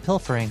doing some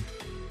pilfering,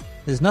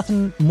 there's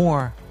nothing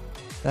more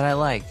that I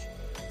like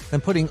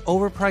than putting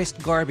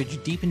overpriced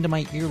garbage deep into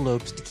my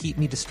earlobes to keep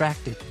me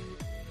distracted.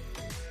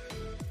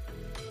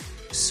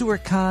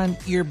 SewerCon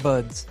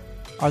earbuds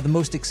are the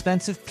most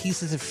expensive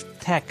pieces of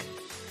tech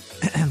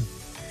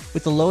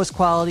with the lowest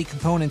quality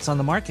components on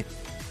the market.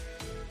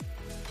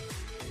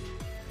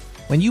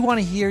 When you want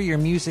to hear your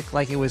music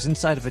like it was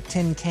inside of a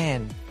tin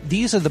can,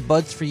 these are the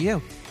buds for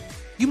you.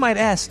 You might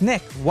ask,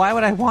 Nick, why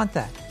would I want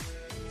that?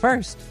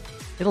 First,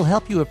 it'll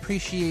help you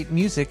appreciate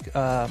music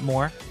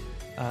more.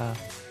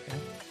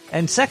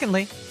 And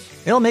secondly,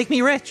 it'll make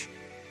me rich.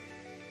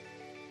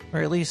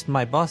 Or at least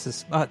my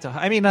bosses.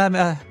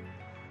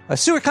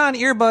 SewerCon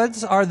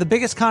earbuds are the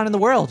biggest con in the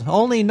world.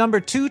 Only number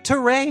 2 to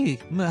Ray.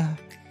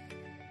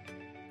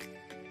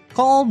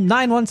 Call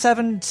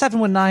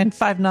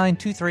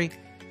 917-719-5923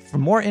 for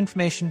more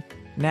information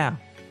now.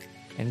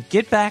 And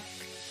get back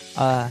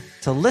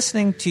to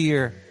listening to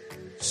your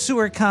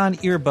SewerCon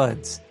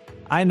earbuds.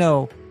 I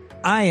know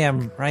I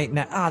am right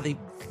now. They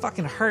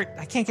fucking hurt.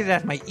 I can't get it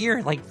out of my ear.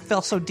 It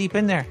fell so deep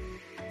in there.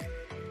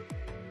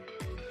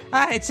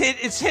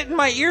 It's hitting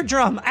my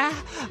eardrum.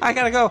 I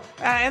gotta go.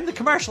 End the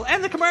commercial.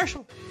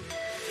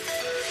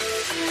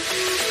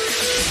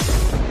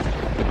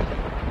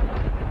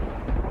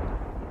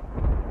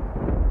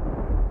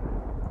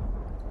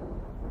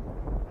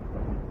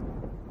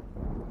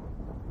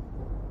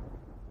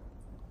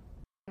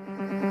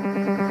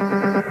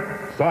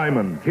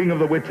 Simon, King of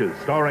the Witches,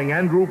 starring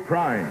Andrew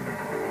Prine.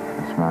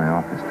 It's my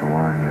office to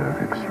warn you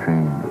of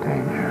extreme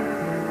danger.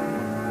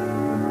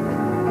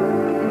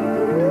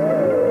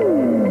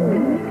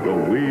 The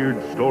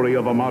weird story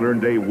of a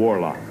modern-day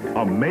warlock,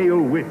 a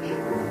male witch,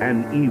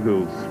 an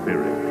evil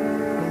spirit.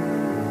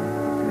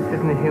 This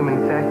isn't a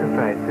human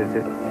sacrifice, is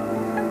it?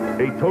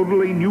 A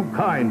totally new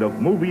kind of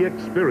movie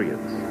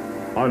experience.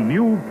 A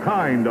new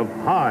kind of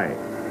high.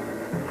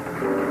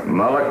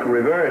 Moloch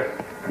reverse.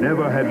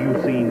 Never have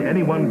you seen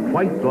anyone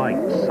quite like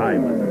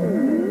Simon.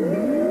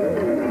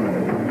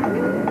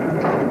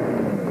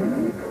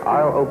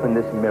 I'll open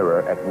this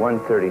mirror at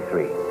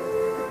 1:33.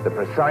 The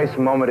precise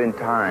moment in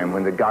time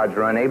when the gods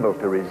are unable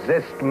to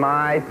resist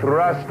my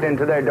thrust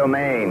into their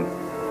domain.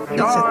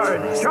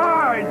 Charge!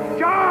 Charge!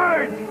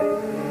 Charge!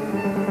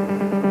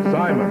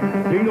 Simon,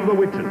 King of the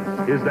Witches,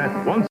 is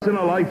that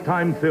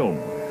once-in-a-lifetime film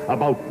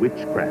about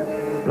witchcraft,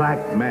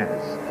 black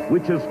mass,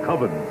 witches'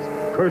 covens,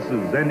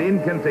 curses, and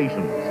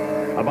incantations.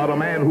 About a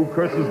man who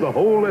curses the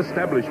whole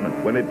establishment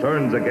when it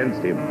turns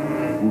against him,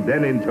 who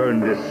then in turn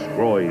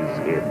destroys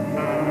him.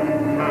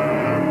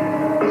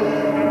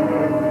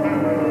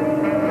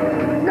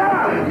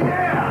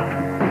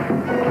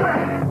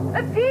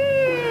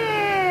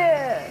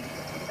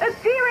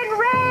 Appear and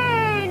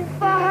reign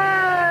for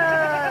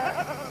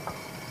her!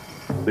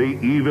 The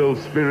evil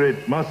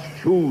spirit must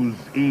choose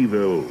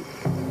evil.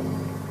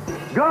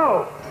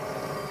 Go!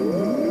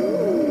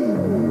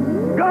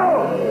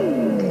 Go!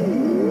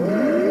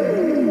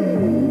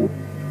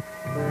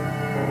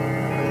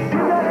 You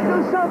gotta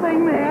do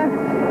something, man.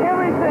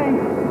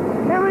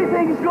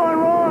 Everything's going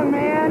wrong,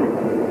 man.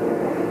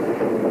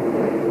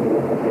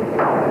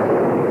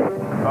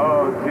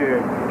 Oh, dear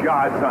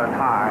gods on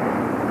high.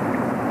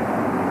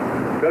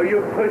 Though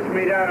you push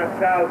me down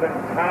 1,000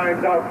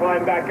 times, I'll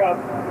climb back up.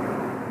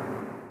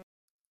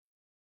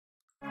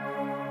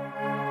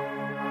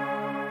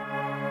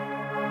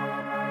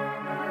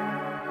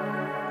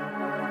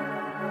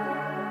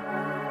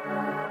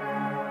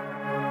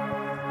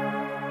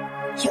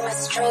 You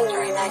must train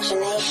your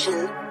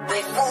imagination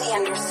by fully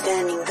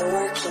understanding the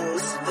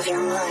workings of your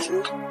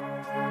mind.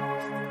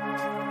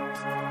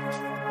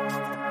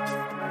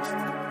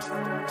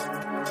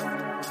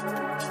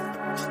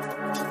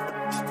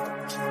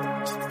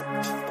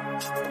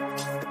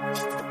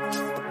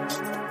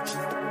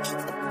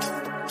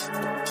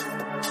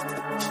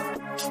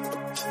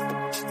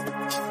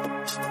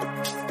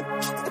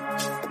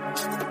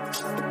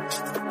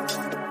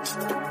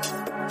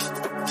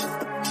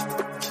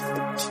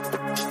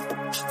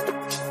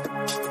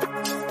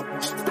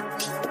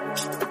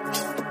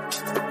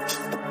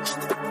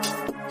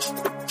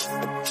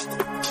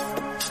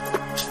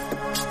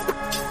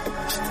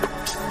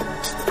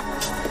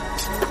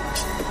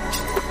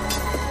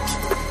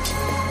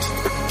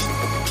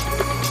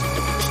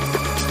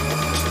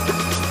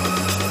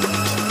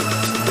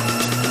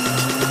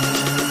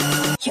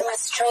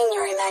 Train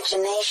your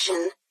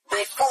imagination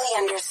by fully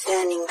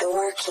understanding the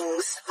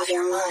workings of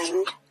your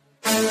mind.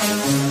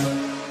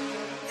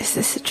 Is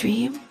this a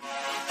dream?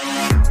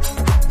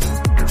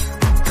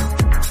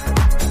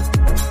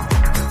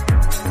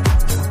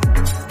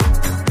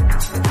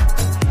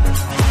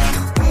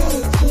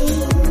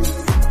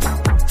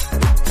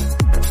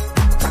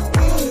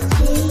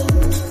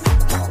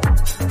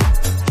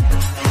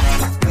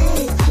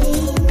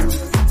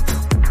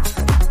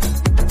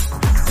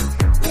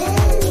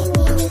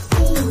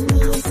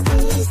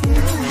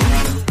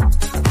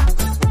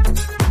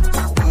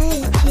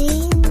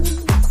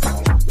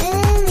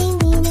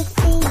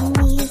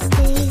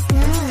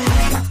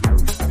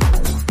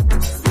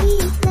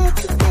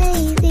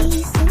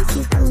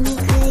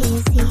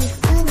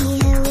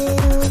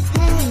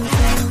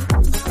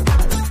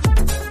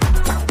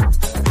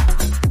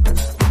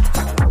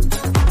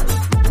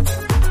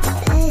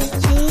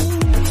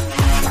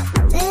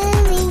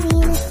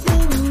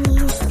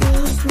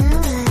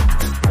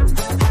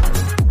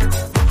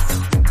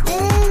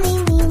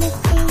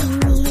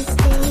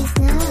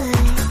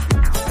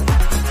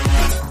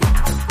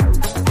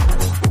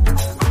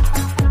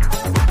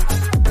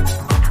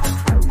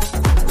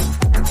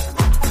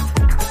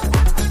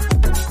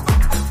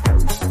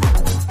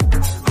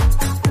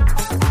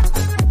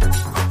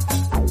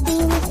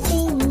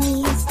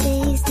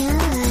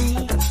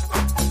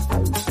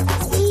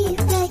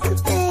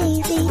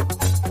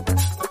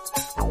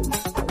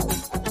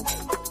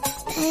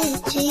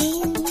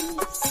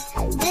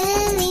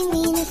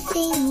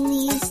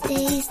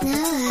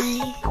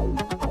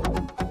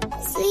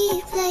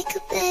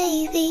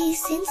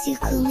 You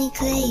call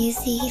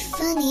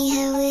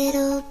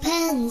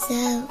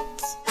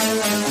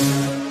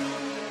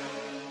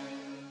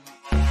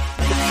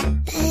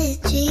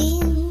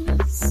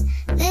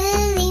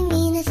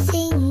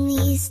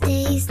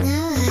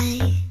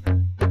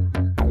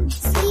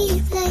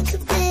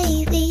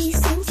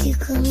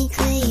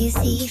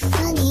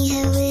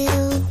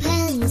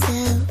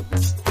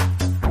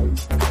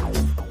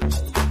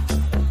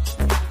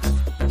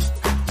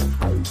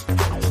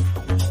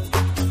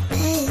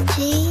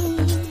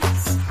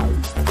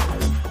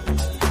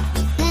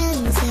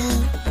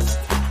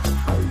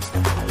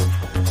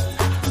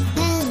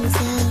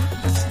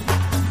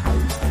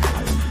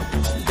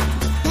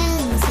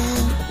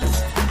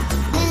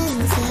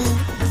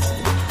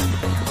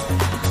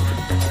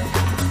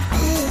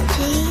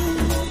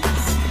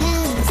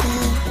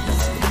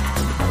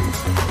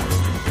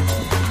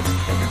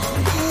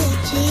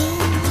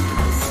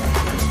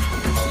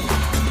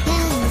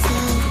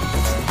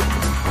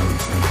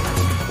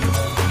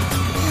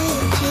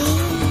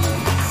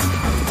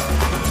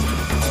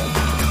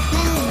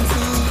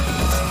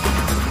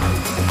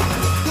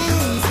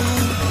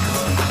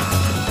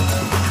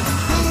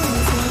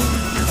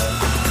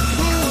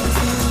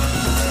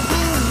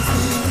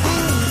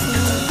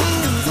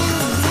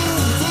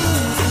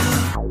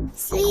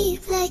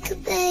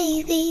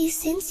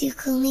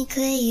me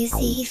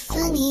crazy,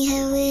 funny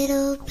how it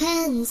all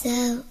pans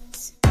out.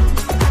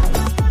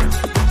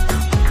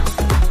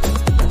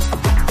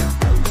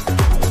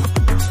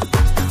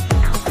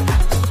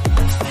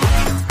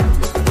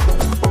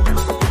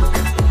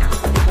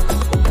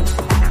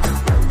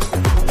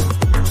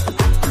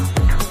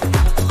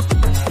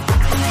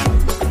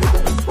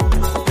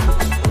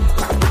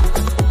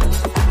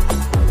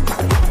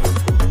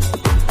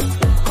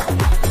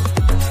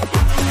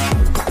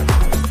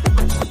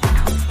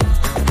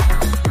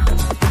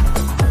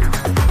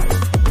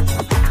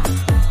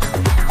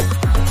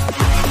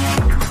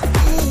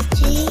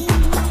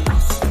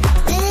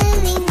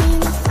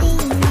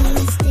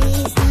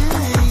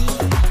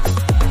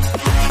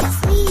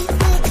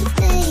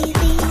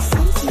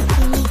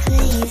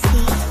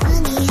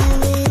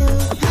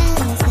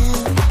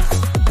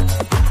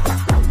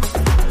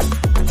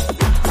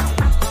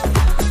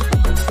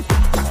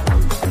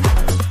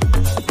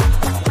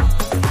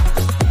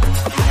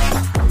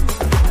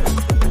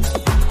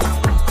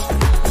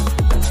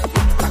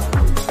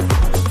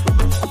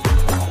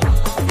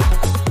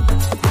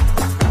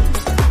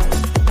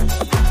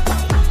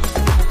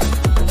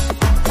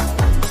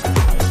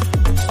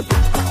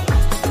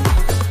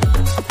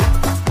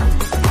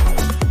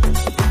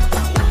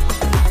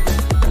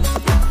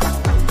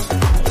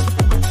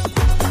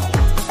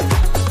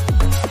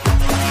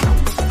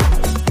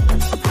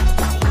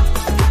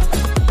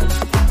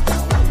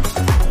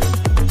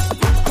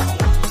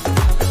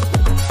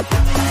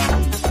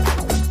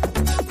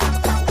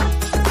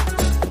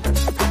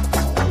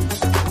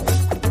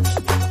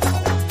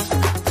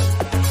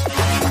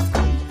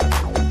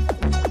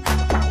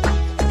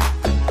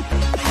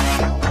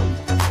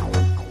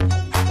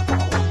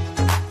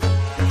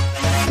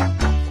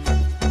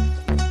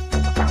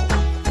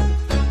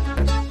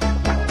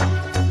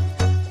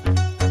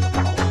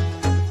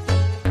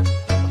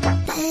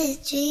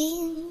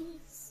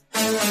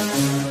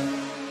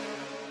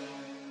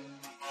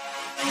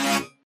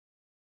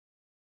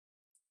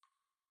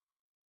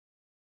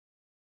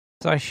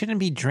 So I shouldn't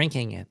be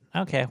drinking it.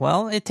 Okay,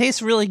 well, it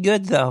tastes really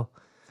good, though.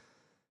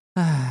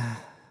 Oh,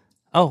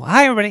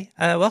 hi, everybody.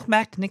 Welcome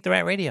back to Nick the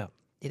Rat Radio.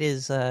 It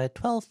is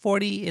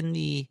 12:40 in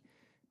the...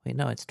 Wait,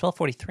 no, it's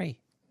 12:43.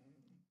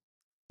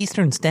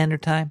 Eastern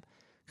Standard Time.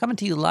 Coming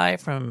to you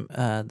live from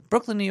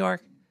Brooklyn, New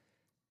York.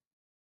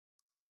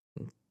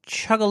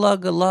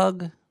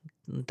 Chug-a-lug-a-lug.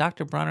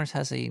 Dr. Bronner's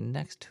has a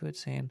next to it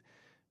saying,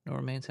 no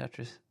remains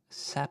after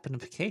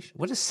saponification.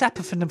 What is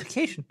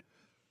saponification?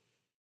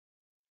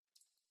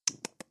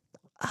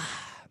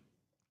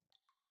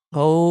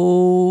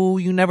 Oh,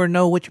 you never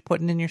know what you're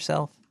putting in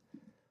yourself.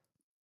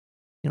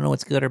 You don't know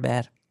what's good or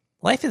bad.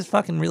 Life is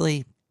fucking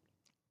really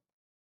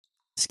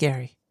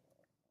scary.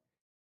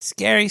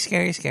 Scary,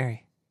 scary,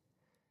 scary.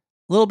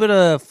 A little bit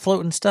of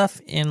floating stuff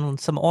in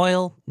some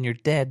oil and you're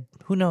dead.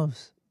 Who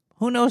knows?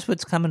 Who knows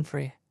what's coming for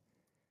you?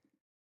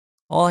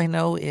 All I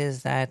know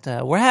is that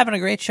we're having a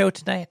great show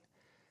tonight.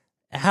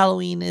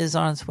 Halloween is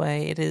on its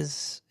way.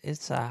 It's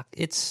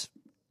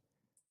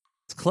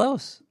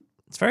close.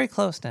 It's very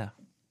close now.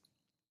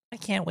 I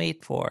can't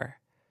wait for...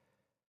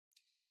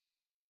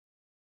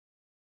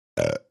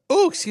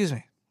 excuse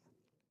me.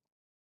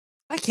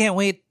 I can't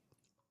wait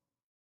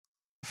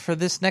for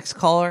this next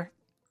caller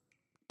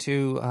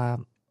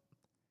to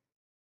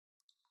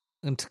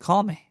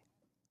call me.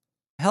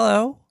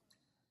 Hello?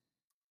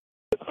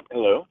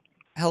 Hello?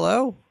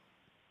 Hello?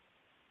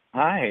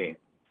 Hi.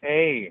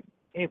 Hey,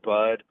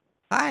 bud.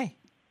 Hi.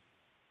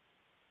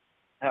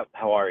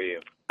 How are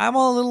you? I'm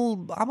a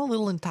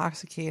little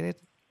intoxicated.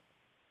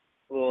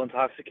 A little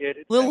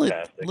intoxicated? Little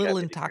Fantastic. Happy to hear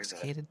that.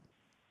 intoxicated.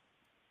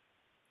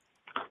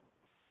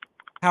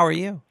 How are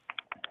you?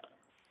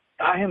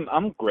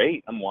 I'm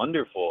great. I'm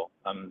wonderful.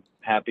 I'm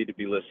happy to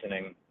be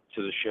listening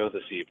to the show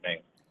this evening.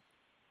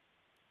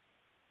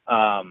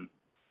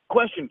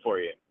 Question for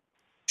you.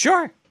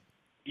 Sure.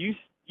 You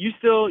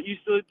still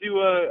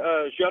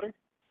do Shudder?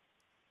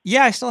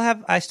 Yeah, I still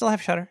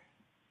have Shudder.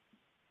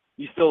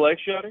 You still like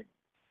Shudder?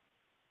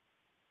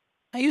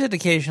 I use it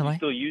occasionally. You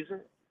still use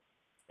it?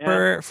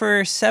 Yeah.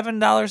 For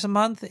 $7 a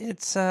month,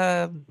 it's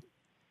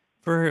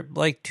for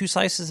like 2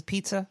 slices of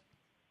pizza.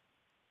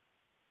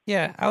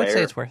 Yeah, I would say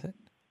Fair. it's worth it.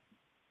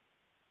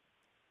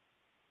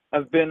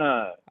 I've been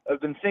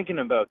thinking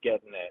about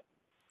getting it.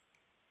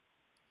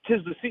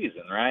 'Tis the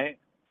season, right?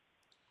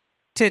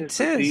 Tis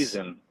the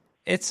season.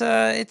 It's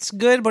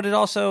good, but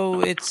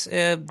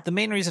the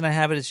main reason I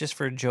have it is just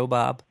for Joe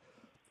Bob.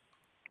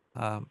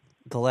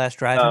 The Last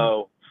Drive-In.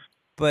 Oh.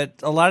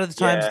 But a lot of the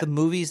times Yeah. the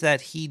movies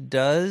that he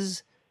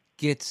does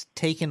gets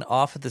taken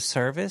off of the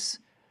service,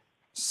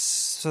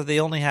 so they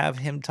only have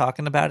him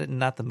talking about it and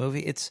not the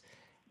movie. It's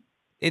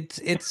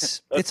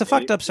a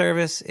fucked up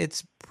service.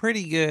 It's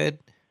pretty good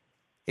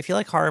if you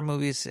like horror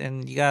movies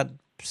and you got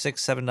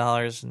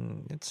 $6-7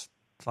 and it's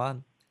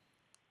fun.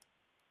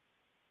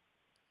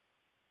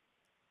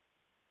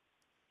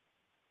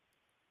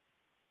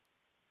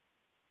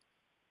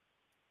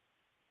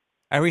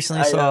 I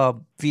recently saw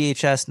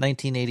VHS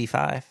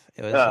 1985.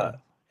 It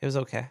was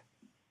okay.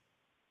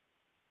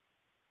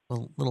 A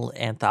little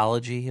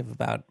anthology of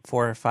about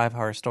 4 or 5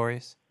 horror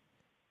stories.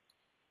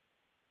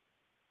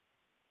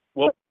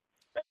 What?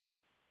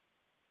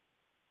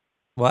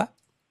 What?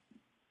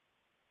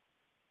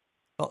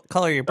 Well,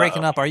 Color, you're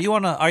breaking up. Are you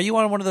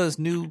on one of those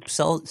new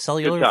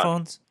cellular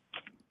phones?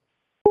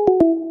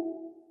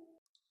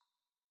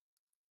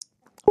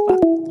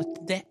 Fuck,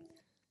 what the...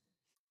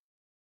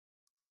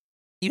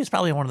 He was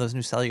probably on one of those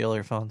new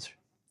cellular phones.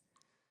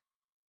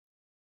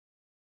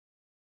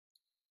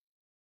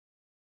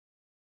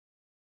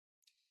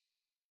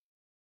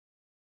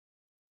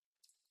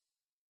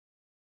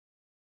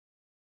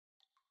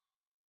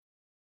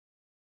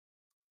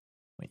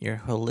 You're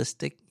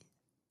holistic?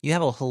 You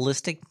have a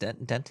holistic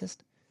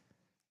dentist?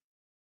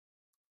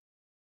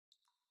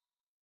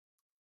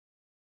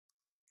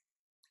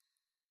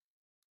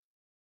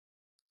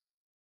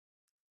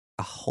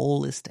 A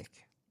holistic.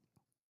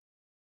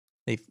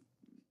 They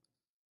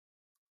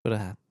put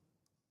a...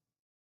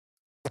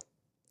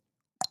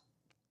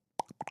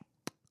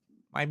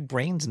 My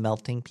brain's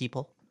melting,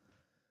 people.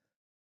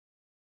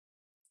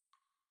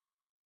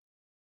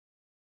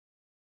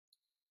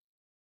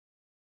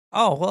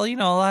 Oh, well, a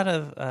lot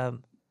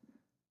of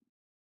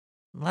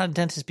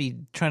dentists be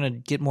trying to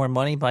get more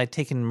money by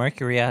taking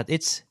mercury out.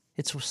 It's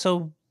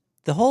so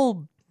the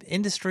whole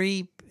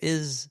industry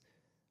is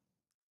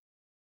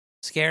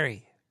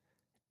scary.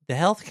 The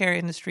healthcare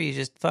industry is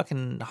just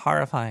fucking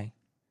horrifying.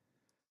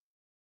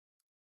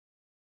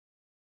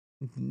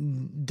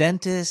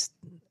 Dentists,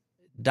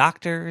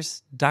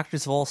 doctors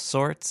of all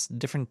sorts,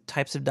 different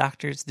types of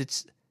doctors.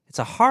 It's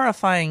a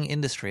horrifying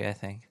industry, I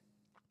think.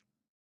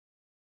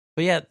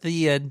 But yeah,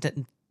 the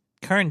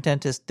current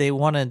dentist, they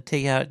want to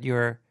take out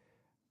your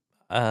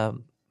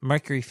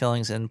mercury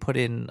fillings and put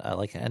in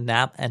like an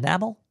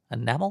enamel.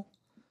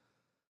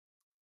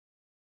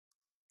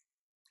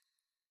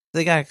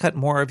 They gotta cut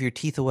more of your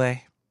teeth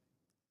away.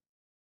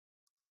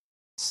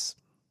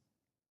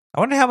 I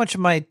wonder how much of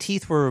my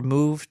teeth were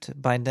removed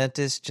by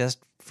dentists just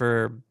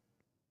for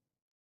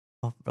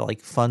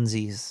like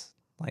funsies.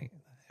 Like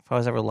if I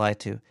was ever lied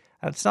to.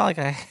 It's not like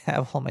I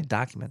have all my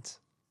documents.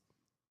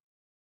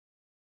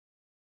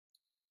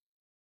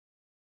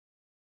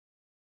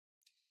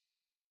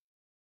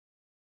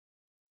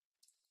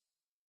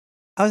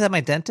 I was at my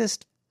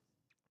dentist,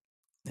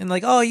 and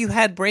like, oh, you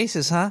had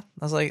braces, huh?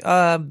 I was like,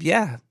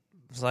 yeah. I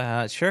was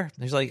like, sure.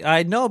 He's like,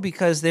 I know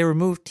because they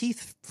removed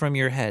teeth from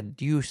your head.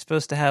 You're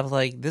supposed to have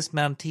like this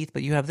amount of teeth,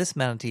 but you have this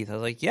amount of teeth. I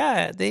was like,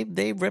 yeah,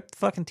 they ripped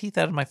fucking teeth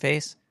out of my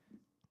face.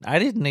 I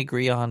didn't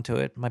agree on to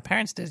it. My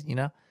parents did, you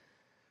know.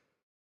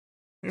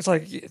 It's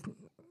like,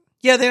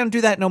 yeah, they don't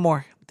do that no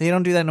more. They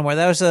don't do that no more.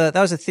 That was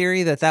a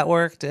theory that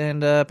worked,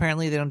 and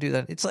apparently they don't do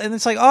that. It's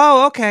like,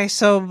 oh, okay.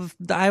 So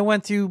I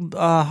went through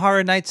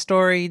Horror Night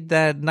Story,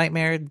 that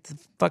nightmare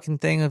fucking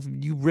thing of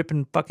you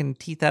ripping fucking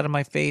teeth out of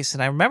my face,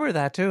 and I remember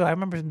that too. I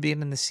remember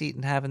being in the seat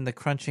and having the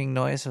crunching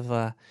noise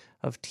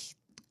of teeth.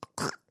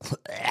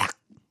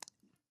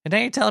 And now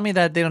you're telling me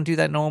that they don't do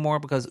that no more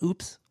because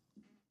oops.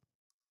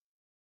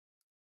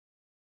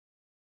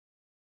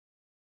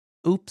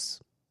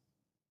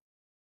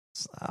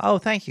 Oh,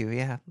 thank you.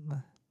 Yeah.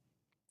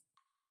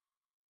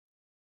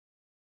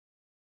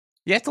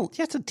 You have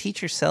to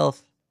teach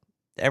yourself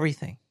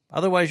everything.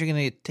 Otherwise, you're going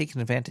to get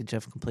taken advantage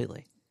of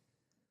completely.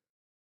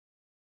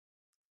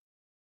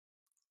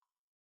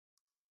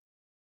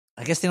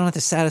 I guess they don't have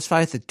to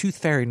satisfy the tooth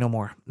fairy no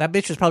more. That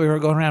bitch was probably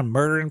going around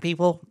murdering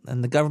people,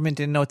 and the government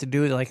didn't know what to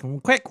do. They're like,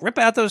 quick, rip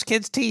out those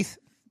kids' teeth.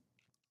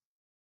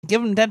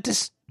 Give them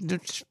dentists.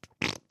 It's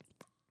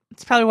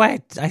probably why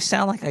I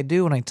sound like I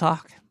do when I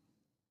talk.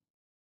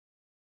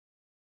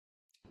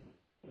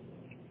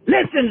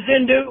 Listen,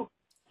 Zindu,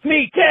 it's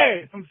me,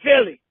 Terry, from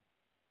Philly.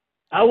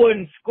 I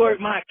wouldn't squirt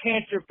my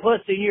cancer puss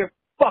in your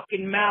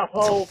fucking mouth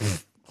hole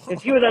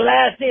if you were the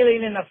last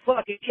alien in the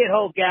fucking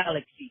shithole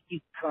galaxy, you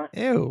cunt.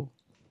 Ew.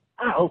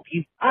 I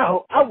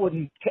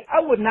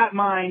would not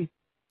mind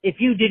if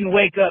you didn't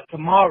wake up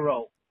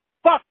tomorrow.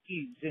 Fuck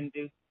you,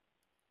 Zindu.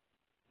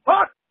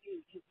 Fuck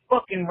you, you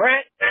fucking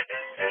rat.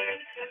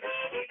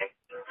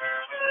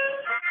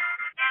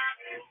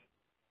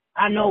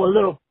 I know a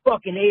little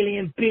fucking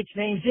alien bitch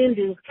named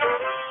Zindu.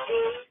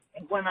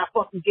 And when I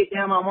fucking get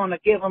down, I'm gonna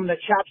give him the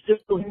chops to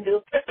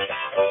Zindu.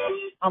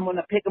 I'm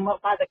gonna pick him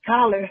up by the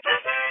collar.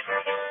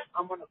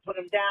 I'm gonna put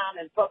him down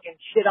and fucking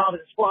shit on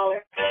his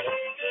squalor.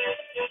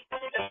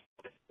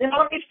 Then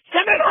I'll get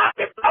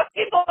 700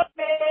 fucking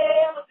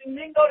voicemails and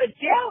then go to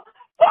jail.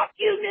 Fuck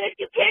you, Nick.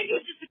 You can't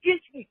use this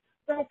against me.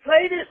 Don't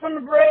play this on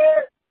the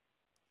bread.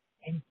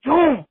 And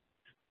don't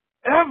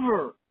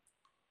ever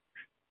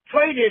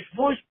play this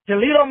voice.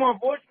 Delete all my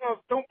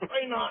voicemails. Don't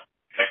play none.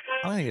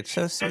 I'm gonna get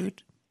so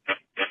sued.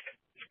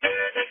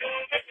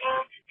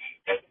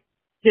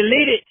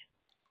 Delete it.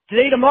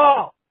 Delete them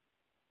all.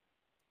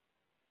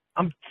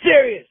 I'm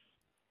serious.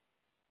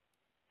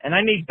 And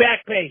I need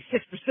back pay.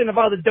 6% of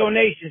all the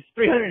donations.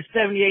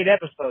 378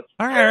 episodes.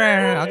 All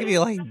right. I'll give you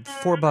like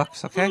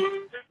 $4, okay?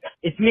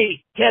 It's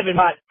me, Kevin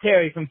Hot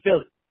Terry from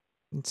Philly.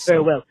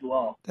 Farewell to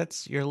all.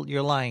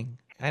 You're lying.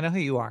 I know who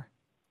you are.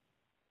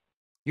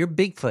 You're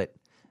Bigfoot.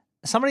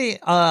 Somebody,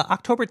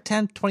 October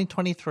 10th,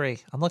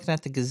 2023. I'm looking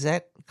at the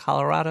Gazette,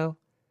 Colorado.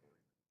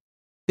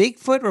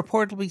 Bigfoot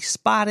reportedly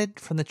spotted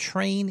from the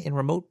train in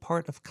remote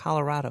part of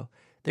Colorado.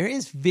 There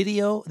is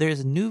video. There's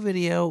a new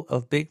video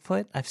of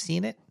Bigfoot. I've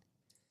seen it.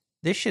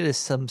 This shit is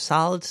some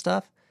solid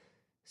stuff.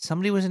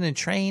 Somebody was in a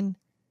train.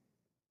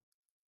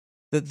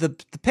 The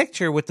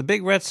picture with the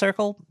big red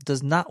circle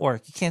does not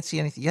work. You can't see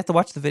anything. You have to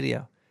watch the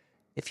video.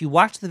 If you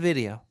watch the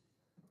video,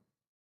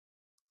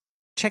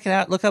 check it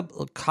out. Look up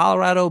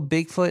Colorado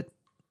Bigfoot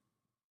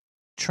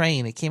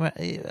train. It came out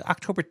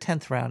October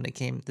 10th round. It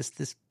came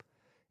this.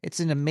 It's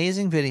an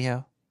amazing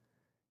video.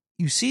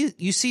 You see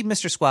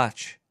Mr.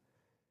 Squatch,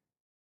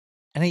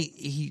 and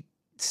he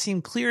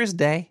seemed clear as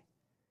day.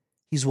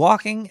 He's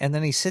walking, and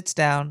then he sits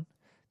down.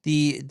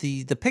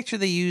 The picture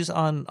they use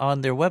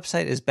on their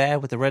website is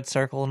bad with the red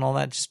circle and all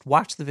that. Just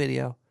watch the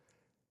video.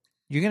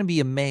 You're gonna be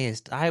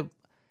amazed. I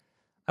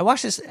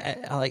watched this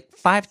like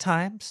 5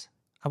 times.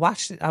 I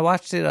watched it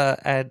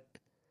at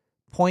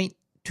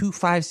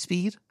 0.25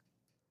 speed.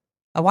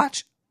 I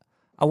watched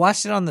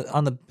it on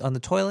the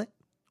toilet.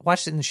 I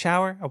watched it in the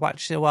shower. I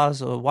watched it while I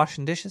was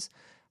washing dishes.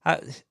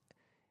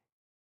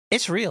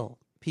 It's real,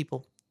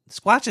 people.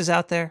 Squatch is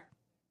out there.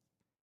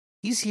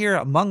 He's here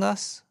among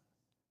us.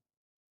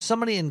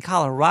 Somebody in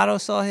Colorado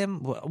saw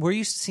him. We're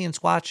used to seeing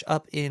Squatch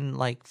up in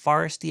like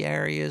foresty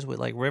areas with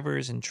like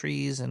rivers and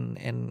trees and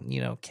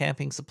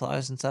camping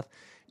supplies and stuff.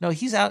 No,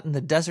 he's out in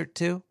the desert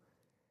too.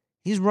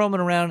 He's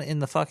roaming around in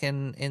the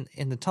fucking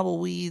in the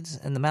tumbleweeds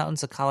and the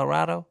mountains of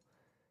Colorado,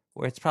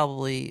 where it's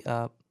probably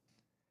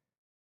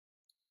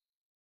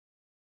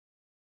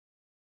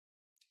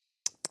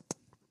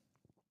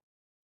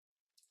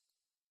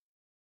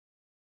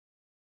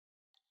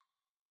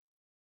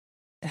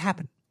it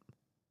happened.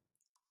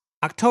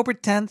 October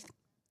 10th,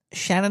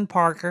 Shannon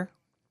Parker.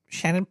 It's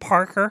Shannon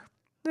Parker.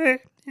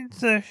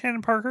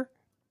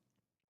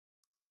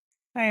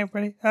 Hi,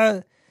 everybody.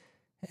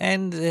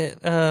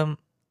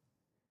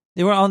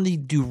 They were on the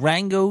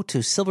Durango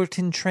to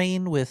Silverton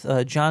train with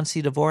John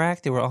C.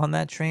 Dvorak. They were on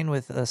that train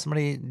with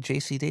somebody,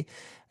 JCD,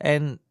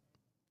 and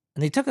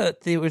they took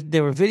they were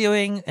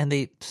videoing and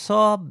they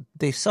saw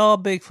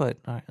Bigfoot.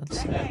 All right,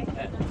 let's see.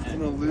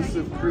 An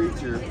elusive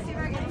creature.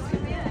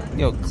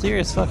 Yo, clear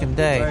as fucking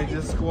day. I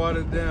just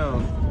squatted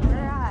down.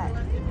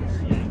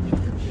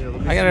 Yeah,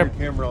 let me I gotta. see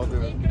your camera. I'll do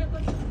it.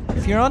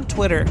 If you're on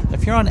Twitter,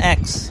 if you're on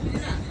X,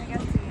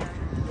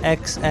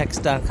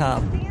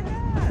 xx.com,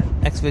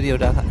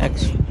 xvideo.com,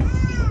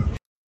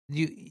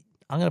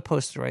 I'm gonna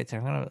post it right there.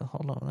 I'm gonna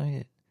hold on. Let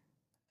me.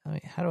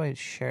 How do I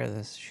share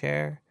this?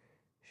 Share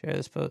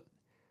this post.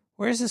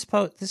 Where is this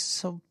post? This is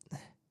so.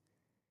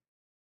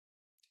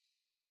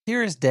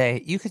 Clear as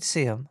day. You could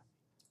see him.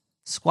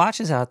 Squatch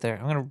is out there.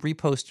 I'm gonna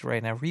repost it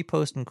right now.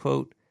 Repost and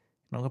quote.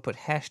 And I'm gonna put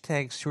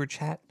hashtag sewer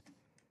chat.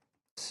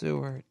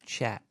 Sewer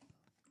chat.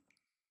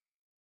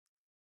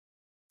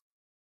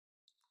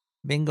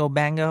 Bingo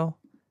bango.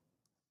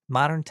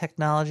 Modern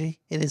technology.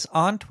 It is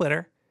on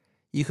Twitter.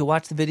 You can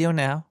watch the video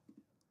now.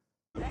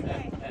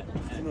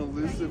 An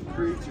elusive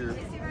creature.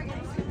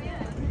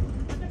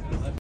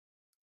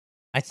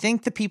 I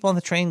think the people on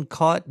the train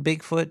caught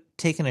Bigfoot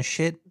taking a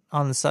shit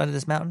on the side of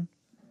this mountain.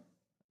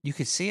 You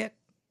could see it.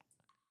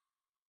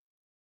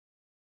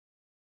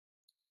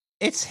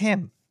 It's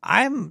him.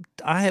 I've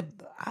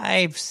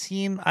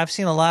seen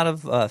a lot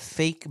of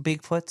fake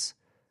Bigfoots.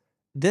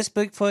 This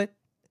Bigfoot,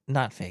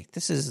 not fake.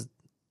 This is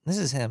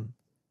him.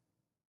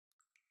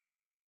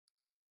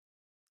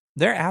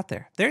 They're out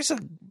there. There's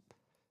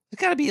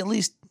got to be at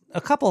least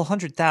a couple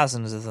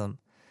 100,000 of them.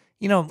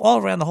 You know, all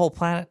around the whole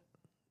planet.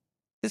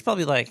 There's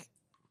probably like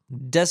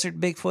desert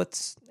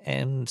Bigfoots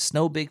and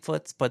snow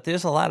Bigfoots, but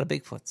there's a lot of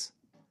Bigfoots.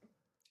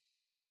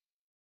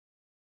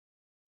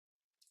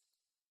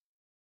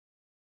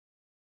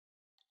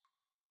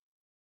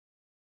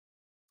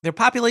 Their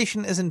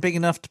population isn't big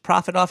enough to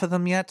profit off of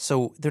them yet,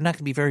 so they're not going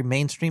to be very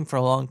mainstream for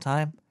a long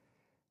time.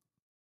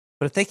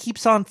 But if they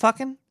keeps on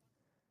fucking,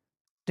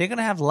 they're going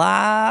to have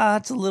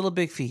lots of little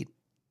big feet.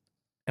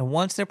 And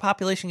once their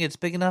population gets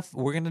big enough,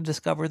 we're going to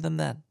discover them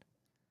then.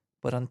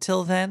 But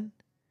until then,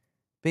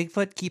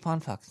 Bigfoot keep on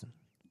fucking.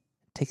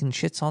 Taking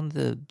shits on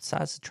the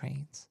sides of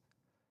trains.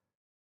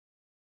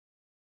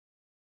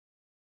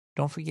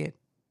 Don't forget.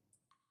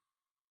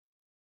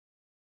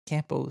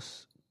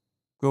 Campos.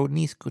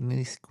 Grodnis.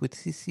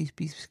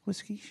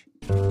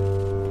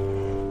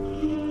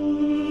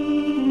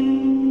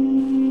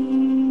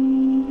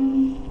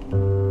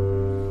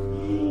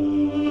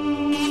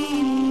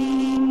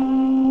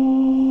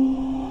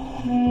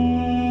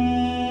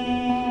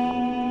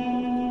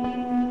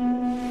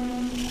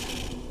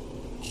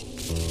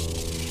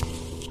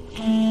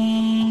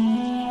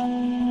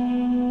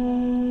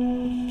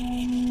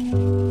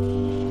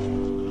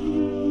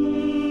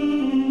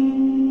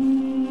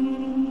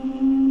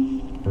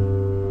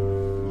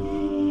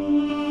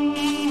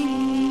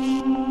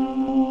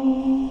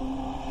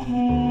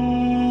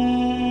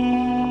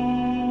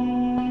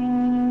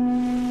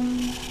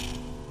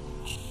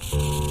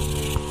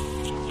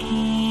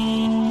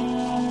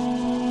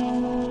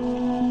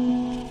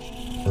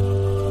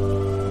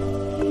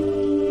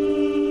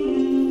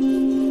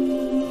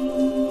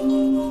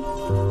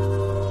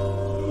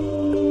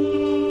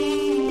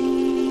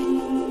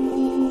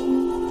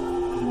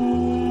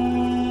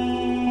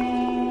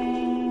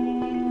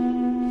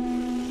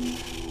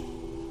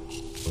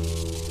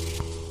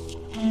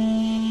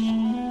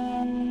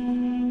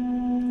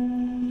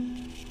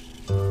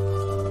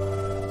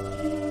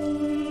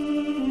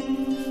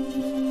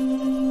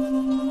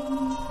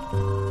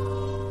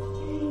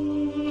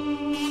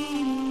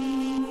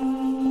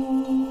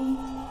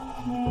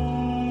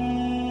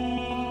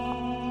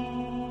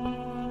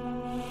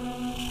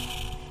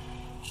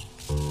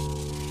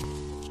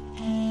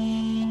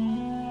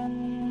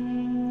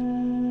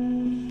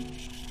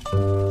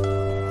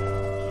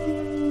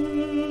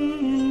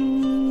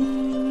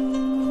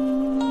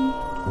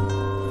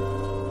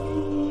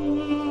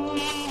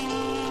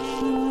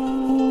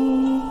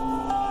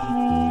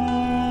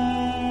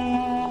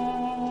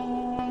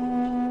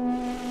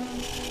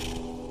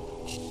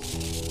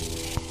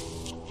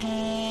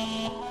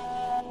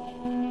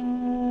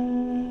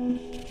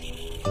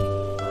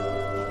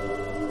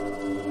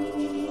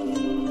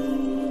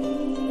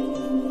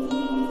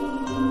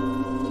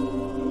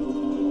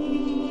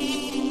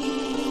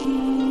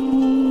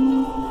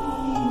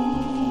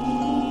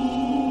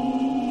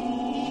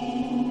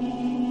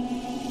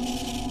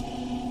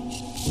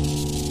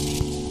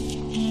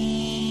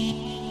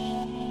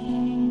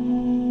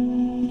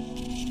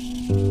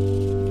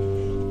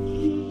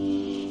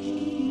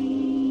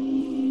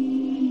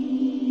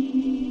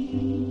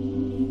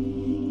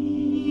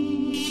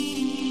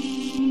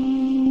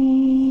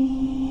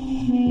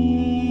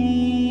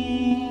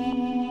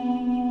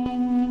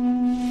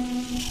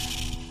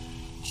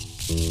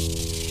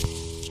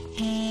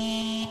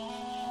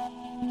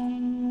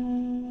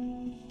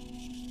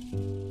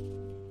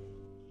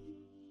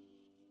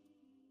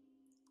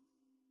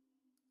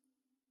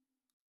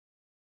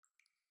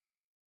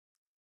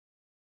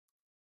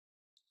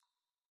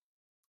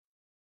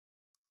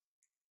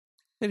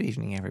 Good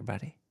evening,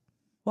 everybody.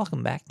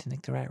 Welcome back to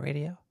Nick the Rat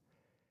Radio.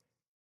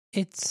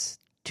 It's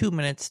 2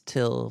 minutes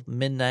till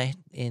midnight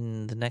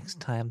in the next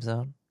time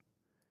zone.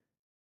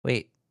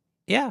 Wait,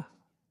 yeah.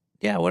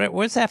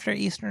 What's after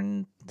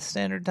Eastern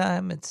Standard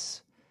Time?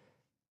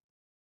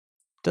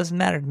 Doesn't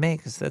matter to me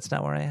because that's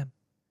not where I am.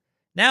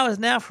 Now is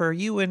now for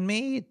you and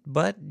me,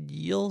 but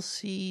you'll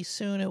see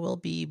soon it will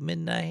be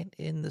midnight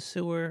in the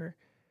sewer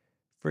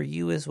for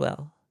you as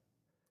well.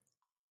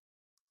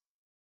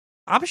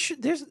 I'm sure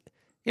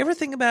you ever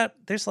think about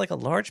there's like a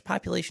large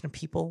population of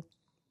people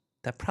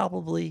that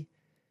probably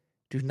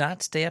do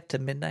not stay up to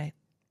midnight,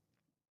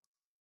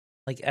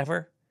 like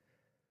ever.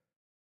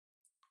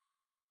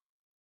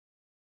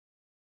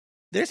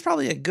 There's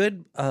probably a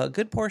good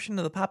portion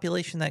of the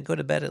population that go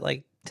to bed at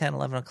like 10,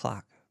 11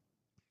 o'clock.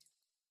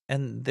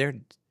 And they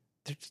don't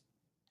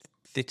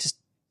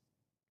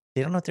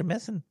know what they're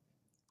missing.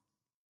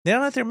 They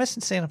don't know what they're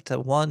missing staying up to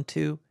 1,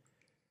 2,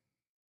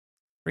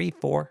 3,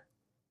 4.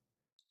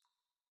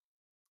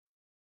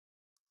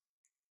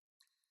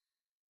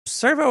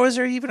 Servo, is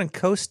there even a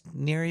coast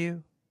near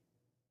you?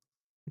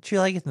 Aren't you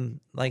like in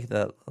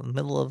the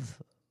middle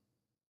of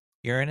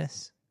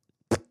Uranus?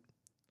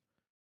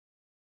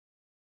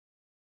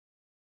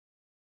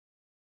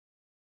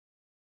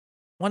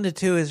 1 to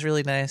 2 is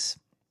really nice.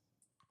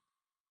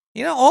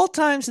 You know, all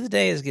times of the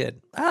day is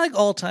good. I like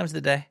all times of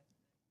the day.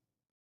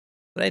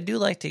 But I do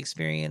like to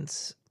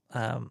experience,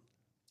 I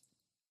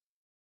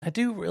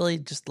do really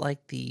just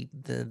like the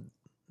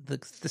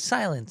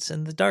silence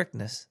and the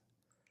darkness.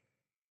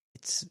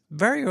 It's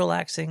very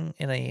relaxing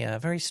in a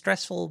very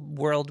stressful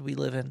world we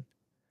live in.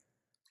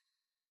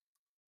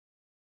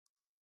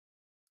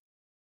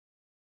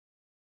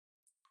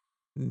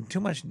 Too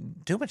much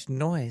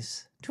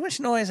noise. Too much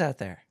noise out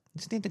there. You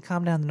just need to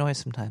calm down the noise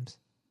sometimes.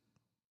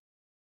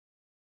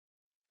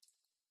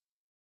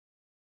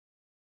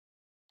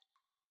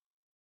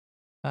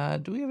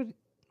 Do we have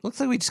looks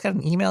like we just got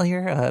an email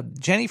here.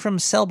 Jenny from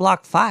Cell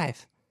Block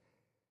 5.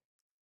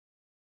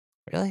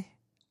 Really?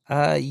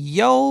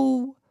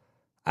 Yo,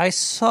 I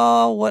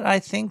saw what I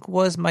think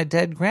was my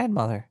dead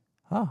grandmother.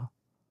 Oh,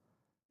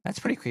 that's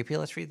pretty creepy.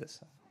 Let's read this.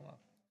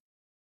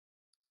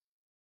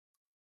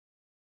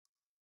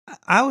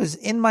 I was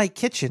in my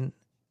kitchen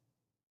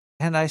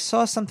and I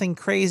saw something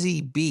crazy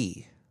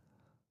be.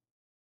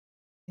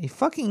 A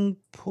fucking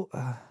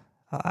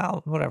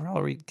whatever.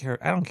 I'll read.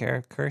 I don't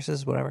care.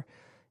 Curses, whatever.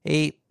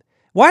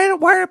 Why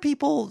are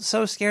people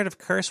so scared of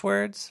curse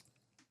words?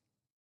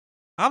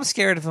 I'm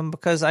scared of them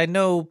because I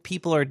know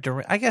people are.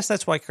 I guess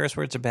that's why curse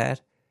words are bad.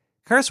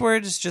 Curse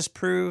words just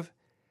prove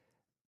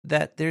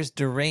that there's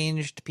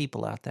deranged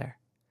people out there.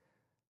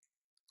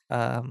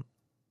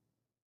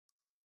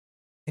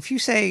 If you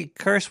say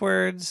curse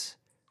words,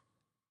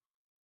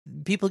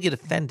 people get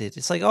offended.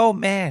 It's like, oh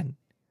man,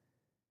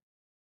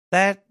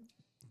 that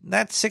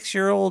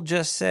 6-year-old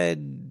just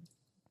said,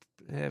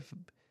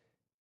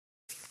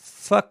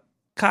 fuck,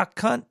 cock,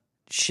 cunt,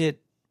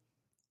 shit,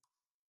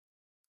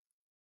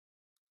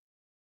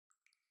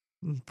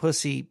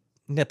 pussy,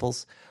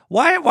 nipples.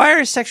 Why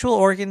are sexual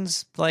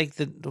organs like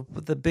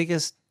the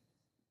biggest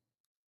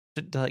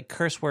like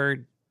curse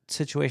word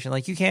situation?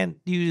 Like you can't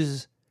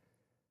use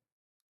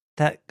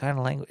that kind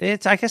of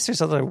language. I guess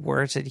there's other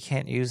words that you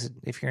can't use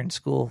if you're in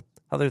school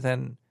other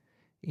than,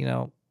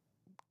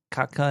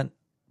 cock, cunt,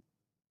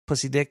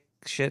 pussy, dick,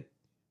 shit,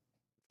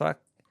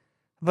 fuck.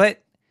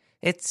 But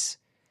it's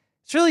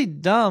really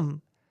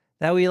dumb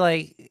that we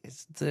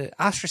the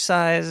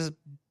ostracized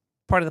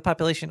part of the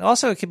population.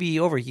 Also, it could be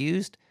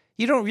overused.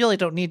 You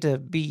don't need to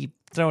be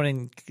thrown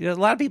in. A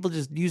lot of people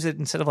just use it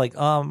instead of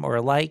or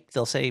like.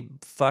 They'll say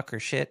fuck or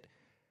shit.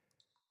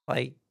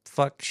 Like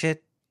fuck,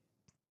 shit,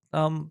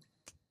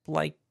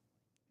 like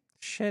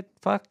shit,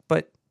 fuck.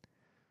 But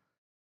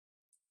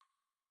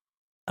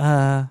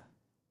a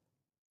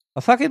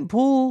fucking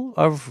pool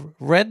of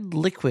red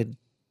liquid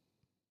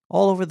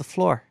all over the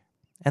floor.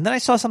 And then I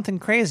saw something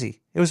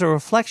crazy. It was a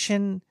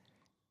reflection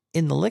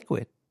in the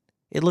liquid.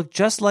 It looked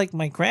just like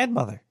my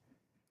grandmother.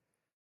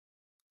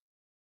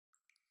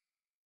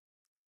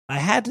 I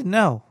had to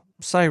know.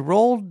 So I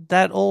rolled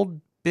that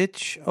old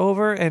bitch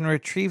over and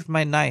retrieved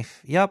my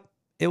knife. Yup,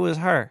 it was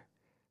her.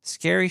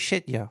 Scary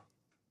shit, yo.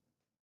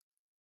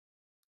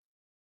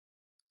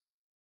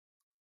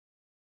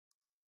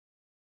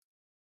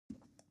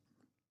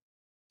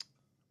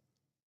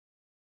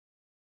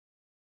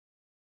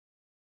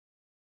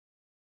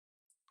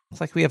 It's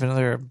like we have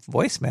another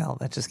voicemail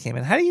that just came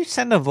in. How do you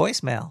send a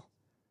voicemail?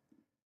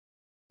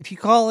 If you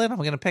call in, I'm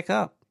going to pick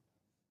up.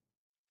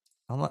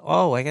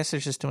 I guess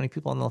there's just too many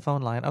people on the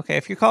phone line. Okay,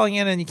 if you're calling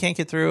in and you can't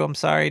get through, I'm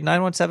sorry.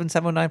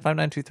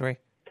 917-719-5923.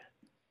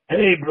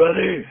 Hey,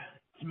 brother.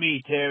 It's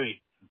me,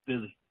 Terry,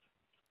 Billy.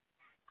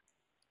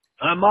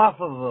 I'm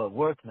off of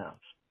work now.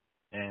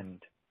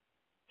 And,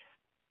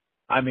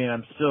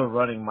 I'm still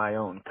running my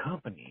own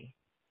company.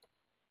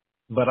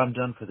 But I'm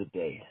done for the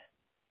day.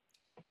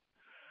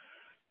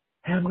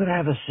 And I'm going to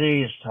have a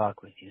serious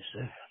talk with you,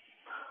 sir.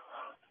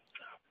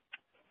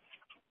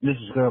 This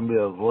is going to be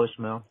a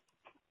voicemail.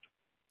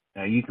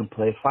 Now, you can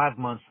play 5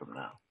 months from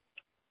now.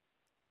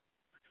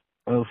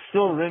 will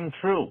still ring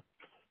true.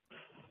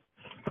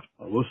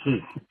 We'll see.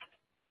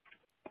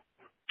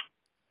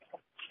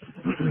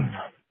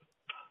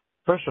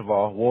 First of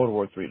all, World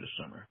War III this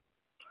summer.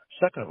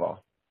 Second of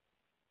all,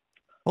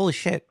 Holy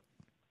shit.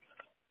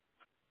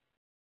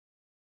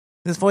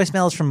 This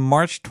voicemail is from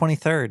March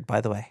 23rd,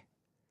 by the way.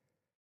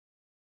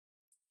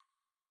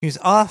 He was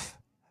off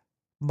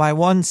by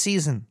one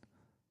season.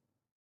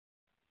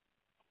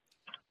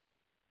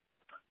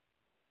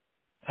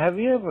 have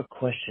you ever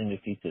questioned if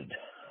you could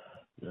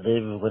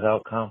live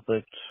without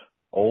conflict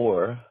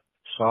or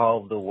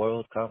solve the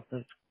world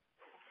conflict?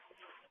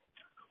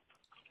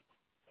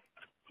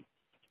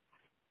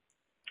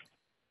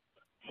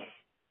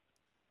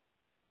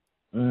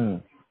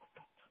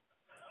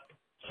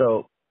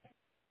 So,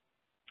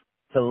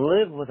 to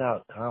live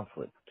without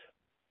conflict,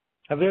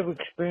 have you ever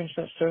experienced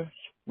that, sir?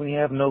 When you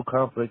have no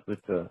conflict with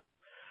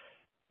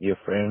your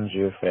friends,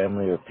 your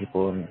family, or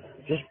people, and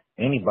just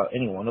any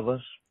one of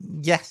us?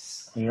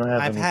 Yes. You don't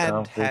have I've any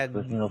conflict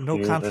with no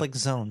fears conflict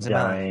of zones in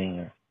my life. dying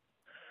or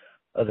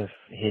other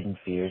hidden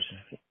fears.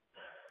 Have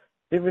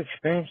you ever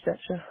experienced that,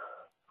 sir?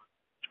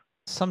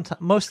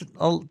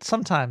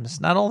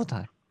 Sometimes, not all the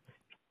time.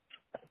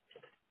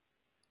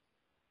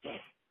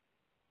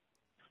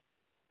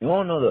 You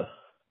won't know the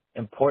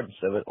importance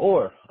of it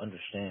or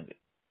understand it,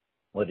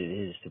 what it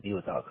is to be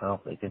without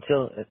conflict,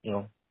 until it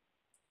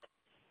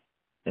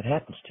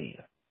happens to you.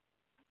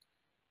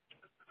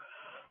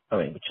 I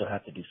mean, but you'll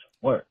have to do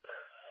some work.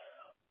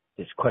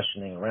 This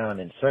questioning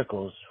around in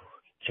circles,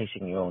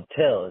 chasing your own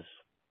tail is,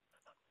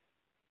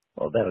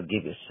 well, that'll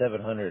give you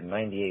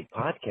 798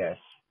 podcast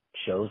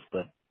shows,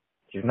 but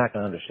you're not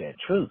going to understand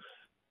truth.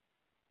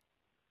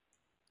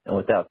 And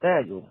without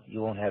that,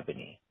 you won't have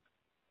any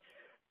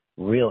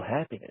real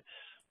happiness.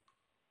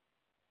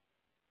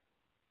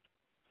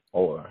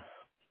 Or,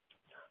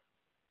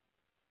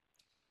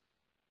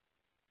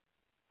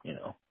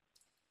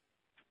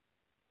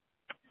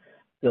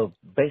 you'll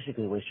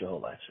basically waste your whole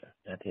life, sir.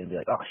 And at the end, be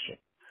like, oh, shit.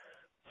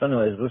 So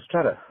anyways, let's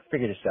try to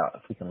figure this out,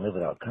 if we can live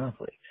without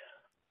conflict.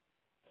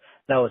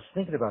 Now, I was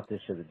thinking about this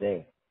the other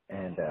day,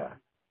 and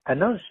I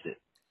noticed it.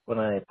 When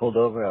I pulled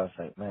over, I was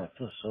like, man, it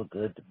feels so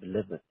good to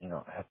live with,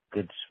 have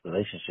good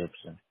relationships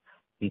and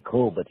be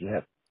cool, but you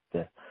have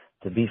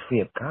to be free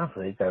of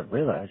conflict. I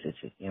realized it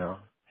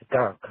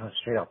got kind of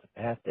straight off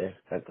the path there,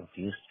 got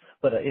confused.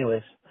 But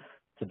anyways,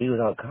 to be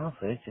without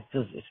conflict,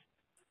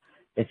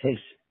 it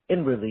takes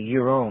inwardly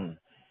your own.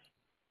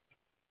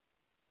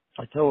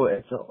 It's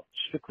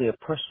strictly a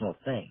personal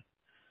thing.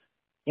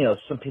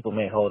 Some people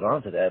may hold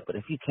on to that, but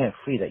if you can't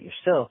free that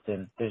yourself,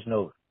 then there's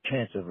no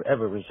chance of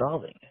ever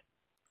resolving it.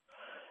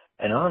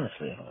 And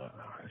honestly,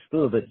 it's a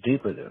little bit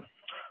deeper than.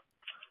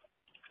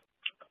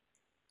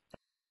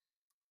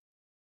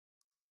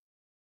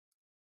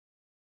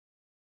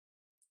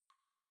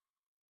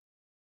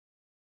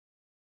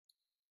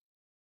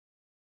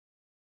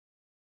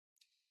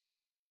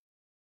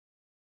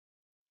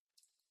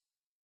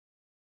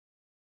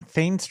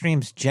 Fane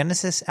streams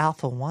Genesis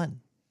Alpha 1.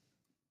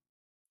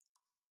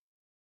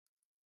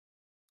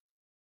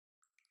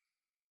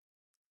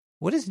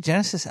 What is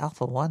Genesis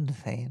Alpha 1,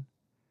 Fane?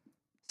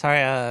 Sorry,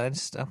 I'm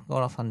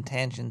going off on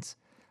tangents.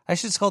 I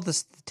should just call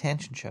this the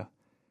Tangent Show.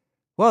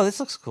 Whoa, this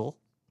looks cool.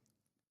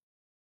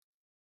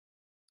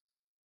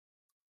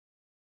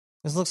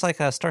 This looks like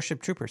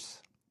Starship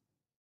Troopers.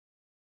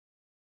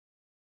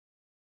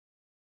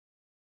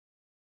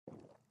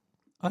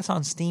 Oh, it's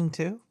on Steam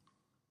too?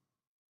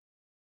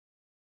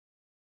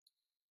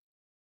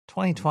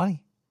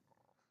 2020.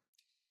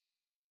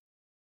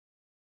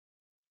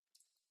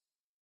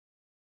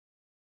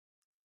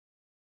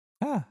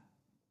 Ah.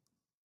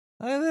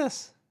 Look at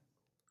this.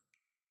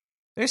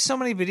 There's so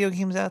many video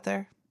games out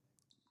there.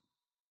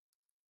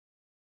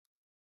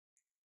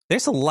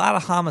 There's a lot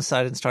of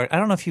homicide in Star. I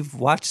don't know if you've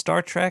watched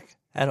Star Trek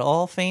at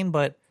all, Fane,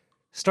 but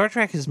Star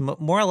Trek is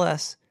more or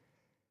less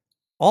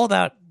all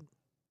about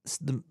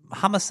the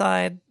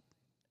homicide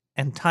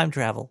and time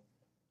travel.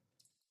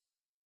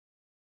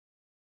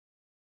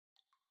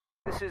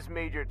 This is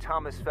Major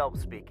Thomas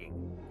Phelps speaking.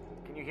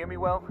 Can you hear me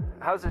well?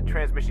 How's the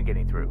transmission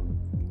getting through?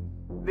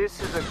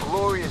 This is a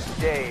glorious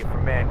day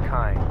for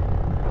mankind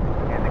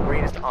and the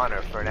greatest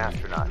honor for an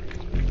astronaut.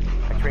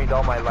 I trained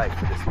all my life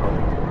for this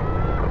moment.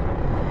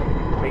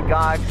 May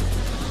God,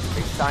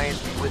 may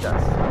science be with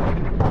us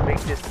to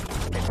make this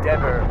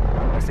endeavor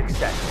a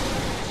success.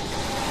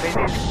 May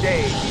this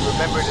day be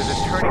remembered as a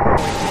turning point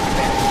in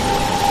humanity.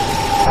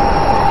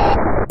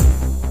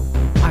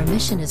 Our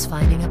mission is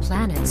finding a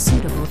planet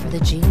suitable for the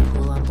gene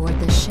pool on board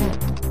this ship.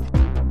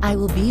 I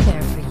will be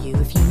there for you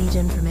if you need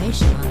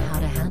information on how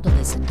to handle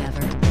this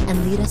endeavor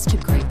and lead us to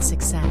great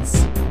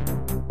success.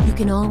 You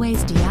can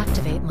always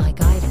deactivate my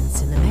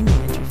guidance in the menu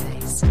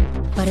interface.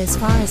 But as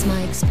far as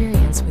my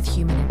experience with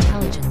human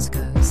intelligence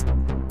goes,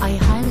 I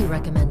highly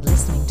recommend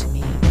listening to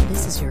me if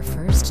this is your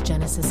first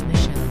Genesis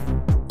mission.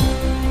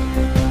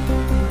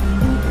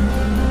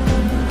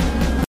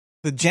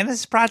 The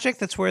Genesis Project,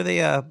 that's where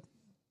they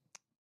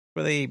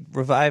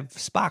revive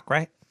Spock,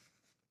 right?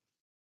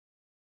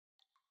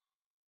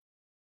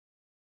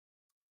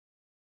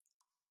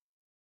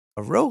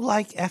 A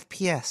roguelike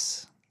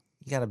FPS.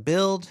 You got to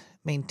build,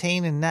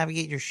 maintain, and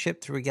navigate your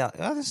ship through a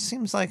galaxy. Oh, this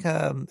seems like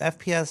a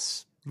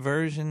FPS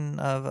version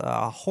of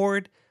a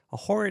Horde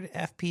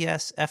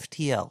FPS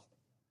FTL.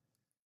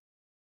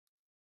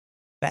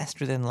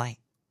 Faster than light.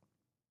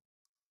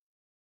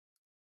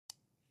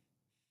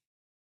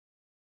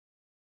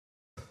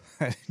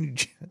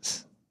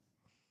 Just...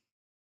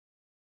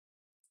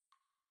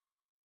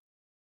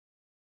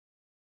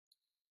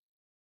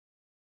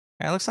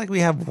 All right, looks like we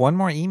have one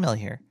more email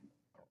here.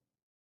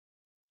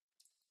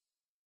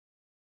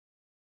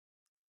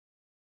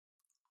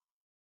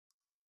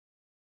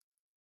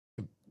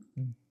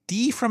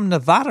 D from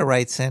Nevada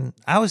writes in,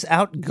 I was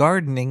out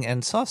gardening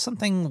and saw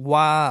something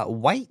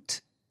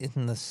white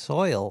in the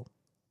soil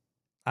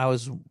I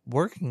was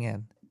working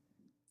in.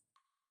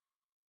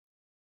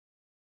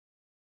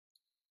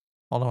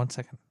 Hold on one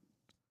second.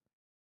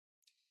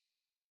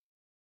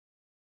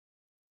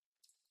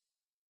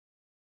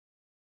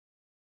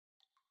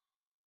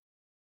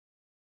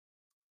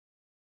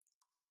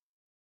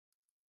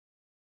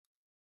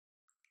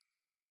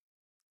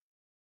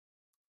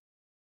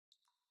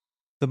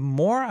 The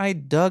more I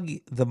dug,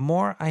 the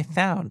more I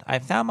found. I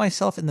found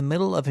myself in the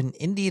middle of an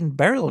Indian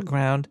burial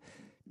ground,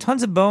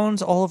 tons of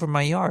bones all over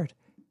my yard.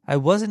 I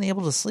wasn't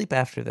able to sleep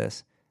after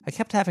this. I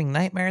kept having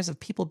nightmares of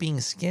people being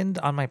skinned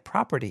on my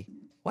property.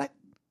 What?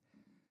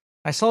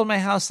 I sold my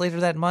house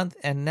later that month,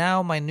 and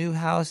now my new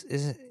house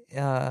is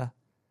I'm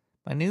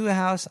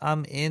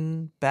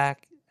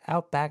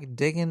out back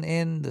digging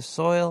in the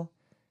soil.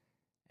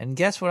 And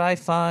guess what I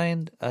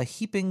find? A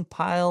heaping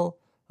pile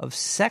of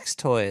sex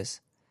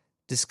toys.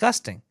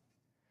 Disgusting.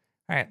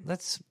 All right,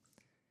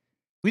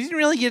 we didn't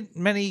really get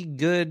many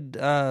good,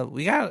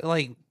 we got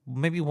like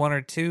maybe one or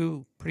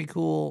two pretty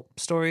cool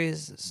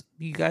stories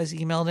you guys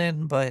emailed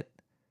in, but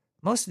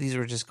most of these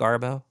were just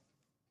garbo.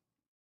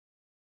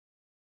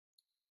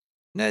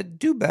 No,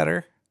 do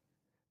better.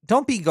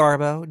 Don't be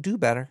garbo. Do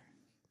better.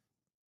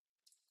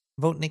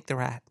 Vote Nick the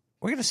Rat.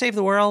 We're going to save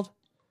the world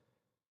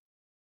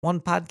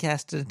one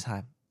podcast at a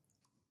time.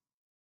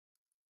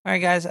 All right,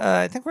 guys,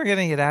 I think we're going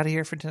to get out of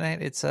here for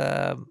tonight. It's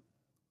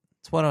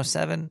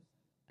 1:07.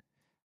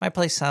 Might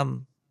play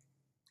some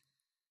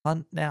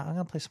Hunt now. I'm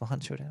gonna play some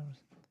Hunt Showdown.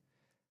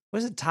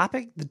 What is the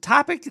topic? The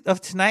topic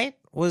of tonight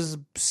was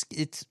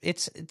it's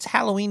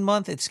Halloween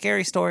month. It's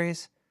scary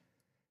stories.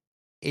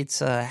 It's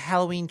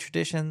Halloween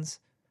traditions.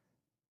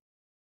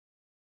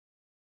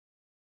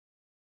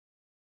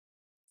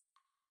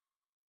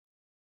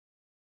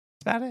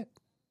 That's about it.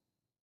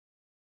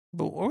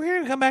 But we're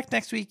gonna come back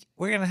next week.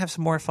 We're gonna have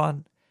some more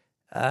fun.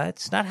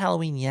 It's not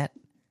Halloween yet.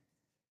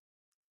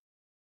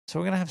 So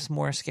we're going to have some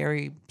more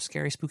scary,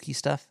 spooky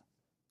stuff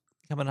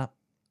coming up.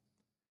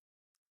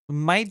 We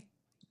might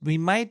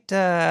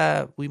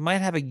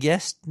have a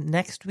guest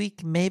next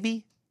week,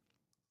 maybe.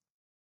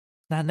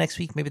 Not next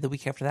week, maybe the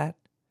week after that.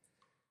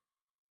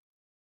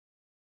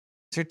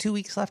 Is there 2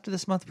 weeks left of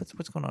this month?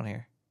 What's going on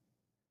here?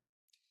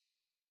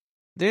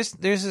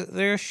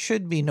 There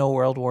should be no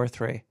World War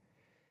III.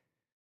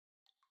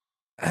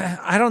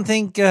 I don't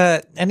think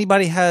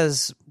anybody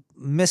has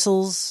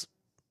missiles.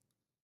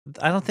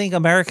 I don't think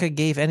America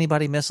gave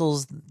anybody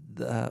missiles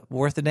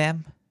worth a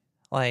damn.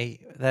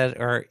 Like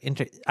that are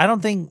I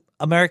don't think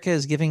America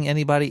is giving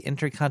anybody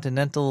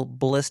intercontinental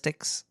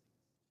ballistics.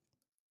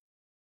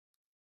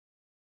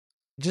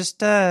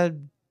 Just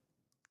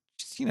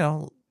you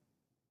know,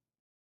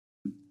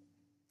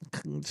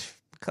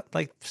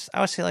 like I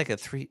would say like a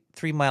 3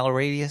 mile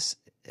radius.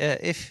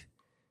 If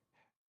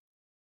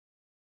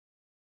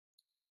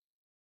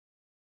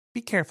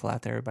be careful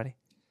out there, everybody.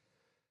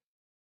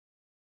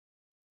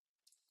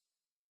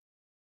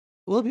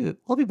 We'll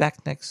be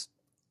back next.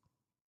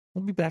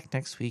 We'll be back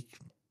next week.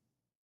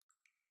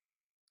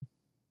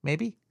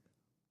 Maybe.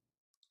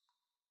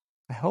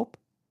 I hope.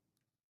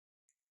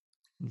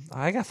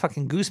 I got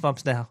fucking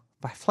goosebumps now.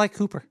 By Fly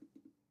Cooper.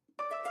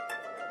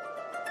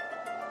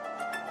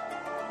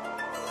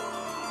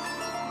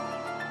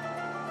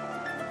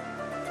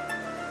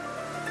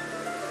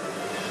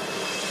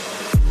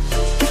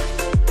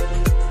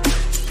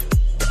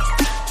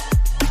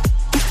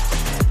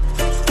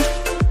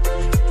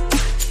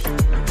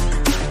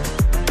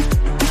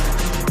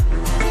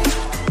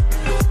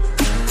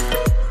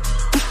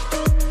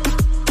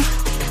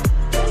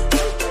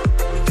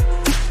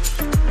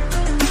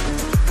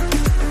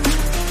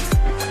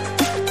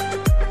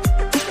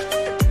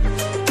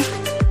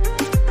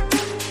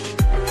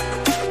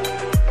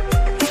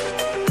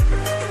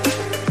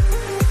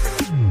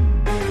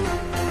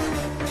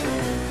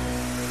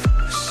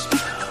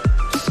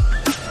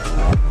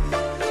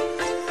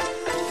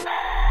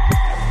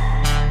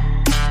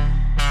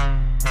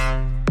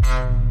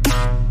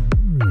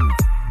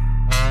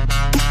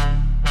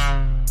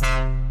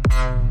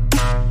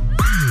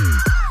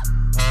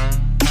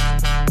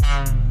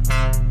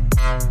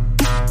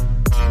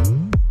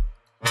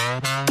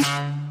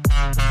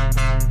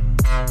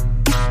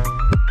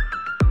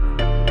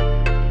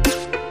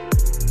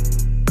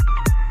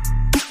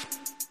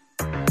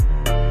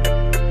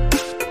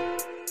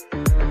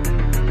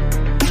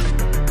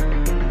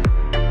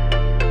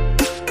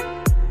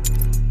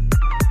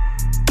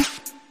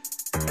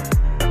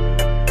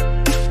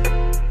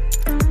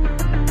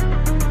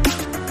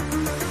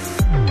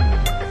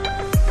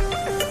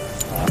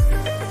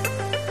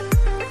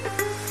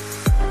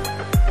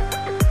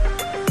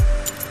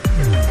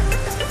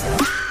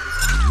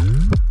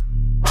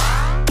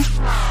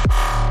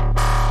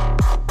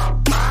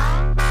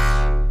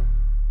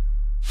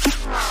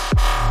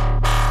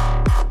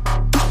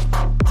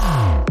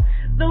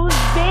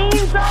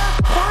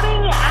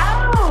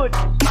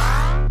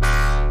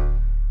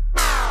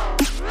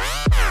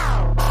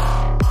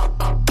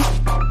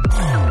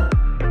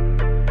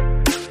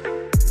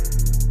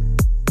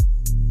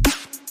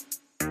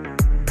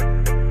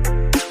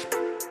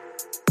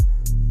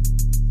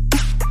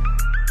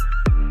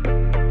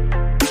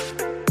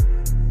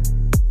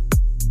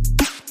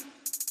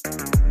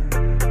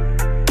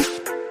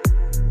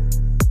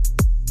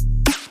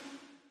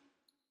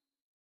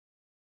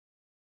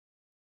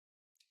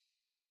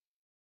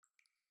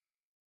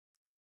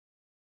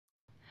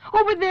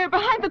 Over there,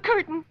 behind the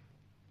curtain.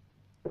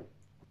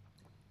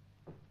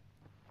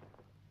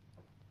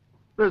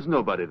 There's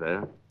nobody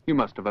there. You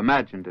must have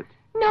imagined it.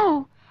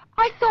 No,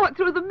 I saw it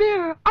through the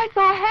mirror. I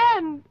saw a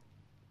hand.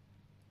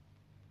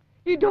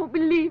 You don't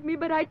believe me,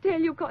 but I tell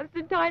you,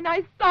 Constantine,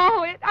 I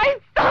saw it. I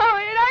saw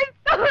it. I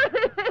saw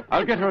it.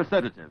 I'll get her a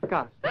sedative.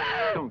 God,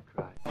 don't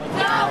cry.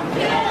 Don't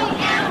kill the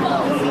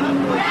animals.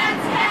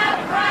 Rats have